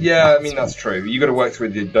get them. Yeah, I mean that's true. You got to work through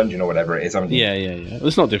the dungeon or whatever it is, haven't you? Yeah.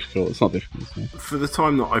 It's not difficult. So. For the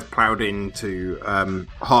time that I've ploughed into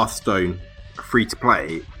Hearthstone free to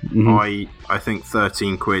play, I think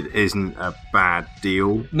 £13 isn't a bad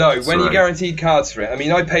deal. No, when you're guaranteed cards for it. I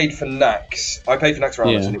mean, I paid for Nax. for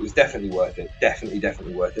Armas, and it was definitely worth it. Definitely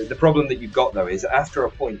worth it. The problem that you've got though is after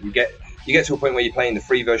a point you get to a point where you're playing the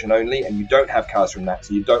free version only, and you don't have cards from Nax,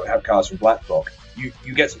 and you don't have cards from BlackRock.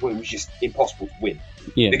 You get to a point where it's just impossible to win.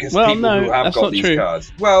 Yeah. Because people who have got these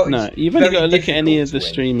cards. Well, no, you've only got to look at any of the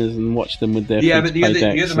streamers and watch them with their but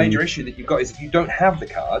the other major issue that you've got is if you don't have the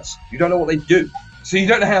cards, you don't know what they do. So you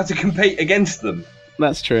don't know how to compete against them.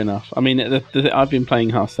 That's true enough. I mean, I've been playing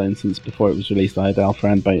Hearthstone since before it was released. I had alpha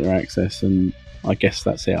and beta access, and I guess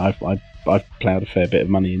that's it. I've ploughed a fair bit of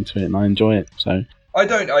money into it, and I enjoy it. So I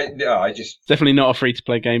just definitely not a free to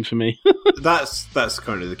play game for me. That's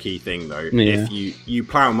kind of the key thing, though. Yeah. If you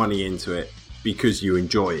plough money into it because you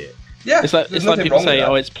enjoy it. Yeah, it's like people say,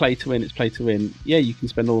 "Oh, it's play to win. It's play to win." Yeah, you can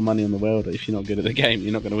spend all the money in the world, but if you're not good at the game,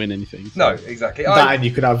 you're not going to win anything. So. No, exactly. And you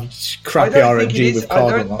could have crappy RNG with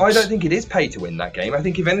card unlocks. I don't think it is pay to win that game. I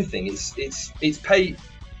think if anything, it's pay.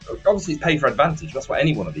 Obviously, it's pay for advantage. That's what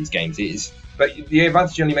any one of these games is. But the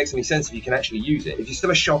advantage only makes any sense if you can actually use it. If you're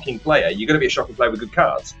still a shocking player, you're going to be a shocking player with good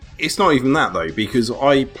cards. It's not even that though, because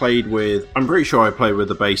I'm pretty sure I played with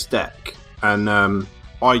the base deck, and I'm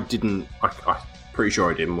pretty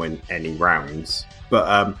sure I didn't win any rounds.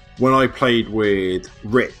 But when I played with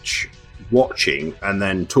Rich, watching and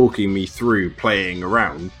then talking me through playing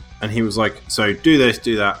around, and he was like, "So do this,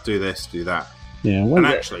 do that, do this, do that." Yeah, and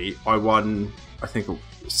actually, I won. I think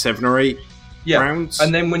 7 or 8 rounds.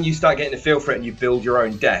 And then when you start getting a feel for it and you build your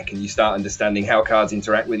own deck and you start understanding how cards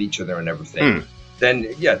interact with each other and everything, then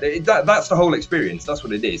that's the whole experience. That's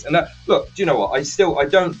what it is. And look, do you know what? I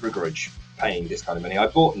don't begrudge paying this kind of money. I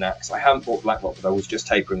bought Nax. I haven't bought BlackRock, but I was just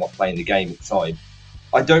tapering off playing the game at the time.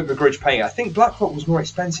 I don't begrudge paying. I think BlackRock was more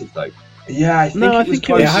expensive though. Yeah, I think it was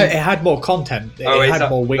closer. It had more content. It had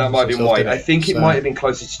more wings. That might be why. I think it might have been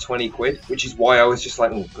closer to £20, which is why I was just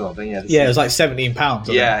like, oh god, yeah. It was like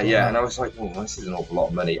 £17. Yeah, and I was like, oh, this is an awful lot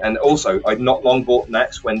of money. And also, I'd not long bought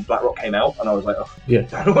Nax when BlackRock came out, and I was like, oh,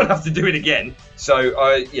 I don't want to have to do it again. So,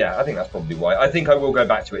 I think that's probably why. I think I will go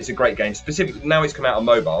back to it. It's a great game. Specifically, now it's come out on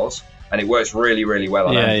mobiles, and it works really, really well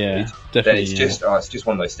on Android. Definitely. Then it's just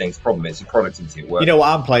one of those things. The problem is, the productivity at work. You know what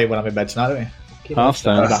I'm playing when I'm in bed tonight, don't you?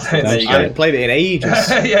 Hearthstone. There you go. I haven't played it in ages.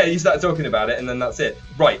 Yeah, you start talking about it, and then that's it.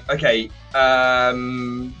 Right, okay.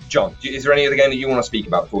 John, is there any other game that you want to speak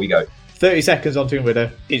about before we go? 30 seconds on Tomb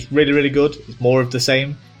Raider. It's really, really good. It's more of the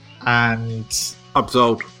same. And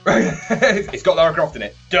Absolved. It's got Lara Croft in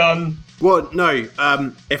it. Done. Well, no.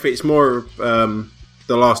 If it's more of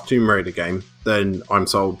the last Tomb Raider game, then I'm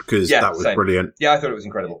sold, because that was brilliant. Yeah, I thought it was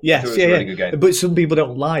incredible. Yes, it was a really good game. But some people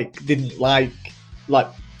didn't like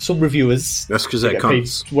some reviewers. That's because they're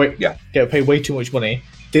cunts. Get paid way too much money.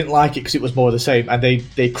 Didn't like it because it was more of the same, and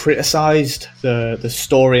they criticised the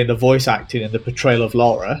story and the voice acting and the portrayal of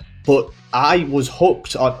Laura. But I was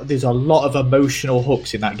hooked on. There's a lot of emotional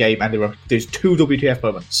hooks in that game, and there's 2 WTF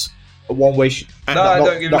moments one way.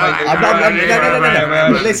 Don't give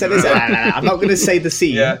No. Listen. I'm not going to say the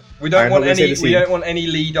scene. Yeah, we don't want any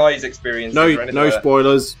Lee Dies experience. No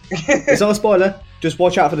spoilers. It's not a spoiler. Just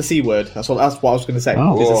watch out for the C word. That's what I was going to say.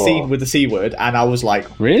 Oh. There's a scene with the C word, and I was like,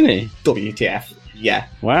 Really? WTF? Yeah.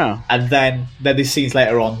 Wow. And then there's scenes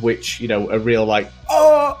later on which are real like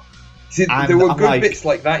See, and there were I'm good like- bits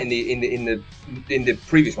like that in the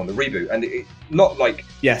previous one, the reboot, and not like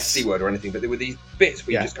yes. C word or anything, but there were these bits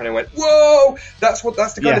where Yeah. you just kind of went, "Whoa!" That's the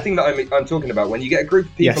kind Yeah. of thing that I'm talking about. When you get a group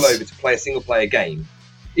of people Yes. over to play a single player game,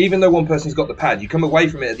 even though one person's got the pad, you come away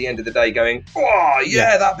from it at the end of the day going, "Oh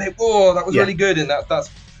yeah, that bit, oh that was Yeah. really good," and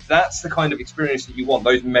that's the kind of experience that you want.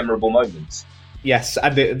 Those memorable moments. Yes,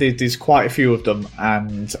 and there's quite a few of them,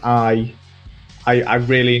 and I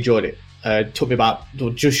really enjoyed it. It took me about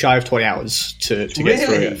just shy of 20 hours to get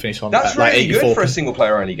through it and finish on. That's like really 84. good for a single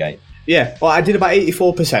player only game. Yeah, well, I did about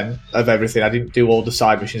 84% of everything. I didn't do all the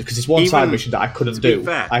side missions because it's one side mission that I couldn't To be do.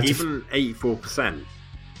 fair, I had to even 84%,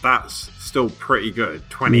 that's still pretty good.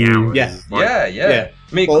 20 hours. Yeah. Like, Yeah.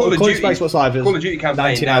 I mean, Well, Call of according to Duty Xbox Live, Call of Duty campaign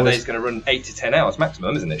 19 nowadays hours. is going to run 8 to 10 hours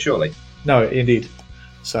maximum, isn't it? Surely. No, indeed.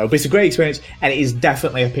 So, but it's a great experience, and it is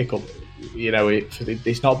definitely a pickup.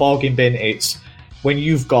 It's not bargain bin. It's when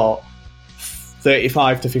you've got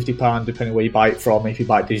 £35 to £50, depending where you buy it from, if you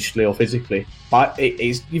buy it digitally or physically. But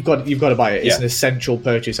you've got to buy it. It's an essential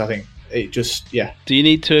purchase, I think. It just Do you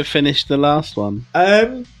need to have finished the last one?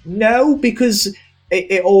 No, because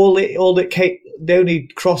the only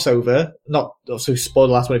crossover, not so spoil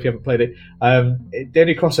the last one if you haven't played it. The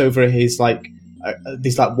only crossover is like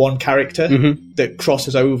there's like one character that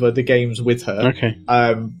crosses over the games with her. Okay.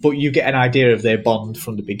 But you get an idea of their bond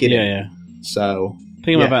from the beginning. Yeah. So I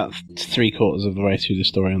think I'm about 3/4 of the way through the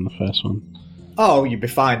story on the first one. oh, you'd be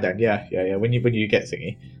fine then. Yeah. When you get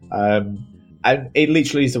thingy, and it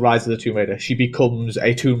literally is the rise of the Tomb Raider. She becomes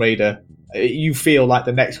a Tomb Raider. You feel like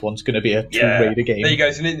the next one's going to be a Tomb Raider game. There you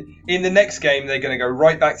go. So in the next game, they're going to go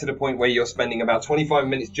right back to the point where you're spending about 25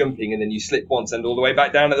 minutes jumping, and then you slip once and all the way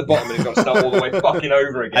back down at the bottom, and you've got to start all the way fucking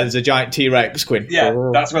over again. And there's a giant T-Rex, Quinn. Yeah,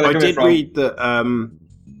 that's where they're I coming did from. read that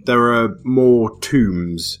there are more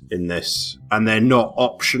tombs in this, and they're not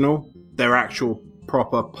optional. They're actual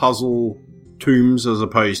proper puzzle tombs as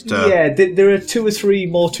opposed to... Yeah, there are 2 or 3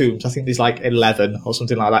 more tombs. I think there's like 11 or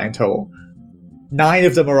something like that in total. 9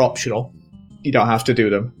 of them are optional. You don't have to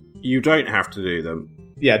do them. You don't have to do them.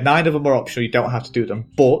 Yeah, 9 of them are optional. You don't have to do them.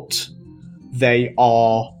 But they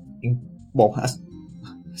are...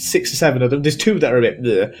 6 or 7 of them. There's 2 that are a bit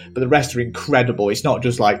bleh, but the rest are incredible. It's not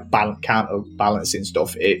just like counterbalancing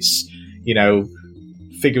stuff. It's,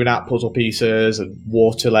 figuring out puzzle pieces and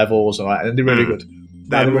water levels and all that, and they're really good.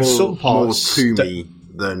 Now, there are some parts more tombey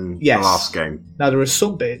than the last game. Now, there are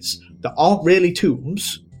some bits that aren't really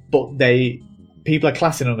tombs, but people are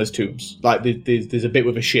classing them as tombs. Like, there's a bit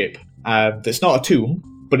with a ship that's not a tomb,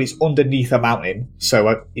 but it's underneath a mountain,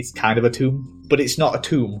 so it's kind of a tomb, but it's not a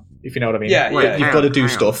tomb, if you know what I mean. Yeah, But you've got to do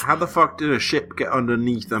stuff. How the fuck did a ship get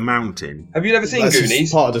underneath a mountain? Have you ever seen That's just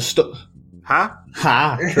Goonies? part of the stuff. Huh?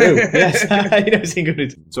 Ha, true. Yes, you never seen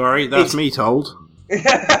Goonies. Sorry, that's me told.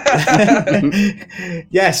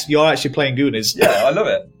 Yes, you're actually playing Goonies. Yeah, I love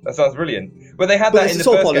it. That sounds brilliant. Well, they had But that in it's the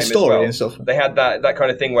all first part game of the story as well. and stuff. They had that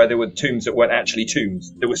kind of thing where there were tombs that weren't actually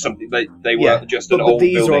tombs. There was something they were just an but old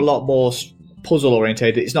these building. are a lot more puzzle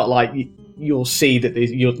orientated. It's not like you'll see that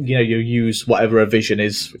you'll use whatever a vision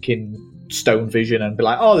is, fucking stone vision, and be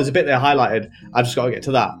like, oh, there's a bit there highlighted. I've just got to get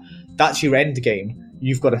to that. That's your end game.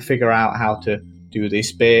 You've got to figure out how to do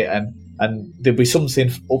this bit, and there'll be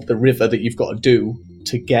something up the river that you've got to do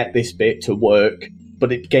to get this bit to work. But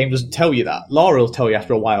the game doesn't tell you that. Laura will tell you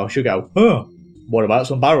after a while. She'll go, what about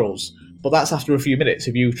some barrels? But that's after a few minutes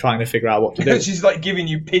of you trying to figure out what to do. She's like giving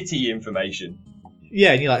you pity information.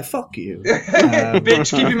 Yeah, and you're like, fuck you.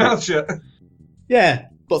 Bitch, keep your mouth shut. Yeah,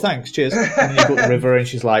 but thanks, cheers. And then you go up the river and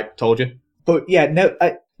she's like, told you. But yeah,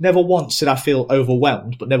 never once did I feel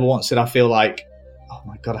overwhelmed, but never once did I feel like, oh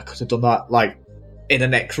my God, I could have done that, like, in the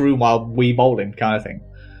next room while Wii bowling kind of thing.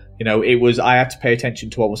 I had to pay attention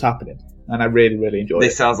to what was happening, and I really, really enjoyed it.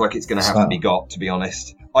 This sounds like it's going to have to be got, to be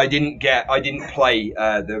honest. I didn't play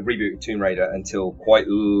the reboot of Tomb Raider until quite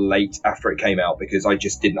late after it came out because I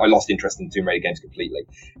lost interest in Tomb Raider games completely,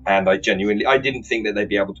 and I didn't think that they'd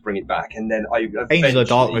be able to bring it back. And then Angel of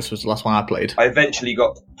Darkness was the last one I played. I eventually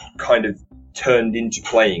got kind of turned into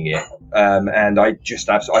playing it, And I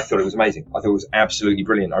thought it was amazing. I thought it was absolutely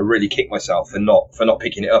brilliant. I really kicked myself for not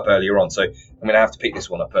picking it up earlier on. So I'm going to have to pick this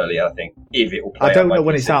one up earlier, I think, if it will play. I don't know on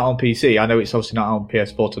when PC. it's out on PC. I know it's obviously not out on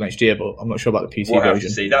PS4 till next year, but I'm not sure about the PC We'll have version.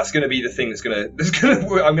 to see. That's going to be the thing I'm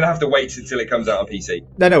going to have to wait until it comes out on PC.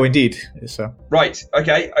 No, indeed. So. Right,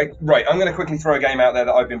 okay. I'm going to quickly throw a game out there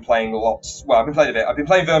that I've been playing lots. Well, I've been playing a bit. I've been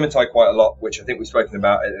playing Vermintide quite a lot, which I think we've spoken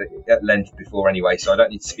about at length before anyway, so I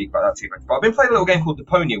don't need to speak about that too much. But I've been playing a little game called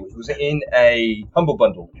Deponia, which was in a Humble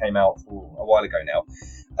Bundle that came out for a while ago now.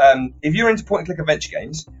 If you're into point-and-click adventure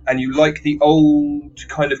games, and you like the old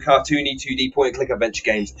kind of cartoony 2D point-and-click adventure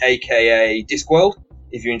games, aka Discworld,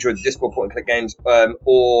 if you enjoy the Discworld point-and-click games,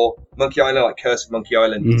 or Monkey Island, like Curse of Monkey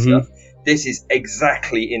Island and stuff, this is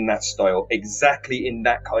exactly in that style, exactly in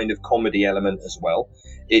that kind of comedy element as well.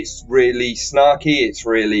 It's really snarky, it's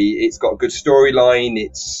got a good storyline,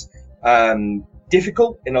 it's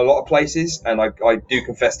difficult in a lot of places, and I do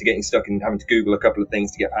confess to getting stuck and having to Google a couple of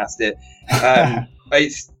things to get past it.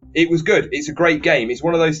 It was good. It's a great game. It's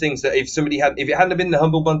one of those things that if it hadn't been the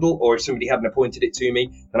Humble Bundle, or if somebody hadn't appointed it to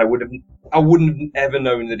me, then I wouldn't have ever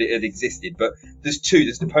known that it had existed. But there's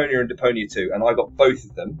Deponia and Deponia 2, and I got both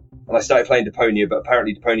of them. And I started playing Deponia, but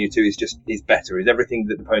apparently Deponia 2 is better. Is everything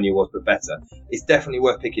that Deponia was, but better. It's definitely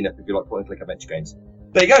worth picking up if you like point-and-click adventure games.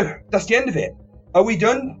 There you go. That's the end of it. Are we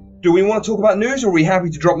done? Do we want to talk about news, or are we happy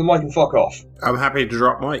to drop the mic and fuck off? I'm happy to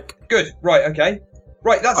drop mic. Good. Right. Okay.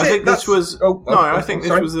 Right, that's it. I think this was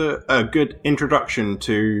sorry. a good introduction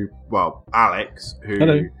to, well, Alex, who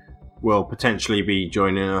Hello. will potentially be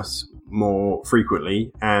joining us more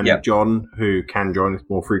frequently, and Yep. John, who can join us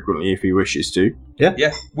more frequently if he wishes to.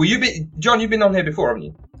 Yeah. Well, John, you've been on here before, haven't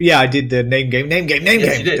you? Yeah, I did the name game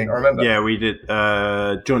Yes, you did. thing. I remember. Yeah, we did.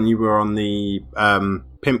 John, you were on the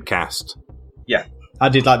Pimpcast. Yeah. I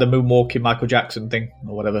did like the moonwalking Michael Jackson thing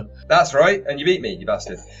or whatever, That's right, and you beat me, you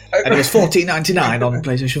bastard. and it was $14.99 on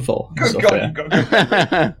PlayStation 4. Good So, God, yeah. you got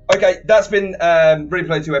good. Okay, that's been Ready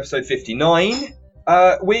Player 2 episode 59.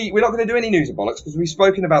 We're not going to do any news and bollocks because we've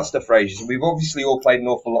spoken about stuff for ages, and we've obviously all played an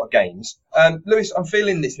awful lot of games. Lewis, I'm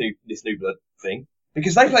feeling this new blood thing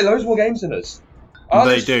because they play loads more games than us.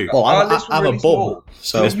 They do. Well, Our I'm list was a really bum. small.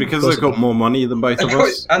 So It's because they've got more money than both of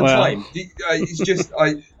us. And Well. time. It's just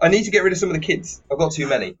I need to get rid of some of the kids. I've got too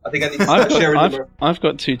many. I think I need to start sharing them. I've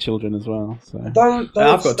got 2 children as well. So. Don't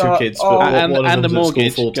I've got start- 2 kids, oh, but And one of a them's at school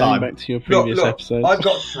mortgage, full going time. back to your previous look, episodes. I've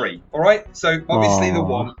got 3. All right, so obviously Aw. the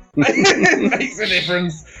one makes a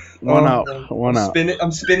difference. One Oh, up, one up.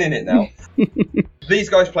 I'm spinning it now. These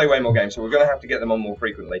guys play way more games, so we're going to have to get them on more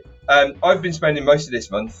frequently. I've been spending most of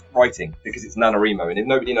this month writing because it's NaNoWriMo, and if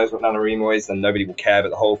nobody knows what NaNoWriMo is, then nobody will care. But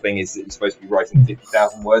the whole thing is that you're supposed to be writing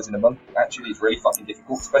 50,000 words in a month. Actually, it's really fucking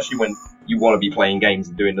difficult, especially when you want to be playing games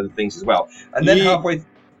and doing other things as well. And then halfway,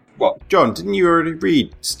 what? John, didn't you already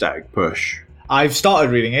read Static Push? I've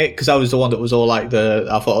started reading it because I was the one that was all like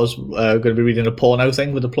I thought I was going to be reading a porno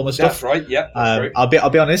thing with the plumber stuff. That's right. Yeah, that's true. I'll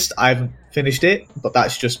be honest, I haven't finished it, but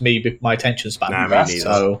that's just me, my attention span. Nah, me neither.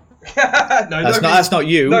 So No, that's not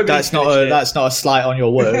you. nobody's That's not a slight on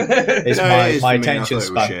your work. It's No, my it is for me. I attention thought it was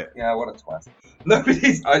span. shit. Yeah, what a twat.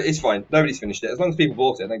 It's fine. Nobody's finished it. As long as people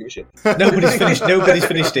bought it, I don't give a shit. Nobody's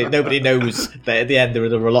finished it. Nobody knows that at the end there are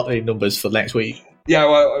the lottery numbers for next week. Yeah,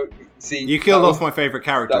 well, see, You killed that off my favourite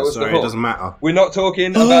character, that was so the it hook. doesn't matter. We're not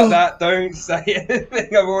talking about that. Don't say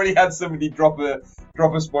anything. I've already had somebody drop a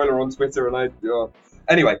spoiler on Twitter, and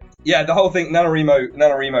anyway, yeah, the whole thing.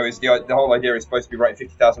 NaNoWriMo is the whole idea is supposed to be writing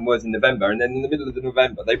 50,000 words in November, and then in the middle of the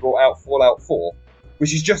November they brought out Fallout 4,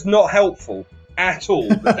 which is just not helpful at all,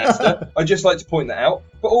 Bethesda. I'd just like to point that out.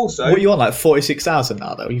 But also, What are you on, like 46,000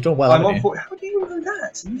 now, though? You've done well, I'm haven't on you? 40. How do you know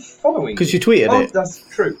that? Are you following? Because me? you tweeted it. That's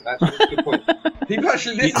true. Actually, that's a good point. People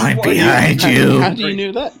actually listen. I'm to what I do. behind you. How do you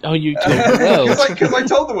know that? Oh, you told the world. Because I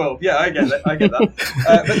told the world. Yeah, I get that.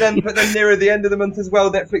 But then nearer the end of the month as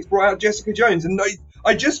well, Netflix brought out Jessica Jones, and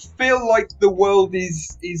I just feel like the world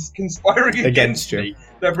is conspiring against me.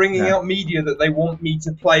 They're bringing out media that they want me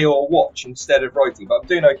to play or watch instead of writing. But I'm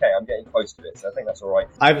doing okay. I'm getting close to it, so I think that's all right.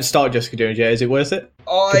 I haven't started Jessica Jones yet. Is it worth it?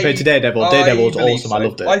 Compared to Daredevil. Daredevil was believe awesome. so. I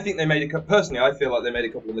loved it. I think they made personally, I feel like they made a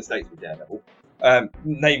couple of mistakes with Daredevil.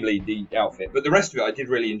 Namely the outfit, but the rest of it I did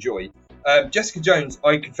really enjoy. Jessica Jones,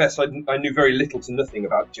 I confess I knew very little to nothing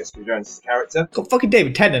about Jessica Jones' character. It's got fucking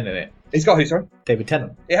David Tennant in it. It's got who, sorry? David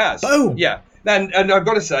Tennant. It has. Boom! Yeah. And I've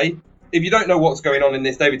got to say, if you don't know what's going on in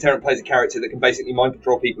this, David Tennant plays a character that can basically mind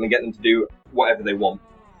control people and get them to do whatever they want.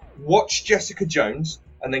 Watch Jessica Jones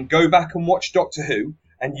and then go back and watch Doctor Who,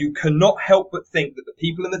 and you cannot help but think that the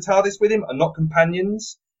people in the TARDIS with him are not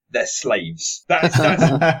companions. they're slaves. That's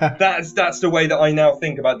the way that I now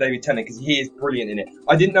think about David Tennant, because he is brilliant in it.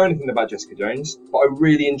 I didn't know anything about Jessica Jones, but I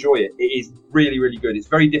really enjoy it. It is really, really good. It's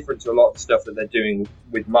very different to a lot of the stuff that they're doing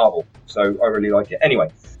with Marvel, so I really like it. Anyway,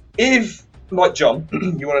 if, like John,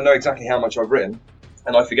 you want to know exactly how much I've written,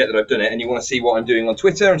 and I forget that I've done it, and you want to see what I'm doing on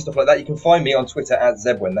Twitter and stuff like that, you can find me on Twitter at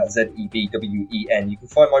Zebwen, that's Zebwen. You can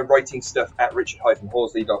find my writing stuff at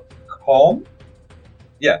richard-horsley.com.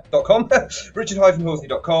 Yeah, .com.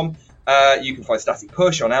 richard-horsley.com. You can find Static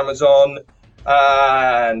Push on Amazon.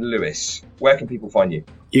 And Lewis, where can people find you?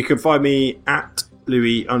 You can find me at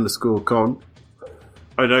Louis_Con.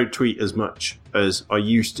 I don't tweet as much as I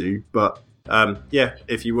used to, but yeah,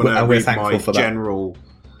 if you want to read my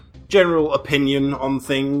general opinion on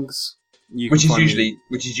things, which is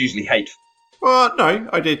usually hate. Well, no,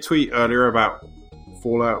 I did tweet earlier about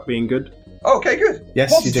Fallout being good. Oh, okay, good.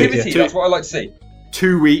 Yes, positivity, you did. That's what I like to see.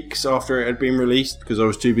 2 weeks after it had been released because I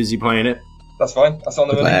was too busy playing it. That's fine. That's on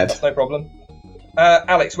the money. That's no problem.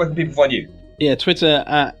 Alex, where can people find you? Yeah, Twitter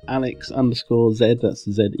at Alex_Z, that's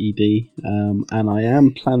Z-E-D. And I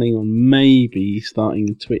am planning on maybe starting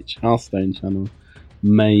a Twitch Hearthstone channel.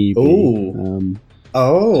 Maybe. Ooh.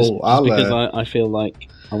 Just because I feel like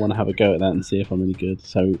I want to have a go at that and see if I'm any good.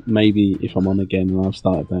 So maybe if I'm on again and I've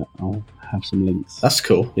started that, I'll have some links. That's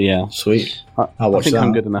cool. But yeah. Sweet. I'll watch that. I think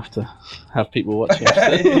I'm good enough to have people watching.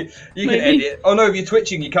 You can edit. Oh no, if you're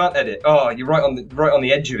twitching, you can't edit. Oh, you're right on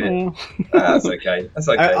the edge of it. That's okay. That's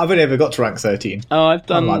okay. I've only ever got to rank 13. Oh, I've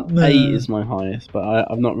done 8 is my highest, but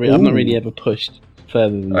I've not really ever pushed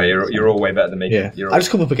further than that. You're all way better than me. Yeah. I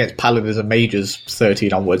just come up against paladins and mages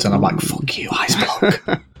 13 onwards, and I'm like, fuck you,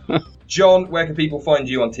 Iceblock. John, where can people find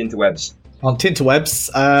you on Tinterwebs? On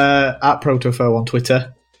Tinterwebs, at Protofo on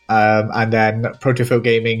Twitter, and then Protofo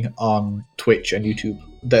Gaming on Twitch and YouTube.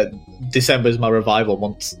 December is my revival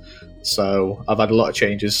month, so I've had a lot of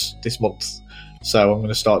changes this month. So I'm going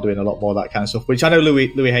to start doing a lot more of that kind of stuff, which I know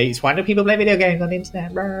Louis hates. Why do people play video games on the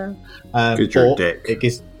internet? Because you're a dick.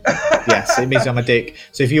 Yes, it means I'm a dick.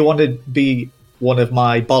 So if you want to be one of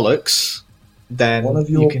my bollocks, then one of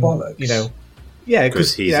your bollocks, yeah,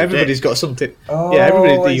 because everybody's got something. Oh, yeah,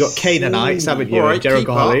 you got Canaanites, haven't you? Right,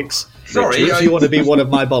 Jerichoholics. Sorry, if you want to be one of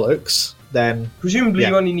my bollocks, then presumably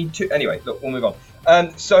you only need 2. Anyway, look, we'll move on.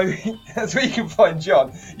 So that's where you can find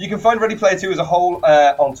John. You can find Ready Player 2 as a whole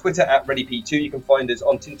on Twitter at ReadyP2. You can find us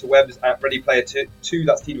on Tinterwebs at ReadyPlayer2.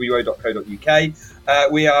 That's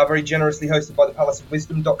two.co.uk. We are very generously hosted by the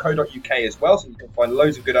palaceofwisdom.co.uk as well, so you can find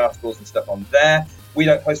loads of good articles and stuff on there. We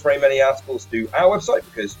don't post very many articles to our website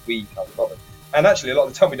because we can't be bothered. And actually, a lot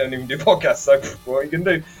of the time we don't even do podcasts, so what are you going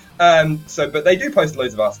to do? But they do post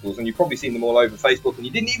loads of articles, and you've probably seen them all over Facebook, and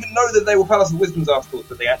you didn't even know that they were Palace of Wisdom's articles,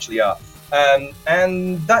 but they actually are.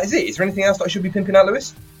 And that is it. Is there anything else that I should be pimping out,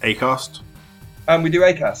 Lewis? Acast. We do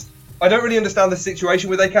Acast. I don't really understand the situation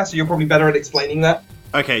with Acast, so you're probably better at explaining that.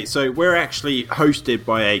 Okay, so we're actually hosted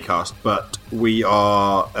by Acast, but we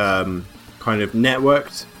are kind of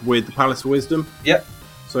networked with the Palace of Wisdom. Yep.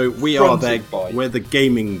 So we're the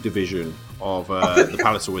gaming division of the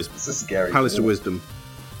Palace of Wisdom. This is scary. Palace of Wisdom.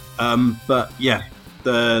 But yeah,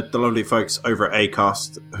 the lovely folks over at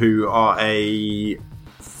Acast, who are a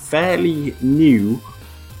fairly new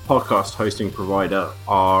podcast hosting provider,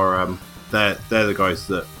 are they're the guys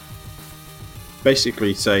that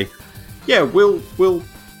basically say, yeah, we'll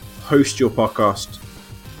host your podcast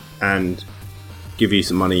and give you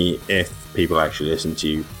some money if people actually listen to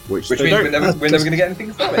you, which means we're never going to get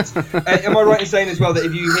anything from it. Am I right in saying as well that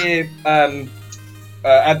if you hear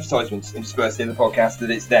advertisements interspersed in the podcast, that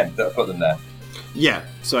it's them that have put them there? Yeah,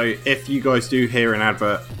 so if you guys do hear an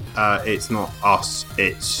advert, it's not us,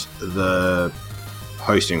 it's the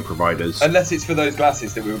hosting providers. Unless it's for those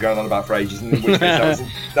glasses that we were going on about for ages, in which case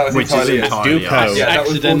that was which entirely us. Yeah,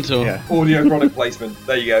 accidental. That was audio product placement.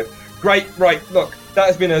 There you go. Great, right, look, that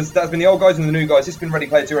has been us. That's been the old guys and the new guys. It's been Ready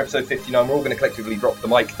Player 2 episode 59. We're all going to collectively drop the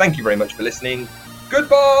mic. Thank you very much for listening.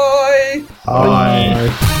 Goodbye!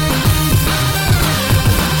 Bye.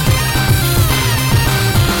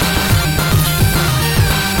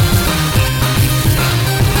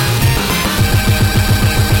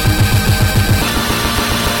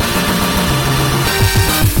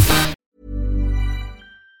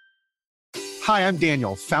 Hi, I'm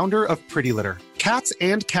Daniel, founder of Pretty Litter. Cats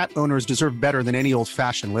and cat owners deserve better than any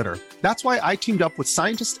old-fashioned litter. That's why I teamed up with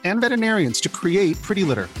scientists and veterinarians to create Pretty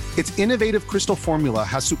Litter. Its innovative crystal formula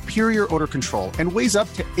has superior odor control and weighs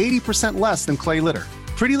up to 80% less than clay litter.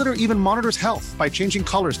 Pretty Litter even monitors health by changing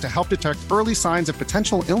colors to help detect early signs of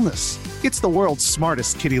potential illness. It's the world's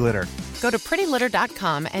smartest kitty litter. Go to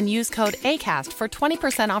prettylitter.com and use code ACAST for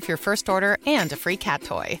 20% off your first order and a free cat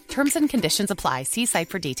toy. Terms and conditions apply. See site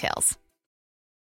for details.